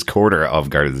Chris's Corner of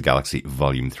Guardians of the Galaxy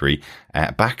Volume 3.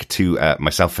 Back to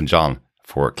myself and John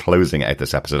for closing out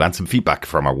this episode and some feedback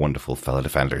from our wonderful fellow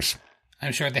defenders.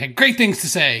 I'm sure they had great things to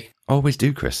say. Always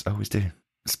do, Chris. Always do.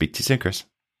 Speak to you soon, Chris.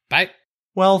 Bye.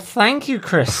 Well, thank you,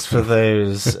 Chris, for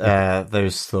those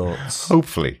thoughts.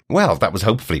 Hopefully. Well, that was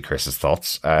hopefully Chris's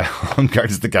thoughts on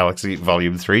Guardians of the Galaxy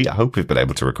Volume 3. I hope we've been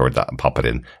able to record that and pop it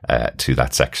in to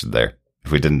that section there.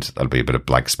 If we didn't, that'll be a bit of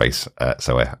blank space.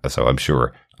 So I'm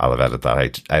sure I'll have edited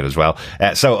that out as well.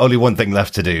 So only one thing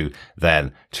left to do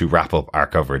then to wrap up our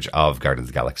coverage of Guardians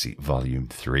of the Galaxy Volume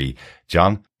 3.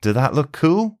 John, did that look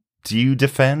cool? Do you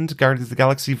defend Guardians of the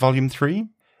Galaxy Volume 3?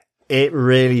 It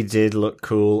really did look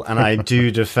cool, and I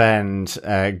do defend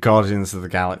Guardians of the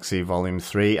Galaxy Volume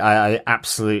 3. I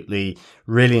absolutely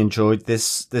really enjoyed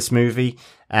this movie.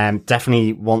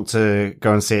 Definitely want to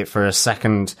go and see it for a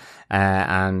second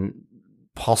and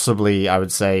possibly, I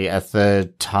would say, a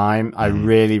third time. I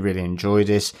really, really enjoyed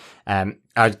it.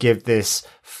 I'd give this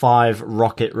 5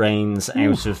 Rocket Rains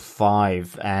out of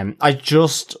 5. I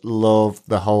just love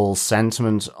the whole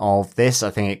sentiment of this. I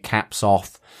think it caps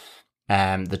off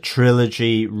the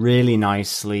trilogy really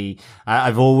nicely.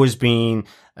 I've always been,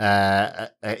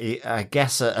 I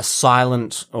guess, a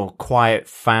silent or quiet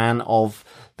fan of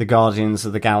the Guardians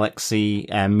of the Galaxy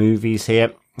movies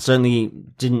here. Certainly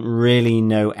didn't really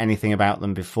know anything about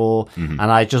them before, and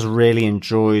I just really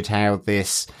enjoyed how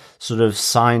this sort of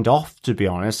signed off, to be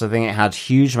honest. I think it had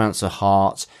huge amounts of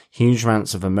heart, huge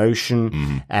amounts of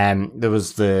emotion. There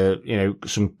was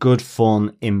some good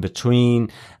fun in between,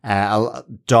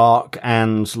 dark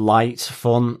and light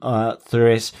fun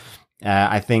through it.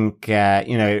 I think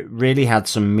it really had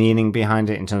some meaning behind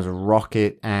it in terms of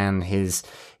Rocket and his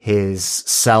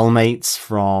cellmates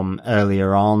from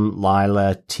earlier on,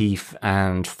 Lila, Teef,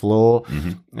 and Floor.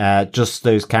 Just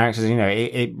those characters,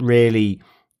 it really,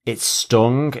 it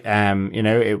stung.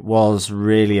 It was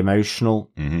really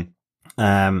emotional.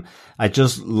 I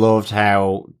just loved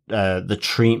how the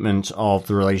treatment of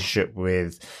the relationship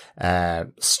with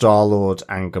Star-Lord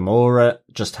and Gamora,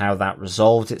 just how that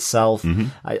resolved itself.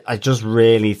 I just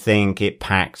really think it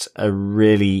packed a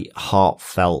really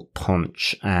heartfelt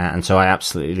punch, and so I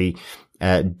absolutely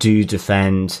do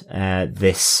defend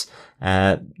this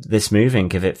movie and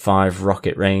give it 5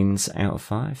 Rocket Rains out of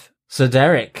 5. So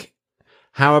Derek,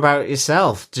 how about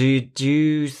yourself? Do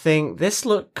you think this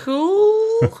looked cool?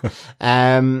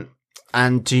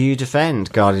 And do you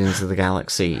defend Guardians of the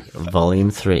Galaxy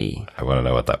Volume 3? I want to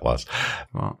know what that was.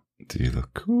 What? Do you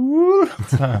look cool?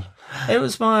 What's that? It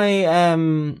was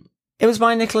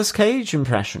my Nicolas Cage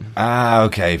impression. Ah,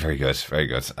 okay, very good, very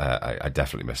good. I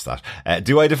definitely missed that.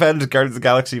 Do I defend Guardians of the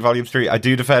Galaxy Volume 3? I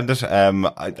do defend it.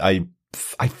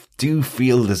 I do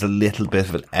feel there's a little bit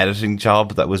of an editing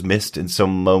job that was missed in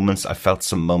some moments. I felt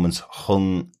some moments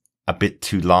hung a bit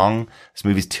too long. This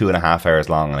movie's 2.5 hours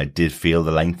long, and I did feel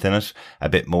the length in it a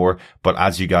bit more. But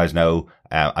as you guys know,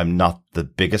 I'm not the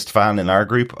biggest fan in our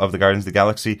group of the Guardians of the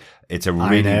Galaxy. It's a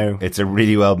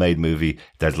really well made movie.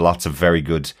 There's lots of very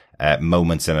good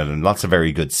moments in it, and lots of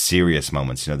very good serious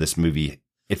moments. You know, this movie,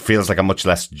 it feels like a much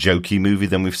less jokey movie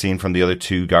than we've seen from the other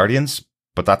two Guardians,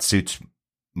 but that suits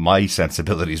my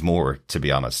sensibilities more, to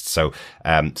be honest. So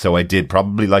I did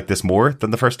probably like this more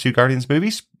than the first two Guardians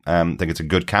movies. I think it's a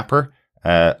good capper.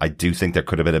 I do think there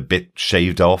could have been a bit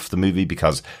shaved off the movie,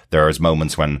 because there is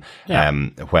moments when,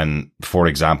 for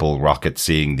example, Rocket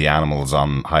seeing the animals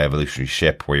on High Evolutionary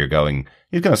ship, where you're going,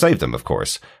 he's going to save them, of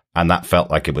course. And that felt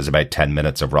like it was about 10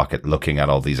 minutes of Rocket looking at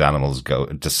all these animals,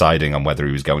 deciding on whether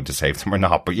he was going to save them or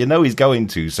not. But you know he's going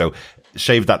to, so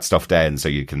shave that stuff down so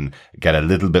you can get a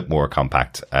little bit more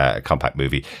compact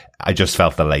movie. I just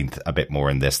felt the length a bit more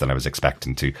in this than I was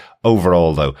expecting to.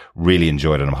 Overall, though, really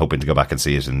enjoyed it. I'm hoping to go back and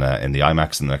see it in the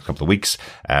IMAX in the next couple of weeks.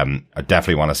 I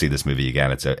definitely want to see this movie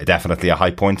again. It's definitely a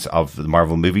high point of the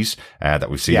Marvel movies that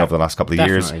we've seen over the last couple of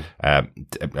years,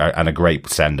 and a great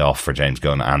send off for James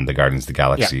Gunn and the Guardians of the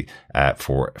Galaxy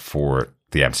for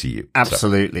the MCU.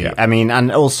 Absolutely. So, I mean,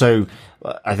 and also,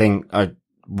 I think I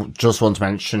just want to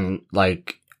mention,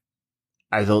 like,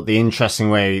 I thought the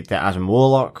interesting way that Adam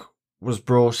Warlock was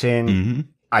brought in. Mm-hmm.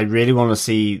 I really want to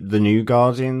see the new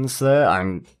Guardians there.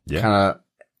 I'm kind of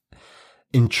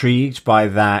intrigued by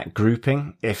that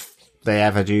grouping, if they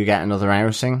ever do get another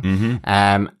outing.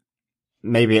 Mm-hmm.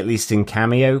 Maybe at least in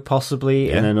cameo,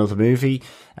 possibly in another movie,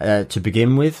 to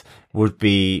begin with, would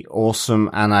be awesome.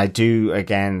 And I do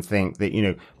again think that, you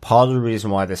know, part of the reason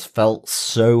why this felt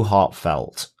so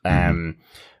heartfelt,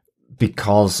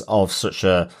 because of such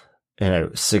a, you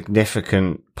know,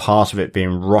 significant part of it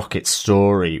being Rocket's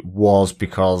story, was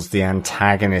because the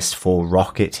antagonist for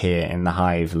Rocket here in the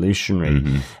High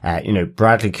Evolutionary, you know,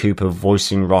 Bradley Cooper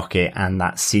voicing Rocket and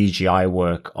that CGI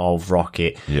work of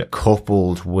Rocket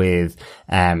coupled with,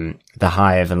 the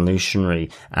High Evolutionary.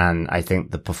 And I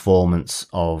think the performance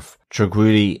of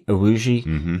Trugrudi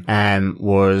Iwuji,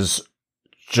 was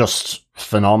just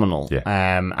phenomenal.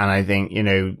 And I think, you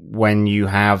know, when you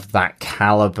have that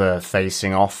caliber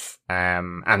facing off,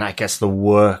 and I guess the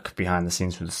work behind the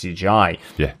scenes with the CGI,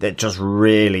 that just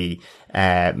really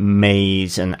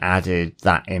made and added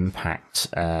that impact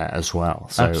as well.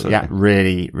 So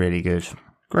really, really good.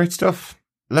 Great stuff.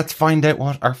 Let's find out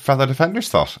what our fellow defenders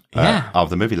thought of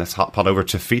the movie. Let's hop on over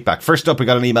to feedback. First up, we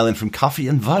got an email in from Coffee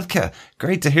and Vodka.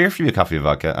 Great to hear from you, Coffee and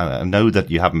Vodka. I know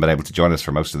that you haven't been able to join us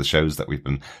for most of the shows that we've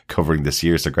been covering this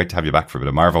year, so great to have you back for a bit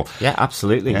of Marvel. Yeah,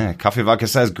 absolutely. Yeah, Coffee and Vodka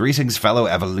says, greetings, fellow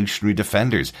evolutionary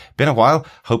defenders. Been a while.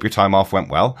 Hope your time off went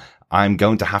well. I'm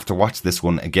going to have to watch this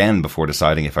one again before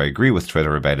deciding if I agree with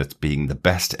Twitter about it being the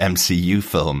best MCU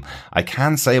film. I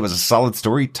can say it was a solid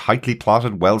story, tightly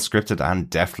plotted, well scripted, and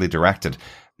deftly directed.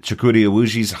 Chukuri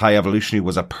Iwuji's High Evolutionary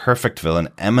was a perfect villain,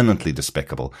 eminently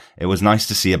despicable. It was nice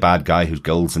to see a bad guy whose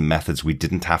goals and methods we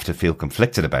didn't have to feel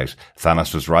conflicted about.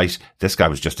 Thanos was right. This guy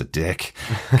was just a dick.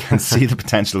 Can see the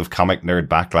potential of comic nerd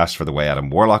backlash for the way Adam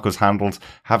Warlock was handled.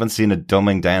 Haven't seen a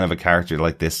dumbing down of a character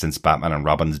like this since Batman and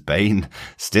Robin's Bane.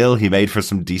 Still, he made for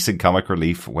some decent comic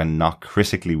relief when not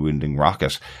critically wounding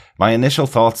Rocket. My initial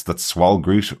thoughts that Swole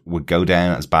Groot would go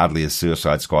down as badly as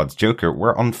Suicide Squad's Joker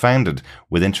were unfounded,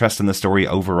 with interest in the story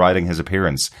overriding his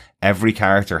appearance. Every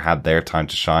character had their time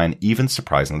to shine, even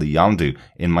surprisingly Yondu,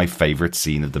 in my favourite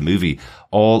scene of the movie.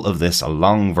 All of this a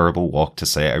long verbal walk to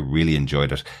say I really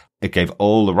enjoyed it. It gave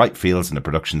all the right feels in the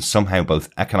production, somehow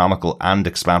both economical and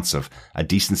expansive. A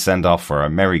decent send-off for our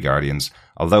merry Guardians.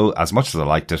 Although, as much as I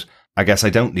liked it, I guess I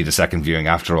don't need a second viewing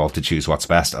after all to choose what's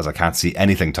best, as I can't see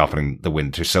anything topping the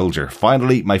Winter Soldier.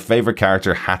 Finally, my favourite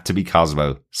character had to be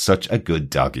Cosmo. Such a good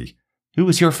doggy. Who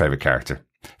was your favourite character?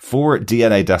 4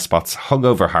 DNA despots,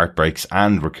 hungover heartbreaks,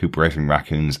 and recuperating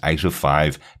raccoons out of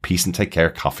 5. Peace and take care,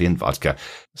 Coffee and Vodka.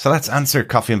 So let's answer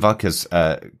Coffee and Vodka's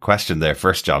question there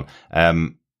first, John.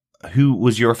 Who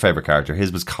was your favourite character?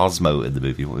 His was Cosmo in the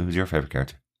movie. Who was your favourite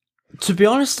character? To be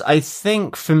honest, I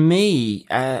think for me,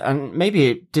 and maybe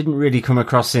it didn't really come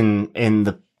across in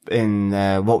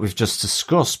what we've just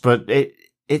discussed, but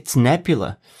it's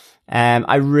Nebula.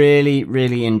 I really,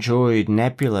 really enjoyed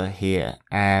Nebula here.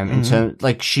 In terms,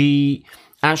 like, she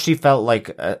actually felt like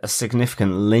a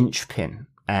significant linchpin.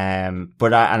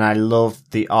 But I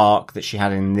loved the arc that she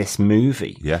had in this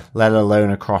movie, let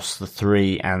alone across the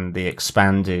 3 and the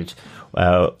expanded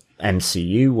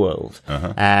MCU world.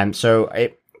 So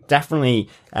it definitely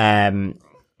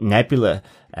Nebula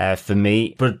for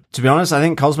me. But to be honest, I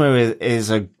think Cosmo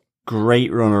is a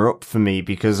great runner-up for me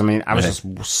because, I mean, I was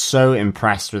just so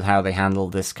impressed with how they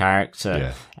handled this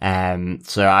character. And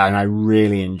I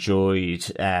really enjoyed,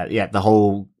 the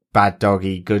whole bad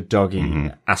doggy, good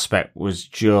doggy aspect was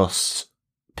just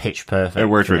pitch perfect. It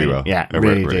worked really well. Yeah, it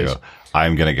really did. Well.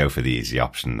 I'm going to go for the easy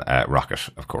option. Rocket,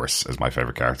 of course, is my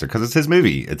favorite character because it's his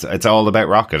movie. It's all about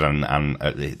Rocket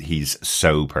and he's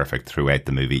so perfect throughout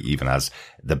the movie, even as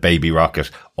the baby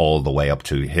Rocket all the way up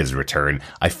to his return.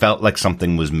 I felt like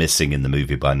something was missing in the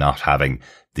movie by not having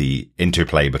the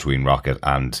interplay between Rocket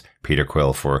and Peter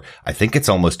Quill for, I think it's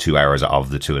almost 2 hours of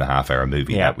the 2.5 hour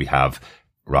movie that we have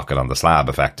Rocket on the slab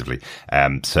effectively.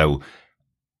 So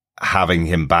having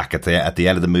him back at the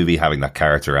end of the movie, having that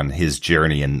character and his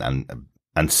journey and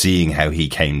seeing how he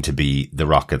came to be the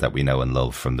Rocket that we know and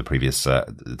love from the previous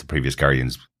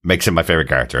Guardians makes him my favorite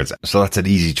character. So that's an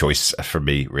easy choice for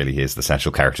me, really. He is the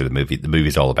central character of the movie. The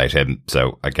movie's all about him.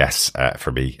 So I guess,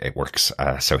 for me, it works.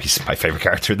 So he's my favorite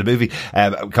character in the movie.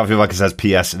 Coffee Vodka says,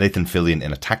 P.S. Nathan Fillion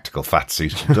in a tactical fat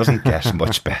suit doesn't get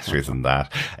much better than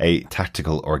that. A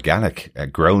tactical, organic,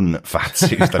 grown fat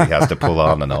suit that he has to pull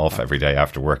on and off every day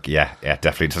after work. Yeah,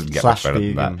 definitely doesn't get much better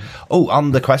than that. Oh,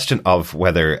 on the question of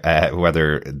whether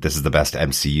this is the best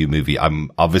MCU movie,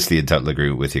 I'm obviously in total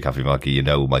agreement with you, Coffee Vodka. You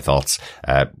know my thoughts.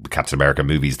 Captain America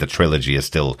movies, the trilogy is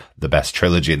still the best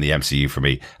trilogy in the MCU for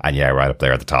me. And right up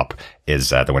there at the top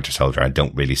is The Winter Soldier. I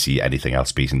don't really see anything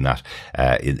else beating that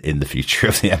in the future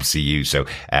of the MCU. So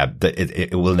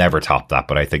it will never top that.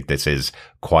 But I think this is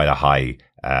quite a high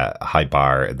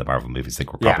bar in the Marvel movies. I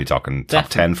think we're probably talking top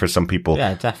 10 for some people.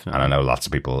 Yeah, definitely. And I know lots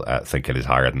of people think it is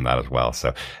higher than that as well.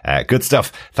 So good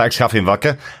stuff. Thanks, Coffee and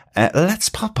Vodka. Let's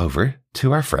pop over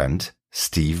to our friend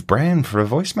Steve Brown for a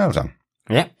voicemail, John.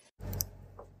 Yeah.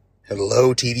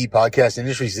 Hello, TV podcast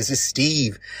industries. This is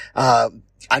Steve. I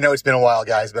know it's been a while,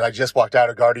 guys, but I just walked out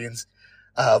of Guardians,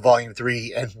 Volume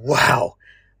 3, and wow,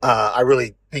 I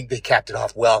really think they capped it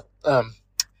off well.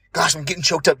 Gosh, I'm getting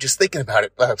choked up just thinking about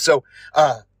it.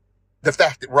 The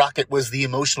fact that Rocket was the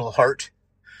emotional heart.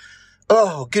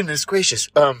 Oh, goodness gracious.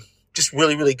 Just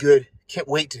really, really good. Can't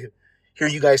wait to hear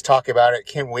you guys talk about it.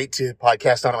 Can't wait to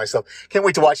podcast on it myself. Can't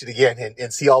wait to watch it again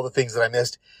and see all the things that I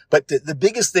missed. But the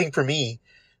biggest thing for me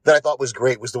that I thought was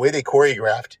great was the way they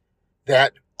choreographed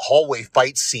that hallway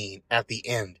fight scene at the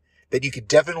end. That you could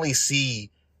definitely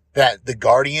see that the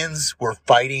Guardians were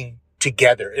fighting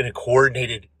together in a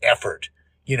coordinated effort,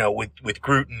 with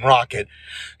Groot and Rocket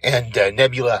and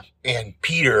Nebula and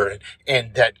Peter,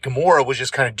 and that Gamora was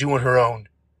just kind of doing her own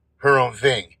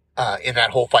thing in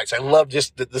that whole fight. So I love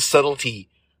just the subtlety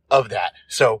of that.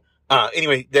 So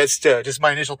anyway, that's just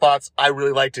my initial thoughts. I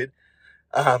really liked it.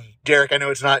 Derek, I know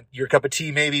it's not your cup of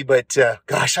tea maybe, but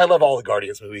gosh, I love all the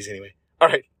Guardians movies anyway. All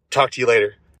right, talk to you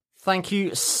later. Thank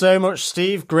you so much,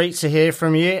 Steve. Great to hear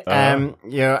from you.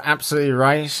 You're absolutely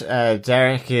right.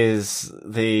 Derek is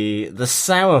the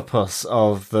sourpuss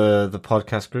of the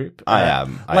podcast group. I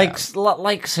am.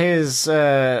 Likes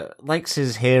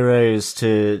his heroes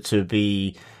to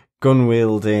be gun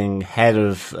wielding head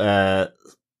of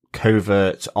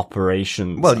covert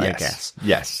operations. Well, yes, I guess.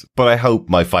 Yes, but I hope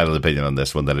my final opinion on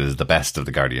this one that it is the best of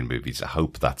the Guardian movies. I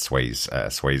hope that sways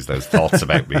those thoughts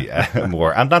about me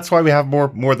more, and that's why we have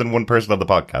more than one person on the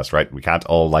podcast, right? We can't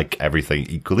all like everything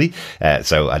equally.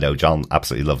 So I know John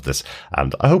absolutely loved this,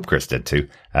 and I hope Chris did too.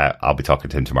 I'll be talking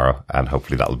to him tomorrow, and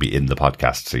hopefully that'll be in the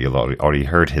podcast, so you'll already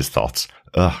heard his thoughts.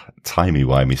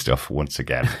 Timey-wimey stuff once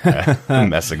again,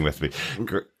 messing with me.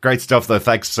 Great stuff, though.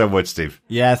 Thanks so much, Steve.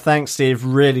 Yeah, thanks, Steve.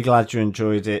 Really glad you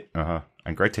enjoyed it.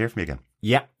 And great to hear from you again.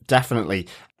 Yeah, definitely.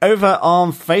 Over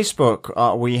on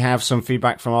Facebook, we have some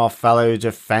feedback from our fellow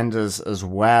defenders as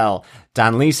well.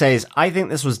 Dan Lee says, I think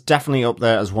this was definitely up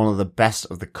there as one of the best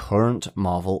of the current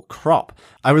Marvel crop.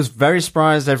 I was very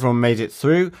surprised everyone made it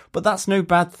through, but that's no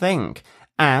bad thing.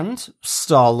 And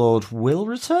Star-Lord will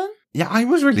return? Yeah, I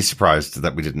was really surprised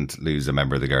that we didn't lose a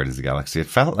member of the Guardians of the Galaxy. It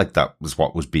felt like that was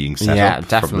what was being set up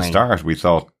from the start. We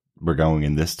thought we're going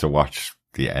in this to watch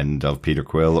the end of Peter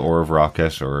Quill or of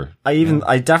Rocket, or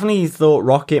I definitely thought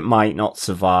Rocket might not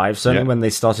survive. Certainly when they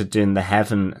started doing the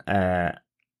Heaven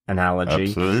analogy.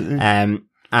 Absolutely.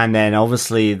 And then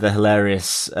obviously the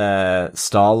hilarious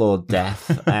Star-Lord death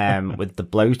with the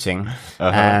bloating.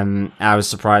 I was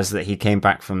surprised that he came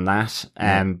back from that.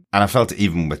 And I felt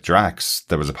even with Drax,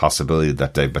 there was a possibility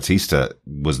that Dave Bautista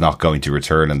was not going to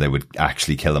return and they would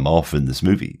actually kill him off in this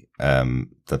movie.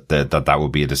 That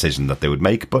would be a decision that they would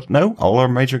make. But no, all our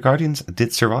major Guardians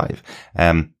did survive.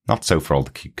 Not so for all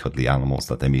the cute, cuddly animals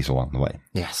that they meet along the way.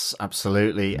 Yes,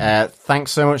 absolutely.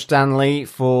 Thanks so much, Dan Lee,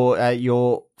 for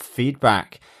your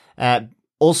feedback.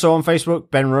 Also on Facebook,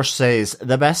 Ben Rush says,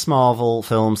 the best Marvel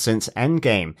film since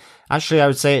Endgame. Actually, I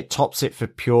would say it tops it for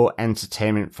pure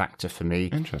entertainment factor for me.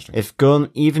 Interesting. If Gunn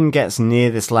even gets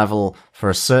near this level for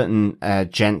a certain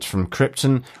gent from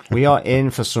Krypton, we are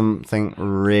in for something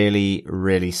really,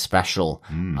 really special.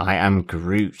 I am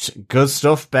Groot. Good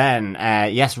stuff, Ben.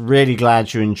 Yes, really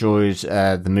glad you enjoyed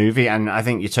the movie, and I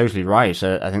think you're totally right.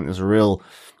 I think there's a real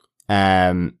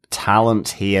talent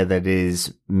here that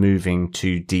is moving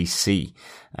to DC.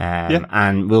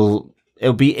 And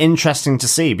it'll be interesting to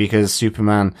see, because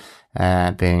Superman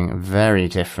being very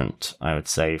different, I would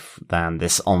say, than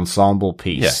this ensemble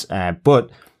piece. But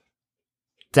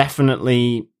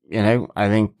definitely, I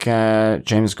think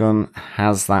James Gunn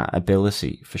has that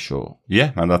ability for sure.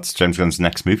 Yeah, and that's James Gunn's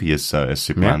next movie is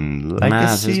Superman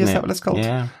Legacy. Is that what it's called?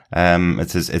 Yeah.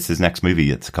 It's his next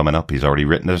movie. It's coming up. He's already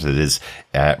written it. It is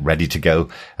ready to go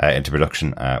into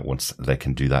production once they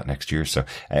can do that next year. So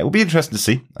it will be interesting to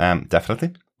see.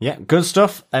 Definitely. Yeah, good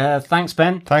stuff. Thanks,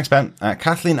 Ben. Thanks, Ben.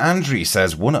 Kathleen Andre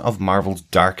says, one of Marvel's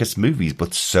darkest movies,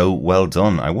 but so well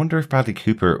done. I wonder if Bradley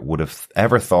Cooper would have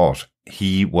ever thought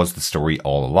he was the story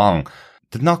all along.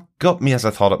 Did not gut me as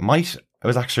I thought it might. It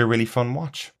was actually a really fun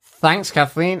watch. Thanks,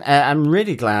 Kathleen. I'm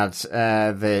really glad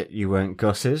that you weren't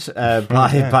gutted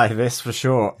by this, for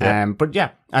sure. Yeah. But yeah,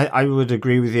 I would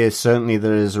agree with you. Certainly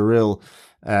there is a real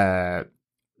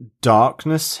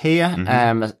darkness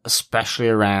here, especially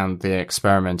around the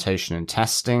experimentation and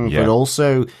testing, but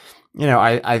also,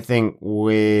 I think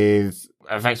with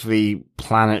effectively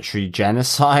planetary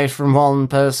genocide from one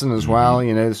person as well,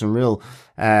 there's some real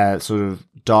sort of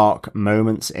dark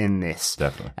moments in this.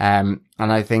 Definitely. And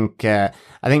I think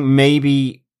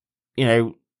maybe,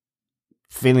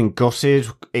 feeling gutted,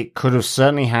 it could have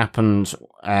certainly happened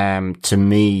to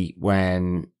me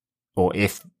when, or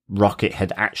if Rocket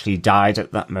had actually died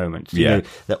at that moment.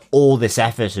 That all this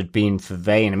effort had been for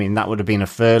vain. I mean, that would have been a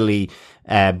fairly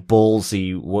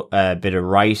ballsy bit of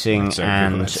writing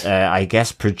and I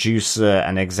guess producer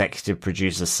and executive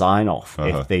producer sign off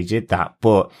if they did that.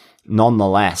 But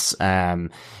nonetheless, I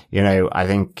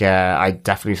think I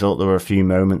definitely thought there were a few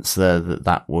moments there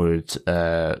that would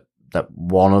that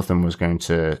one of them was going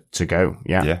to go.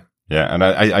 Yeah, and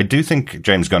I do think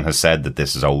James Gunn has said that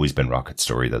this has always been Rocket's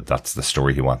story, that's the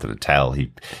story he wanted to tell.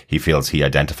 He feels he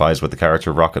identifies with the character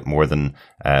of Rocket more than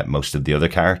most of the other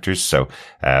characters, so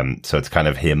it's kind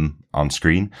of him on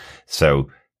screen. So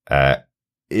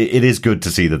it is good to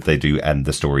see that they do end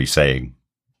the story saying,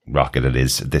 Rocket,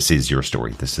 this is your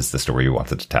story. This is the story you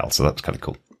wanted to tell. So that's kind of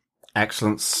cool.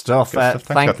 Excellent stuff. Thanks,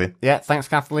 Kathleen. Yeah, thanks,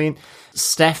 Kathleen.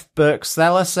 Steph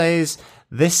Burke-Stella says,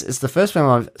 this is the first film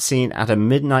I've seen at a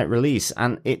midnight release,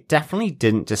 and it definitely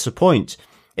didn't disappoint.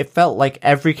 It felt like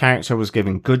every character was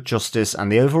given good justice,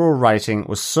 and the overall writing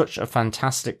was such a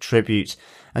fantastic tribute,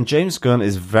 and James Gunn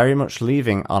is very much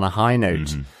leaving on a high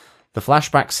note. The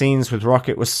flashback scenes with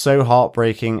Rocket was so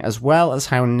heartbreaking, as well as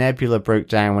how Nebula broke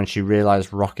down when she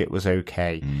realized Rocket was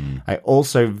okay. I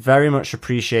also very much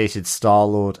appreciated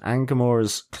Star-Lord and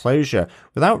Gamora's closure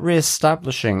without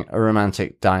re-establishing a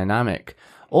romantic dynamic.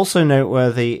 Also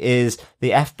noteworthy is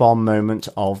the F-bomb moment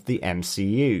of the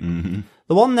MCU.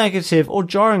 The one negative or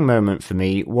jarring moment for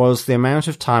me was the amount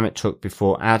of time it took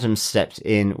before Adam stepped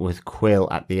in with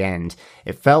Quill at the end.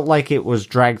 It felt like it was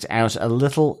dragged out a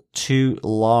little too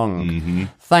long.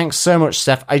 Thanks so much,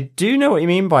 Steph. I do know what you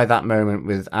mean by that moment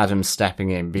with Adam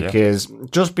stepping in, because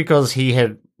just because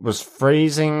he was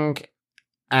freezing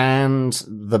and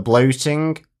the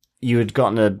bloating, you had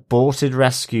gotten an aborted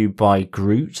rescue by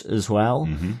Groot as well,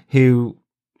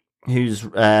 whose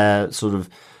sort of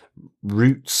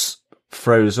roots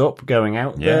froze up going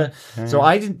out there. So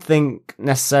I didn't think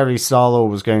necessarily Star-Lord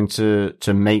was going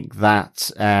to make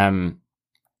that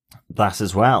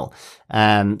as well.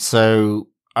 So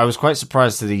I was quite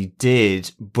surprised that he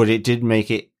did, but it did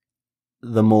make it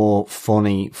the more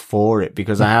funny for it,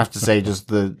 because I have to say just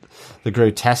the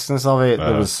grotesqueness of it,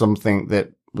 there was something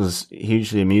that was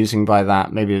hugely amusing by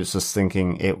that. Maybe it was just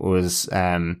thinking it was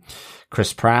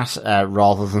Chris Pratt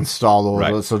rather than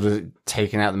Star-Lord, sort of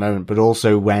taken out the moment, but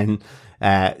also when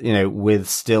with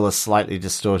still a slightly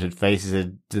distorted face,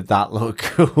 did that look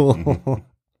cool?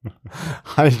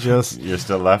 You're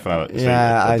still laughing at it.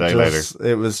 Yeah, a day later.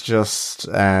 It was just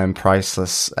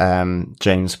priceless.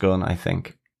 James Gunn, I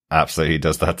think. Absolutely, he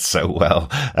does that so well.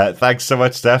 Thanks so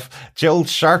much, Steph. Joel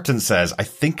Sharpton says, I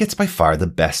think it's by far the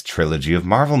best trilogy of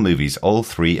Marvel movies. All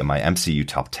 3 in my MCU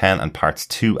top 10, and parts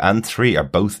 2 and 3 are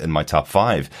both in my top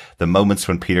 5. The moments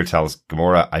when Peter tells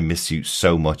Gamora, I miss you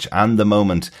so much, and the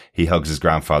moment he hugs his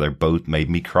grandfather both made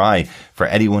me cry. For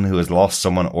anyone who has lost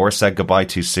someone or said goodbye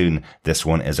too soon, this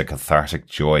one is a cathartic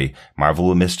joy. Marvel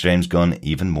will miss James Gunn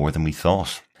even more than we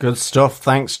thought. Good stuff.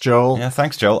 Thanks, Joel. Yeah,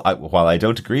 thanks, Joel. While I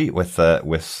don't agree with them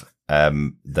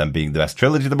being the best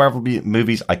trilogy of the Marvel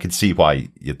movies, I could see why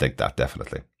you'd think that,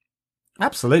 definitely.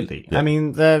 Absolutely. Yeah. I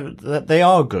mean, they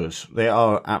are good. They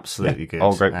are absolutely good.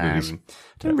 All great movies.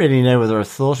 Don't really know whether I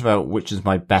thought about which is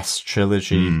my best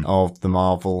trilogy of the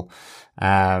Marvel.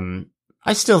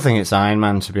 I still think it's Iron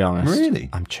Man, to be honest.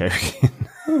 Really? I'm joking.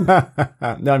 No,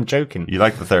 I'm joking. You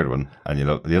like the third one, and you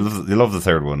love the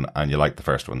third one, and you like the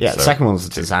first one. Yeah, the second one's a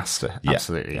disaster. Yeah.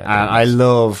 Absolutely. And I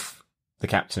love the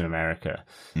Captain America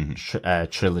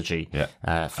trilogy. Yeah,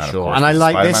 for sure. And I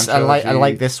like this. I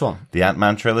like this one. The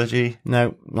Ant-Man trilogy.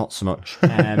 No, not so much.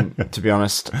 To be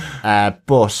honest.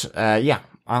 But yeah,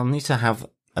 I'll need to have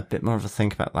a bit more of a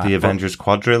think about that. The Avengers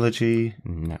quadrilogy.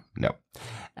 No.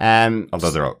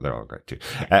 Although they're all great too.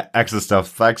 Excellent stuff.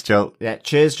 Thanks, Joel. Yeah,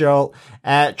 cheers, Joel.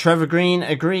 Trevor Green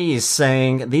agrees,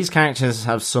 saying these characters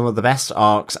have some of the best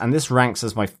arcs, and this ranks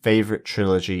as my favourite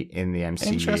trilogy in the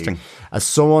MCU. Interesting. As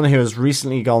someone who has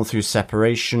recently gone through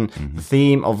separation, the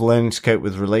theme of learning to cope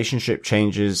with relationship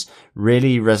changes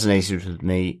really resonated with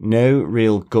me. No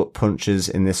real gut punches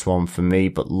in this one for me,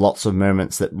 but lots of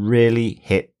moments that really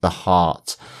hit the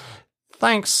heart.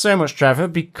 Thanks so much, Trevor,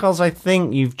 because I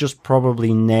think you've just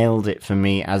probably nailed it for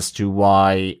me as to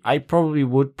why I probably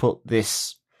would put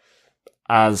this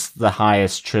as the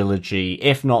highest trilogy,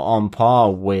 if not on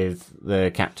par with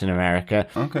the Captain America.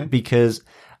 Okay. Because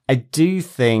I do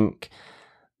think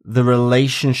the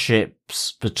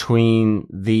relationships between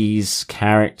these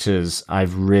characters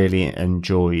I've really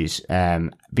enjoyed,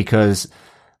 because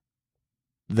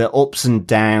the ups and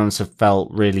downs have felt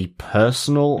really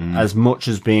personal, as much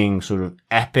as being sort of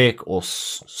epic or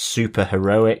super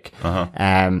heroic.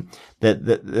 That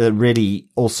they're really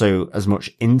also as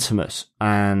much intimate.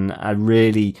 And I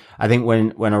think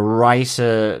when a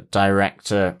writer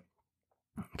director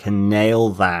can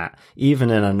nail that, even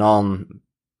in a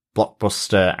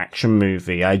non-blockbuster action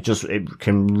movie, it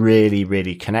can really,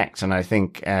 really connect. And I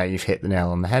think you've hit the nail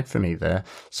on the head for me there.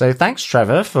 So thanks,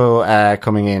 Trevor, for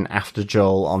coming in after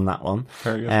Joel on that one.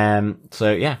 Very good.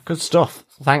 So yeah, good stuff.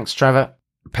 Thanks, Trevor.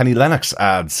 Penny Lennox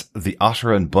adds, the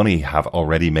Otter and Bunny have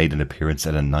already made an appearance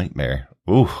in A Nightmare.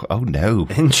 Ooh, oh no.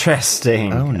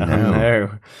 Interesting. Oh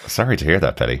no. Sorry to hear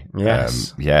that, Penny.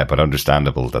 Yes. Yeah, but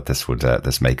understandable that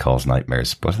this may cause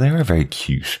nightmares. But they are very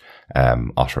cute,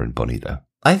 Otter and Bunny, though.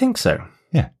 I think so.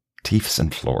 Yeah. Teeths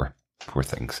and floor. Poor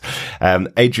things.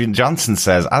 Adrian Johnson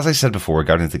says, as I said before,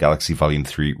 Guardians of the Galaxy Volume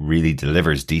 3 really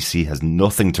delivers. DC has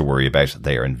nothing to worry about.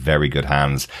 They are in very good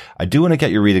hands. I do want to get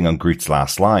your reading on Groot's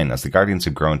last line. As the Guardians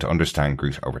have grown to understand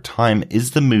Groot over time,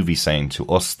 is the movie saying to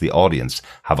us, the audience,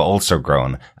 have also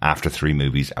grown after 3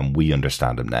 movies and we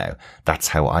understand him now? That's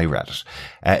how I read it.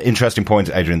 Interesting point,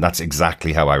 Adrian. That's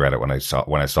exactly how I read it when I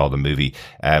saw the movie.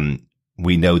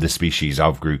 We know the species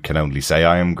of Groot can only say,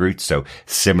 I am Groot. So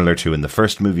similar to in the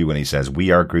first movie when he says,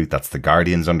 we are Groot, that's the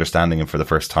Guardians understanding him for the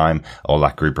first time. All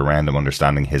that group around him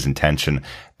understanding his intention.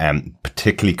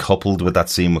 Particularly coupled with that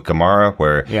scene with Gamora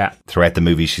where throughout the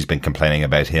movie, she's been complaining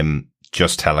about him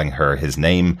just telling her his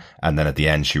name. And then at the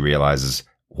end, she realizes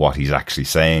what he's actually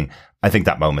saying. I think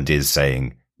that moment is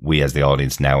saying, we as the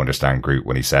audience now understand Groot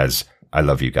when he says, I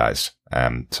love you guys.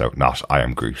 So not I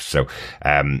am Groot. So,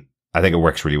 I think it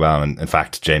works really well. And in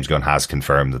fact, James Gunn has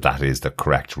confirmed that is the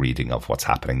correct reading of what's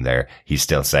happening there. He's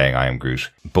still saying, I am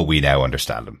Groot, but we now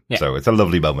understand him. Yeah. So it's a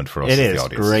lovely moment for us as the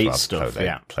audience. Great as well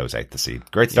stuff. Close out the scene.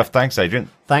 Great stuff. Thanks, Adrian.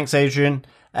 Thanks, Adrian.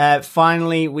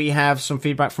 Finally, we have some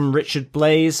feedback from Richard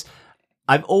Blaze.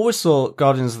 I've always thought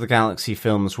Guardians of the Galaxy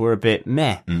films were a bit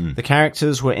meh. The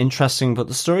characters were interesting, but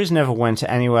the stories never went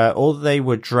anywhere, or they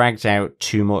were dragged out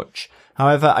too much.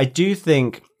 However, I do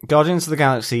think Guardians of the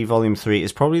Galaxy Volume 3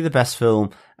 is probably the best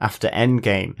film after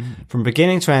Endgame. From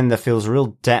beginning to end, there feels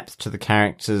real depth to the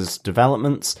characters'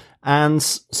 developments, and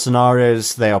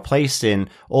scenarios they are placed in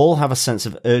all have a sense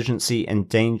of urgency and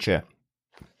danger.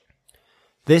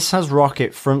 This has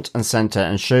Rocket front and center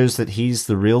and shows that he's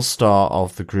the real star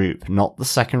of the group, not the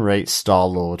second-rate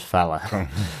Star-Lord fella.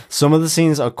 Some of the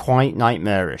scenes are quite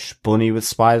nightmarish. Bunny with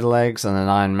spider legs and an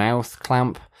iron mouth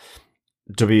clamp.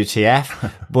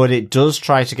 WTF, but it does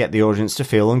try to get the audience to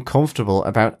feel uncomfortable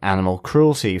about animal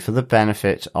cruelty for the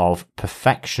benefit of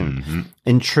perfection.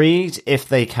 Intrigued if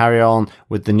they carry on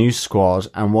with the new squad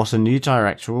and what a new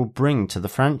director will bring to the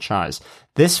franchise.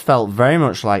 This felt very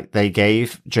much like they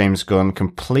gave James Gunn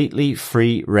completely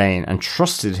free rein and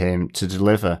trusted him to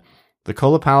deliver. The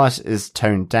colour palette is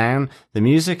toned down, the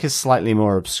music is slightly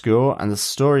more obscure, and the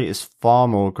story is far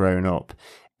more grown up.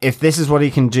 If this is what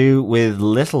he can do with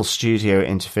little studio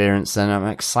interference, then I'm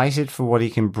excited for what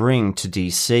he can bring to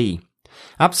DC.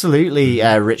 Absolutely,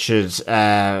 Richard.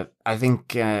 I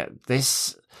think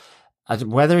this,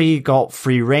 whether he got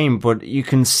free rein, but you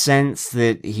can sense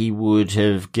that he would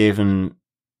have given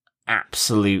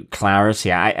absolute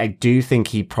clarity. I do think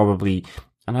he probably,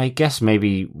 and I guess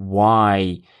maybe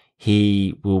why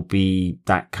he will be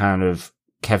that kind of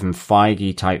Kevin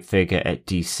Feige type figure at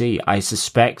DC. I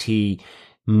suspect he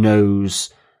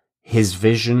knows his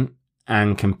vision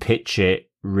and can pitch it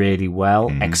really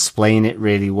well, explain it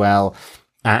really well,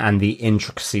 and the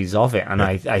intricacies of it. And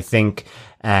I think,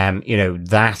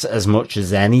 that as much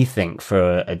as anything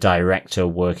for a director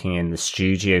working in the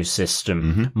studio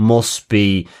system must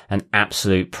be an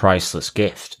absolute priceless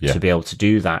gift to be able to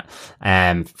do that,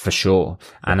 for sure.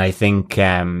 And I think,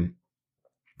 I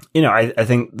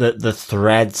think that the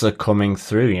threads are coming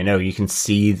through. You can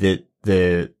see that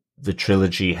the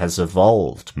trilogy has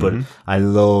evolved, but I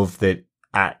love that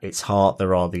at its heart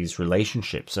there are these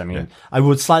relationships. I mean, I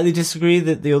would slightly disagree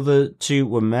that the other two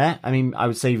were meh. I mean, I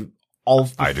would say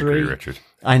of the I'd three, agree, Richard.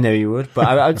 I know you would, but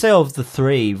I would say of the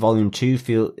three, Volume 2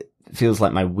 feels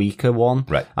like my weaker one.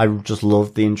 Right. I just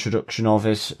loved the introduction of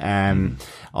it,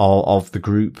 of the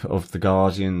group of the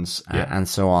Guardians and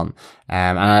so on.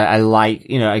 And I like,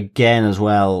 again as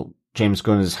well, James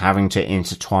Gunn is having to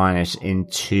intertwine it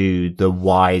into the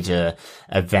wider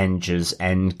Avengers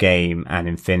Endgame and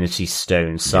Infinity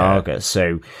Stone saga.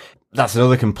 So that's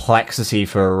another complexity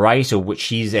for a writer, which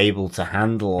he's able to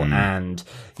handle and,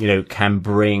 can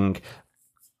bring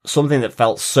something that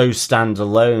felt so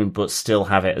standalone, but still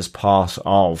have it as part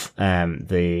of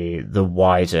the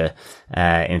wider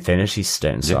Infinity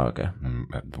Stone saga.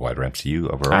 The wider MCU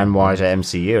overall. And wider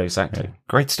MCU, exactly. Yeah.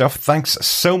 Great stuff. Thanks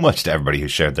so much to everybody who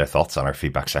shared their thoughts on our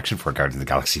feedback section for Guardians of the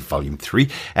Galaxy Volume 3.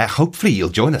 Hopefully you'll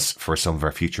join us for some of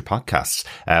our future podcasts.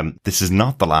 This is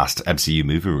not the last MCU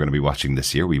movie we're going to be watching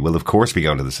this year. We will, of course, be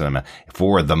going to the cinema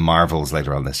for The Marvels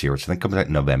later on this year, which I think comes out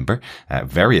in November.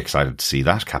 Very excited to see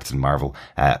that. Captain Marvel,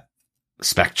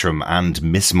 Spectrum and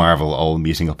Miss Marvel all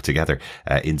meeting up together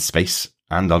in space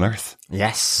and on Earth.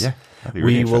 Yes. Yeah.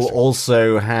 Really we will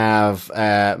also have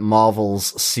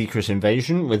Marvel's Secret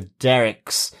Invasion with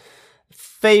Derek's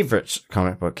favourite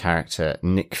comic book character,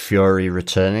 Nick Fury,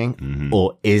 returning.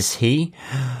 Or is he?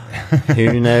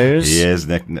 Who knows? He is.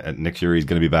 Nick Fury is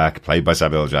going to be back, played by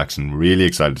Samuel L. Jackson. Really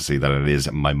excited to see that. It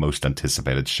is my most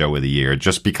anticipated show of the year,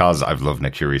 just because I've loved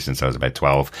Nick Fury since I was about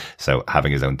 12. So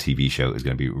having his own TV show is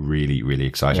going to be really, really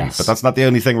exciting. Yes. But that's not the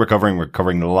only thing we're covering. We're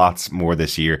covering lots more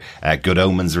this year. Good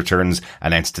Omens returns,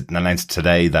 announced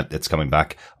today that it's coming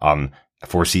back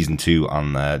for season 2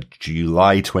 on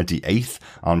July 28th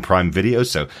on Prime Video.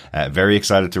 So very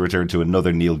excited to return to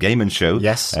another Neil Gaiman show.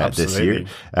 Yes, this year.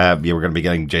 We're going to be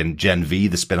getting Gen V,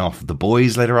 the spin-off of The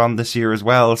Boys, later on this year as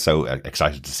well. So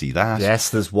excited to see that. Yes,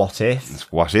 there's What If.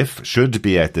 What If should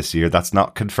be out this year. That's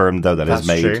not confirmed though. That's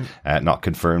made. True. Not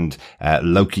confirmed.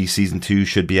 Loki season 2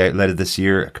 should be out later this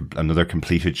year. Another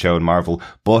completed show in Marvel.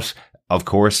 But of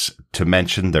course, to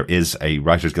mention, there is a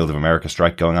Writers Guild of America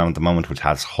strike going on at the moment, which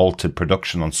has halted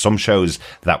production on some shows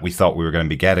that we thought we were going to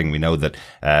be getting. We know that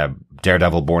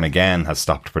Daredevil Born Again has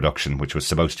stopped production, which was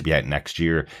supposed to be out next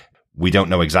year. We don't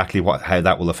know exactly how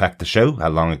that will affect the show, how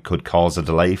long it could cause a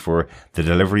delay for the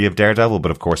delivery of Daredevil.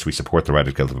 But of course, we support the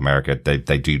Writers Guild of America.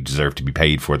 They do deserve to be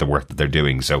paid for the work that they're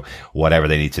doing. So whatever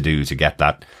they need to do to get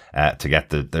that, to get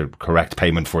the correct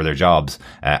payment for their jobs,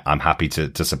 I'm happy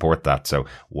to support that. So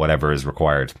whatever is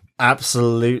required.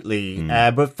 Absolutely.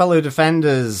 But fellow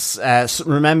defenders,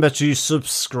 remember to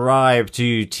subscribe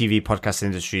to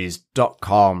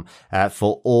tvpodcastindustries.com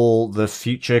for all the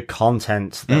future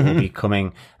content that will be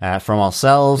coming from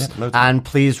ourselves. And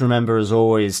please remember, as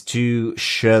always, to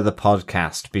share the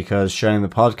podcast, because sharing the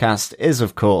podcast is,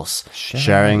 of course,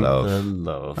 sharing the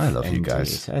love. I love you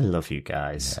guys. I love you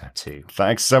guys too.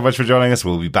 Thanks so much for joining us.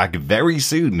 We'll be back very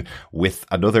soon with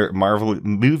another Marvel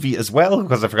movie as well,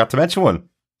 because I forgot to mention one.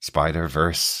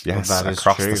 Spider-Verse, yes, That is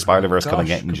Across true. the Spider-Verse Gosh,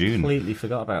 coming out in June. Completely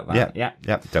forgot about that. Yeah.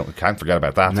 Can't forget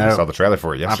about that. No. I saw the trailer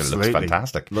for it yesterday. Absolutely. It looks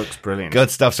fantastic. Looks brilliant.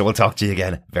 Good stuff. So we'll talk to you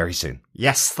again very soon.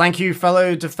 Yes, thank you,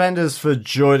 fellow Defenders, for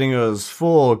joining us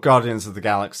for Guardians of the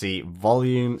Galaxy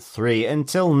Volume 3.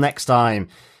 Until next time,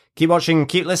 keep watching,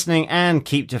 keep listening, and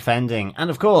keep defending.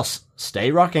 And of course,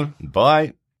 stay rocking.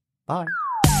 Bye. Bye.